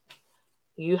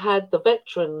 you had the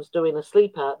veterans doing a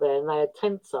sleep out there, and they had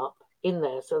tents up in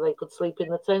there so they could sleep in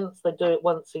the tents. They do it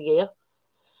once a year.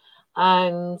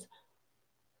 And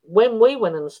when we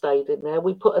went and stayed in there,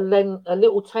 we put a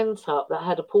little tent up that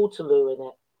had a portaloo in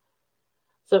it.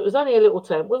 So it was only a little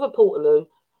tent with a portaloo.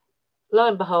 Lo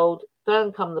and behold,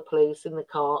 down come the police in the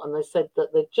car, and they said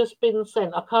that they'd just been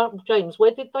sent. James,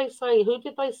 who did they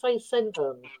say sent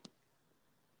them?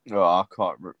 Oh, I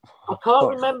can't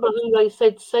remember who they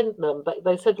said sent them, but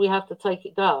they said we have to take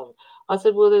it down. I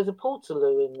said, well, there's a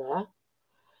portaloo in there.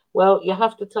 Well, you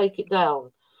have to take it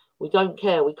down. We don't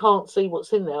care. We can't see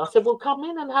what's in there. I said, well, come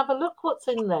in and have a look what's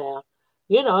in there.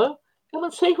 Come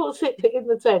and see what's in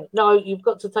the tent. No, you've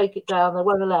got to take it down. They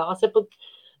won't allow. I said, but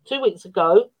 2 weeks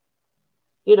ago,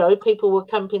 people were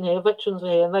camping here, veterans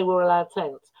were here, and they were allowed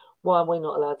tents. Why are we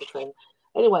not allowed to tent?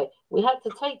 Anyway, we had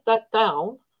to take that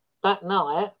down that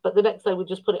night, but the next day we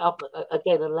just put it up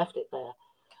again and left it there.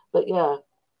 But yeah,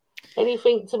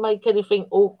 anything to make anything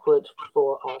awkward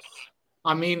for us.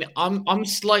 I mean, I'm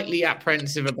slightly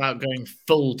apprehensive about going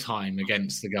full time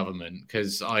against the government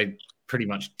because I pretty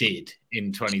much did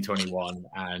in 2021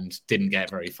 and didn't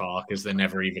get very far because they're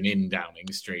never even in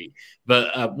Downing Street.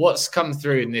 But what's come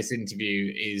through in this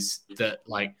interview is that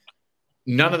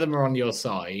none of them are on your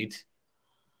side.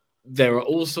 There are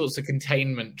all sorts of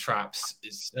containment traps.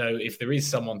 So if there is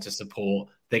someone to support,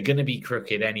 they're going to be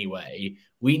crooked anyway.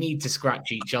 We need to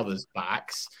scratch each other's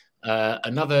backs.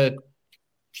 Another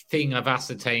thing I've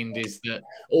ascertained is that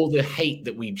all the hate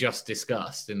that we just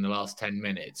discussed in the last 10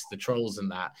 minutes, the trolls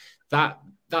and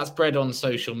that's bred on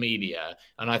social media.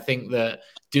 And I think that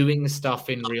doing stuff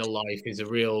in real life is a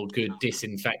real good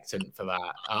disinfectant for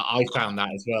that. I found that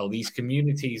as well. These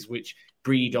communities which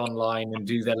breed online and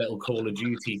do their little Call of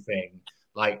Duty thing.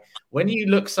 When you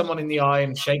look someone in the eye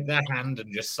and shake their hand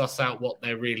and just suss out what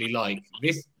they're really like,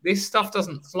 this stuff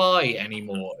doesn't fly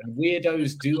anymore. And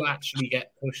weirdos do actually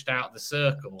get pushed out of the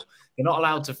circle. They're not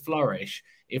allowed to flourish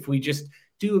if we just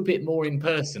do a bit more in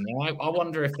person. And I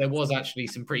wonder if there was actually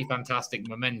some pretty fantastic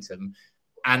momentum,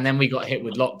 and then we got hit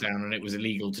with lockdown and it was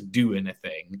illegal to do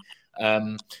anything.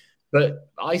 But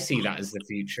I see that as the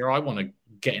future. I want to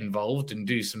get involved and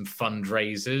do some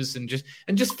fundraisers and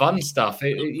just fun stuff.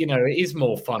 It is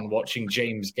more fun watching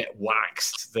James get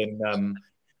waxed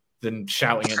than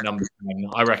shouting at number 10,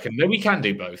 I reckon. No, we can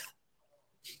do both.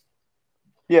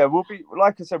 Yeah, we'll be,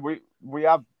 like I said, we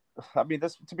have, I mean,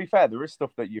 to be fair, there is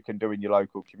stuff that you can do in your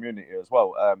local community as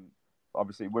well.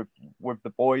 Obviously, with the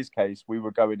boys' case, we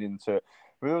were going into,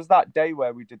 there was that day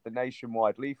where we did the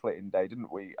nationwide leafleting day,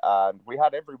 didn't we? And we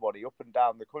had everybody up and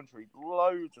down the country,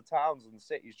 loads of towns and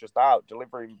cities just out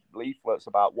delivering leaflets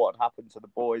about what had happened to the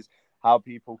boys, how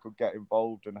people could get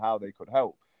involved and how they could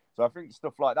help. So I think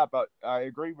stuff like that, but I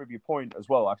agree with your point as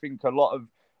well. I think a lot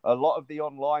of the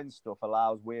online stuff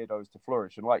allows weirdos to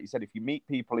flourish. And like you said, if you meet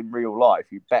people in real life,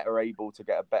 you're better able to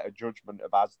get a better judgment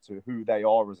as to who they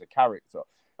are as a character.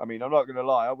 I mean, I'm not going to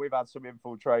lie, we've had some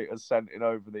infiltrators sent in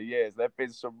over the years. There have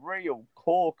been some real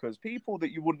corkers, people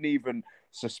that you wouldn't even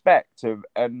suspect of.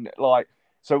 And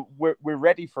so we're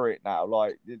ready for it now.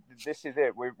 This is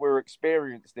it. We're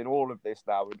experienced in all of this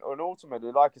now. And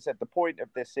ultimately, like I said, the point of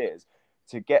this is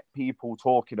to get people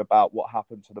talking about what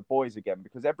happened to the boys again,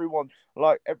 because everyone,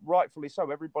 like rightfully so,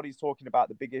 everybody's talking about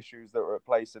the big issues that are at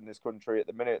place in this country at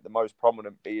the minute, the most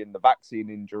prominent being the vaccine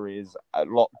injuries,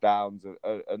 lockdowns,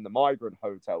 and the migrant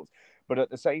hotels. But at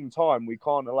the same time, we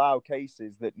can't allow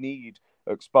cases that need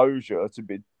exposure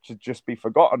to just be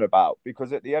forgotten about,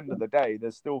 because at the end of the day,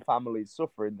 there's still families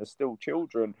suffering, there's still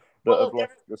children that have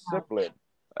lost a sibling,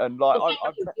 and like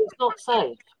it's not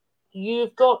safe.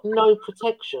 You've got no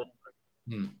protection.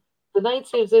 The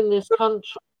natives in this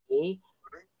country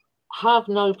have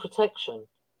no protection,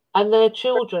 and their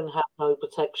children have no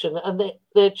protection, and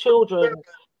their children,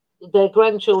 their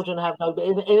grandchildren have no,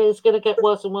 and it's going to get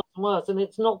worse and worse and worse, and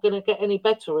it's not going to get any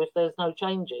better if there's no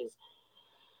changes,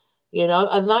 you know.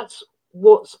 And that's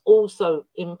what's also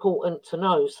important to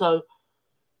know. So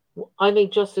I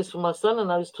need justice for my son and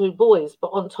those two boys, but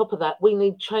on top of that, we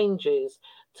need changes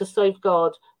to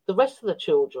safeguard the rest of the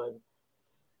children,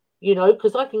 you know,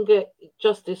 because I can get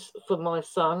justice for my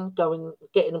son,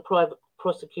 getting a private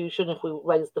prosecution if we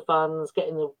raise the funds,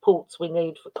 getting the reports we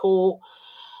need for court,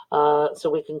 so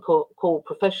we can call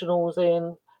professionals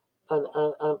in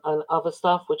and other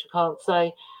stuff, which I can't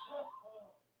say.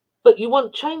 But you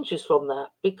want changes from that,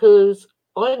 because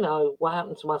I know what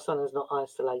happened to my son is not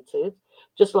isolated.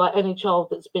 Just like any child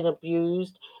that's been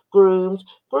abused, groomed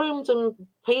and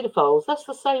paedophiles, that's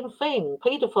the same thing.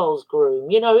 Paedophiles groom,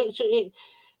 you know,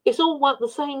 it's all the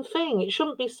same thing. It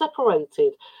shouldn't be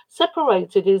separated.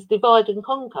 Separated is divide and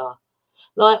conquer.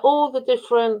 Like all the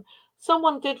different.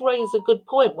 Someone did raise a good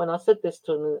point when I said this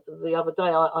to him the other day.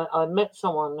 I met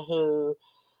someone who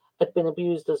had been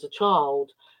abused as a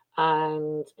child,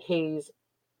 and he's,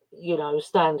 you know,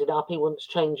 standing up. He wants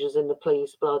changes in the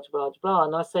police, blah, blah, blah, blah.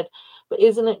 And I said, but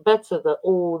isn't it better that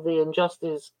all the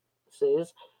injustices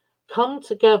come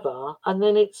together and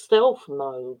then it's stealth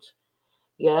mode?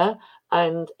 Yeah.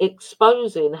 And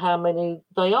exposing how many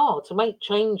they are. To make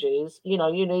changes, you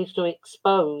know, you need to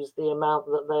expose the amount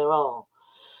that there are.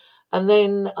 And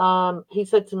then he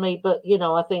said to me, but, you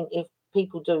know, I think if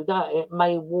people do that, it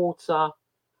may water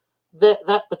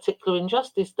that particular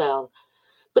injustice down.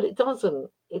 But it doesn't.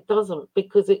 It doesn't,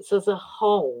 because it's as a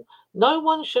whole. No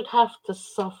one should have to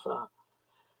suffer.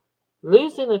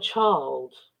 Losing a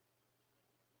child,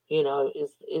 you know,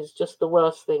 is just the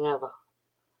worst thing ever.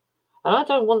 And I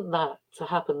don't want that to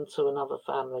happen to another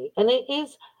family. And it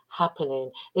is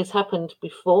happening. It's happened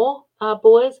before our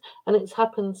boys, and it's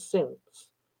happened since.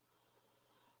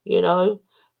 You know,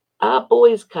 our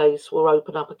boys' case will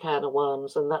open up a can of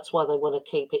worms, and that's why they want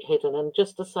to keep it hidden. And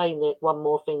just to say, Nick, one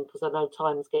more thing, because I know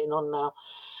time's getting on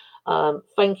now.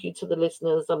 Thank you to the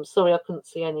listeners. I'm sorry I couldn't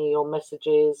see any of your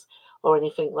messages or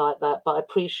anything like that, but I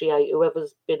appreciate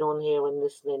whoever's been on here and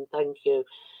listening. Thank you.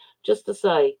 Just to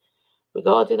say,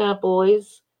 regarding our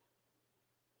boys,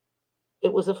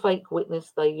 it was a fake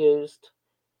witness they used.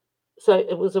 So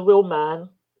it was a real man,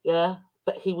 yeah,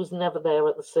 but he was never there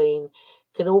at the scene.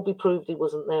 Can all be proved he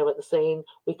wasn't there at the scene.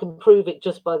 We can prove it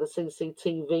just by the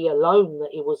CCTV alone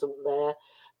that he wasn't there.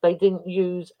 They didn't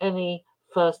use any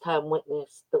first-hand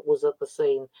witness that was at the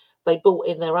scene. They brought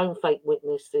in their own fake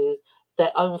witnesses,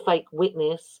 their own fake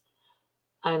witness,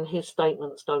 and his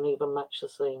statements don't even match the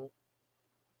scene.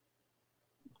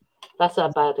 That's how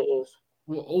bad it is.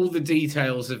 Well, all the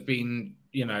details have been,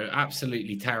 you know,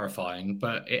 absolutely terrifying,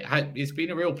 but it's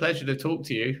been a real pleasure to talk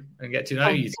to you and get to know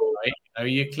you tonight. You know,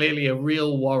 you're clearly a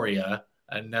real warrior,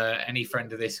 and any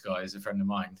friend of this guy is a friend of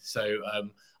mine. So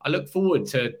I look forward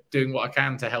to doing what I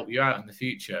can to help you out in the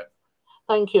future.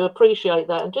 Thank you. Appreciate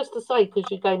that. And just to say, because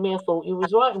you gave me a thought, you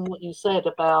was right in what you said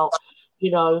about, you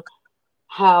know,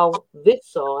 how this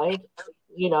side,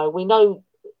 you know, we know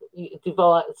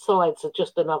divide sides are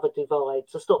just another divide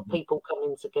to stop people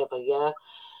coming together, yeah.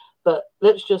 But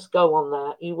let's just go on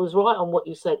that. You was right on what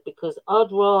you said, because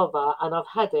I'd rather, and I've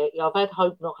had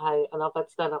hope not hate, and I've had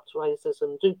stand up to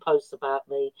racism, do posts about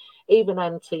me, even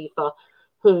Antifa,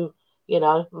 who, you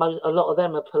know, a lot of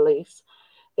them are police.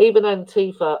 Even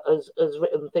Antifa has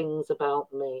written things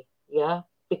about me, yeah,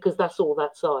 because that's all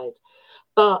that side.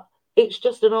 But it's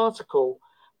just an article.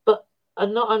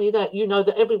 And not only that, you know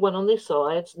that everyone on this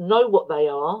side know what they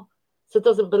are, so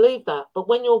doesn't believe that. But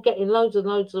when you're getting loads and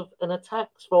loads of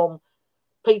attacks from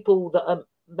people that are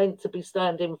meant to be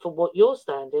standing for what you're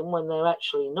standing, when they're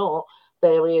actually not,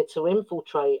 they're here to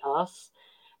infiltrate us,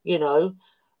 you know,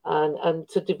 and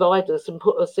to divide us and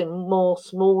put us in more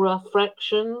smaller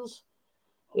fractions,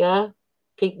 yeah,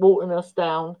 keep watering us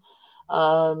down.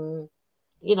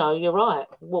 You know, you're right.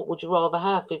 What would you rather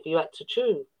have if you had to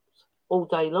choose? All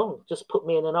day long, just put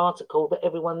me in an article that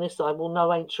everyone this side will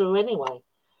know ain't true anyway.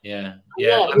 Yeah.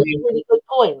 I mean, really good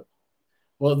point.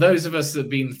 Well, those of us that have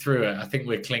been through it, I think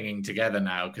we're clinging together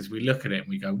now because we look at it and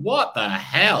we go, what the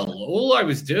hell? All I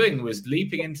was doing was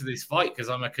leaping into this fight because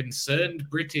I'm a concerned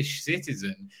British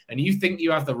citizen. And you think you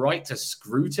have the right to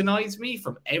scrutinize me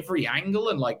from every angle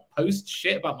and like post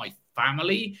shit about my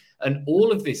family and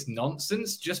all of this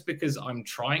nonsense just because I'm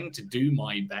trying to do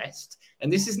my best.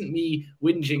 And this isn't me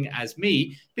whinging as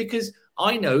me because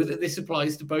I know that this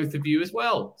applies to both of you as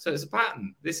well. So it's a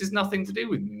pattern. This is nothing to do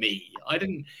with me.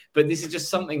 But this is just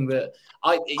something that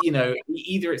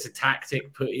either it's a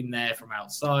tactic put in there from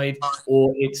outside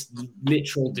or it's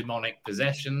literal demonic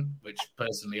possession, which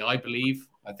personally I believe.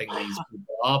 I think these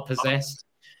people are possessed.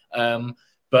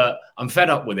 But I'm fed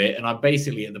up with it. And I'm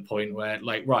basically at the point where,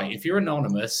 like, right, if you're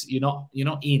anonymous, you're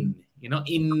not in. You're not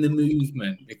in the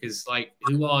movement because, like,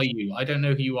 who are you? I don't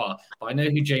know who you are, but I know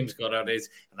who James Goddard is,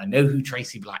 and I know who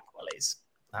TRACY BLACKWELL is.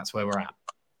 That's where we're at.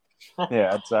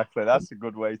 Yeah, exactly. That's a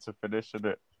good way to finish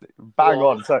it. Bang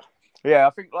on. So, yeah, I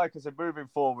think, like I said, moving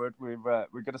forward, we're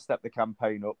going to step the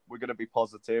campaign up. We're going to be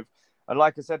positive. And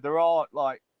like I said, there are,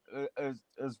 like,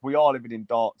 as we are living in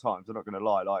dark times, I'm not going to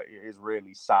lie, like, it is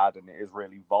really sad and it is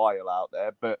really vile out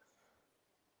there, but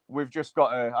we've just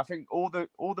got to, I think all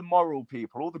the moral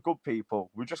people, all the good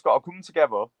people, we've just got to come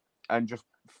together and just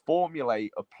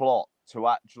formulate a plot to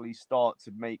actually start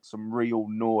to make some real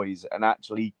noise and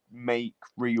actually make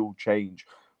real change.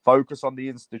 Focus on the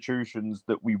institutions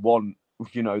that we want,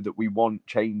 that we want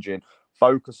changing.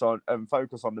 Focus on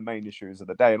the main issues of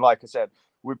the day. And like I said,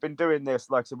 we've been doing this,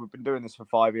 we've been doing this for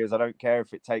 5 years. I don't care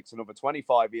if it takes another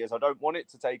 25 years. I don't want it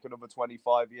to take another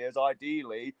 25 years.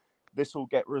 Ideally, this will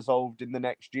get resolved in the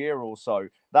next year or so.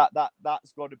 That's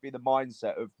got to be the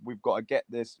mindset of we've got to get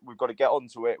this, we've got to get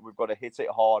onto it, we've got to hit it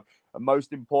hard, and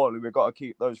most importantly, we've got to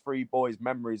keep those 3 boys'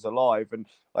 memories alive. And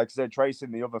like I said, Tracy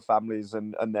and the other families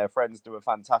and their friends do a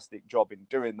fantastic job in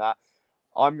doing that.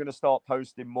 I'm going to start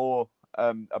posting more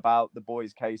about the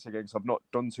boys' case again, because I've not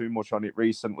done too much on it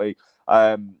recently.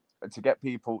 To get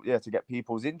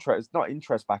people's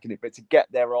interest back in it, but to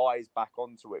get their eyes back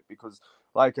onto it, because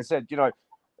like I said,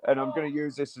 and I'm going to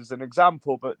use this as an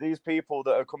example, but these people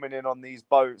that are coming in on these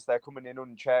boats, they're coming in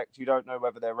unchecked. You don't know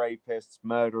whether they're rapists,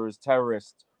 murderers,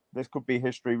 terrorists. This could be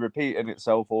history repeating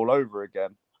itself all over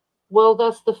again. Well,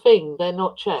 that's the thing. They're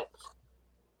not checked.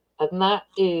 And that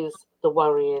is the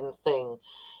worrying thing.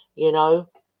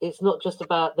 It's not just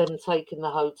about them taking the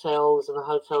hotels, and the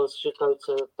hotels should go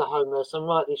to the homeless, and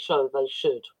rightly so, they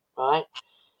should, right?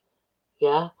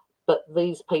 Yeah. But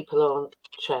these people aren't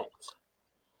checked.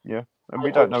 Yeah. And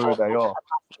we don't know who they are.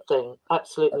 Thing.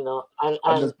 Absolutely not. And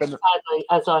sadly,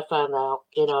 as I found out,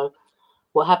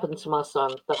 what happened to my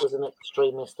son, that was an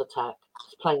extremist attack.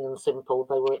 It's plain and simple.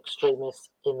 They were extremists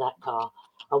in that car.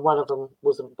 And one of them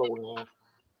wasn't born here.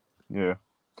 Yeah.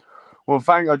 Well,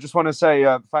 I just want to say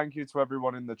thank you to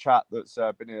everyone in the chat that's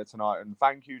been here tonight. And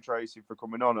thank you, Tracy, for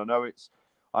coming on.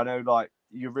 I know like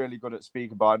you're really good at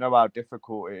speaking, but I know how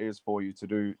difficult it is for you to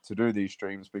do these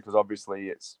streams, because obviously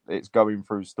it's going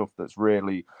through stuff that's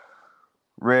really,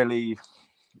 really,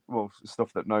 well,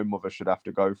 stuff that no mother should have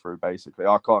to go through. Basically,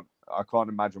 I can't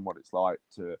imagine what it's like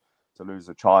to lose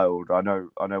a child. I know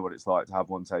what it's like to have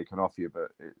one taken off you,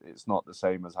 but it's not the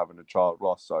same as having a child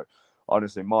lost. So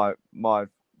honestly, my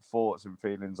thoughts and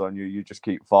feelings on you. You just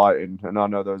keep fighting, and I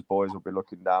know those boys will be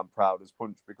looking down proud as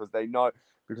punch, because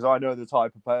I know the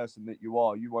type of person that you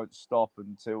are. You won't stop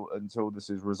until this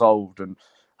is resolved. And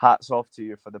hats off to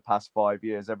you for the past 5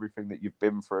 years, everything that you've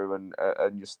been through, and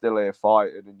you're still here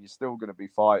fighting, and you're still going to be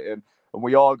fighting, and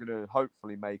we are going to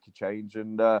hopefully make a change.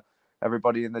 And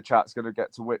everybody in the chat's going to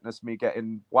get to witness me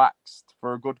getting waxed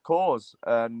for a good cause,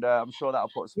 and I'm sure that'll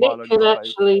put a smile Nick on your face. can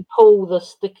actually pull the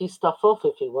sticky stuff off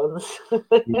if he wants.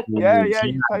 Yeah,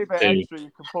 you pay a bit extra.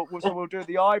 You can put. So we'll do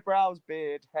the eyebrows,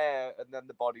 beard, hair, and then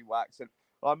the body wax. And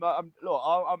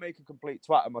I'll make a complete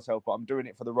twat of myself, but I'm doing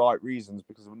it for the right reasons,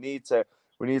 because we need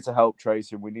to help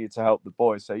Tracy, and we need to help the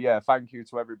boys. So yeah, thank you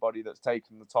to everybody that's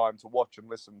taken the time to watch and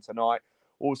listen tonight.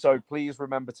 Also, please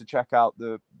remember to check out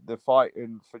the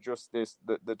Fighting for Justice,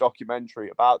 the documentary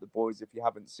about the boys. If you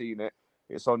haven't seen it,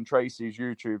 it's on Tracy's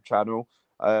YouTube channel.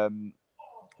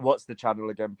 What's the channel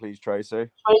again, please, Tracy?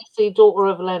 Tracy, daughter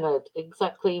of Leonard.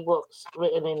 Exactly what's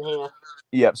written in here.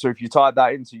 Yeah, so if you type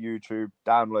that into YouTube,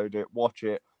 download it, watch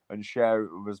it, and share it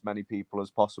with as many people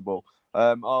as possible.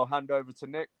 I'll hand over to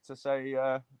Nick to say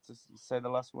the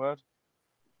last word.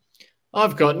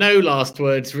 I've got no last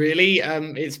words, really.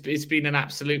 It's been an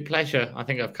absolute pleasure. I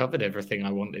think I've covered everything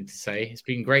I wanted to say. It's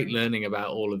been great learning about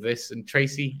all of this. And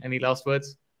Tracy, any last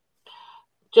words?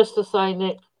 Just to say,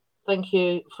 Nick, thank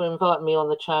you for inviting me on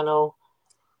the channel,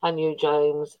 and you,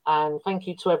 James, and thank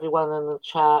you to everyone in the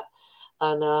chat.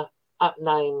 And apt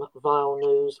name, vile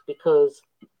news, because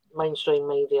mainstream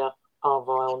media are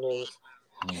vile news.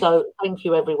 So thank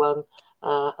you, everyone,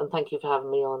 and thank you for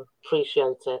having me on.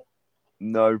 Appreciate it.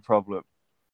 No problem.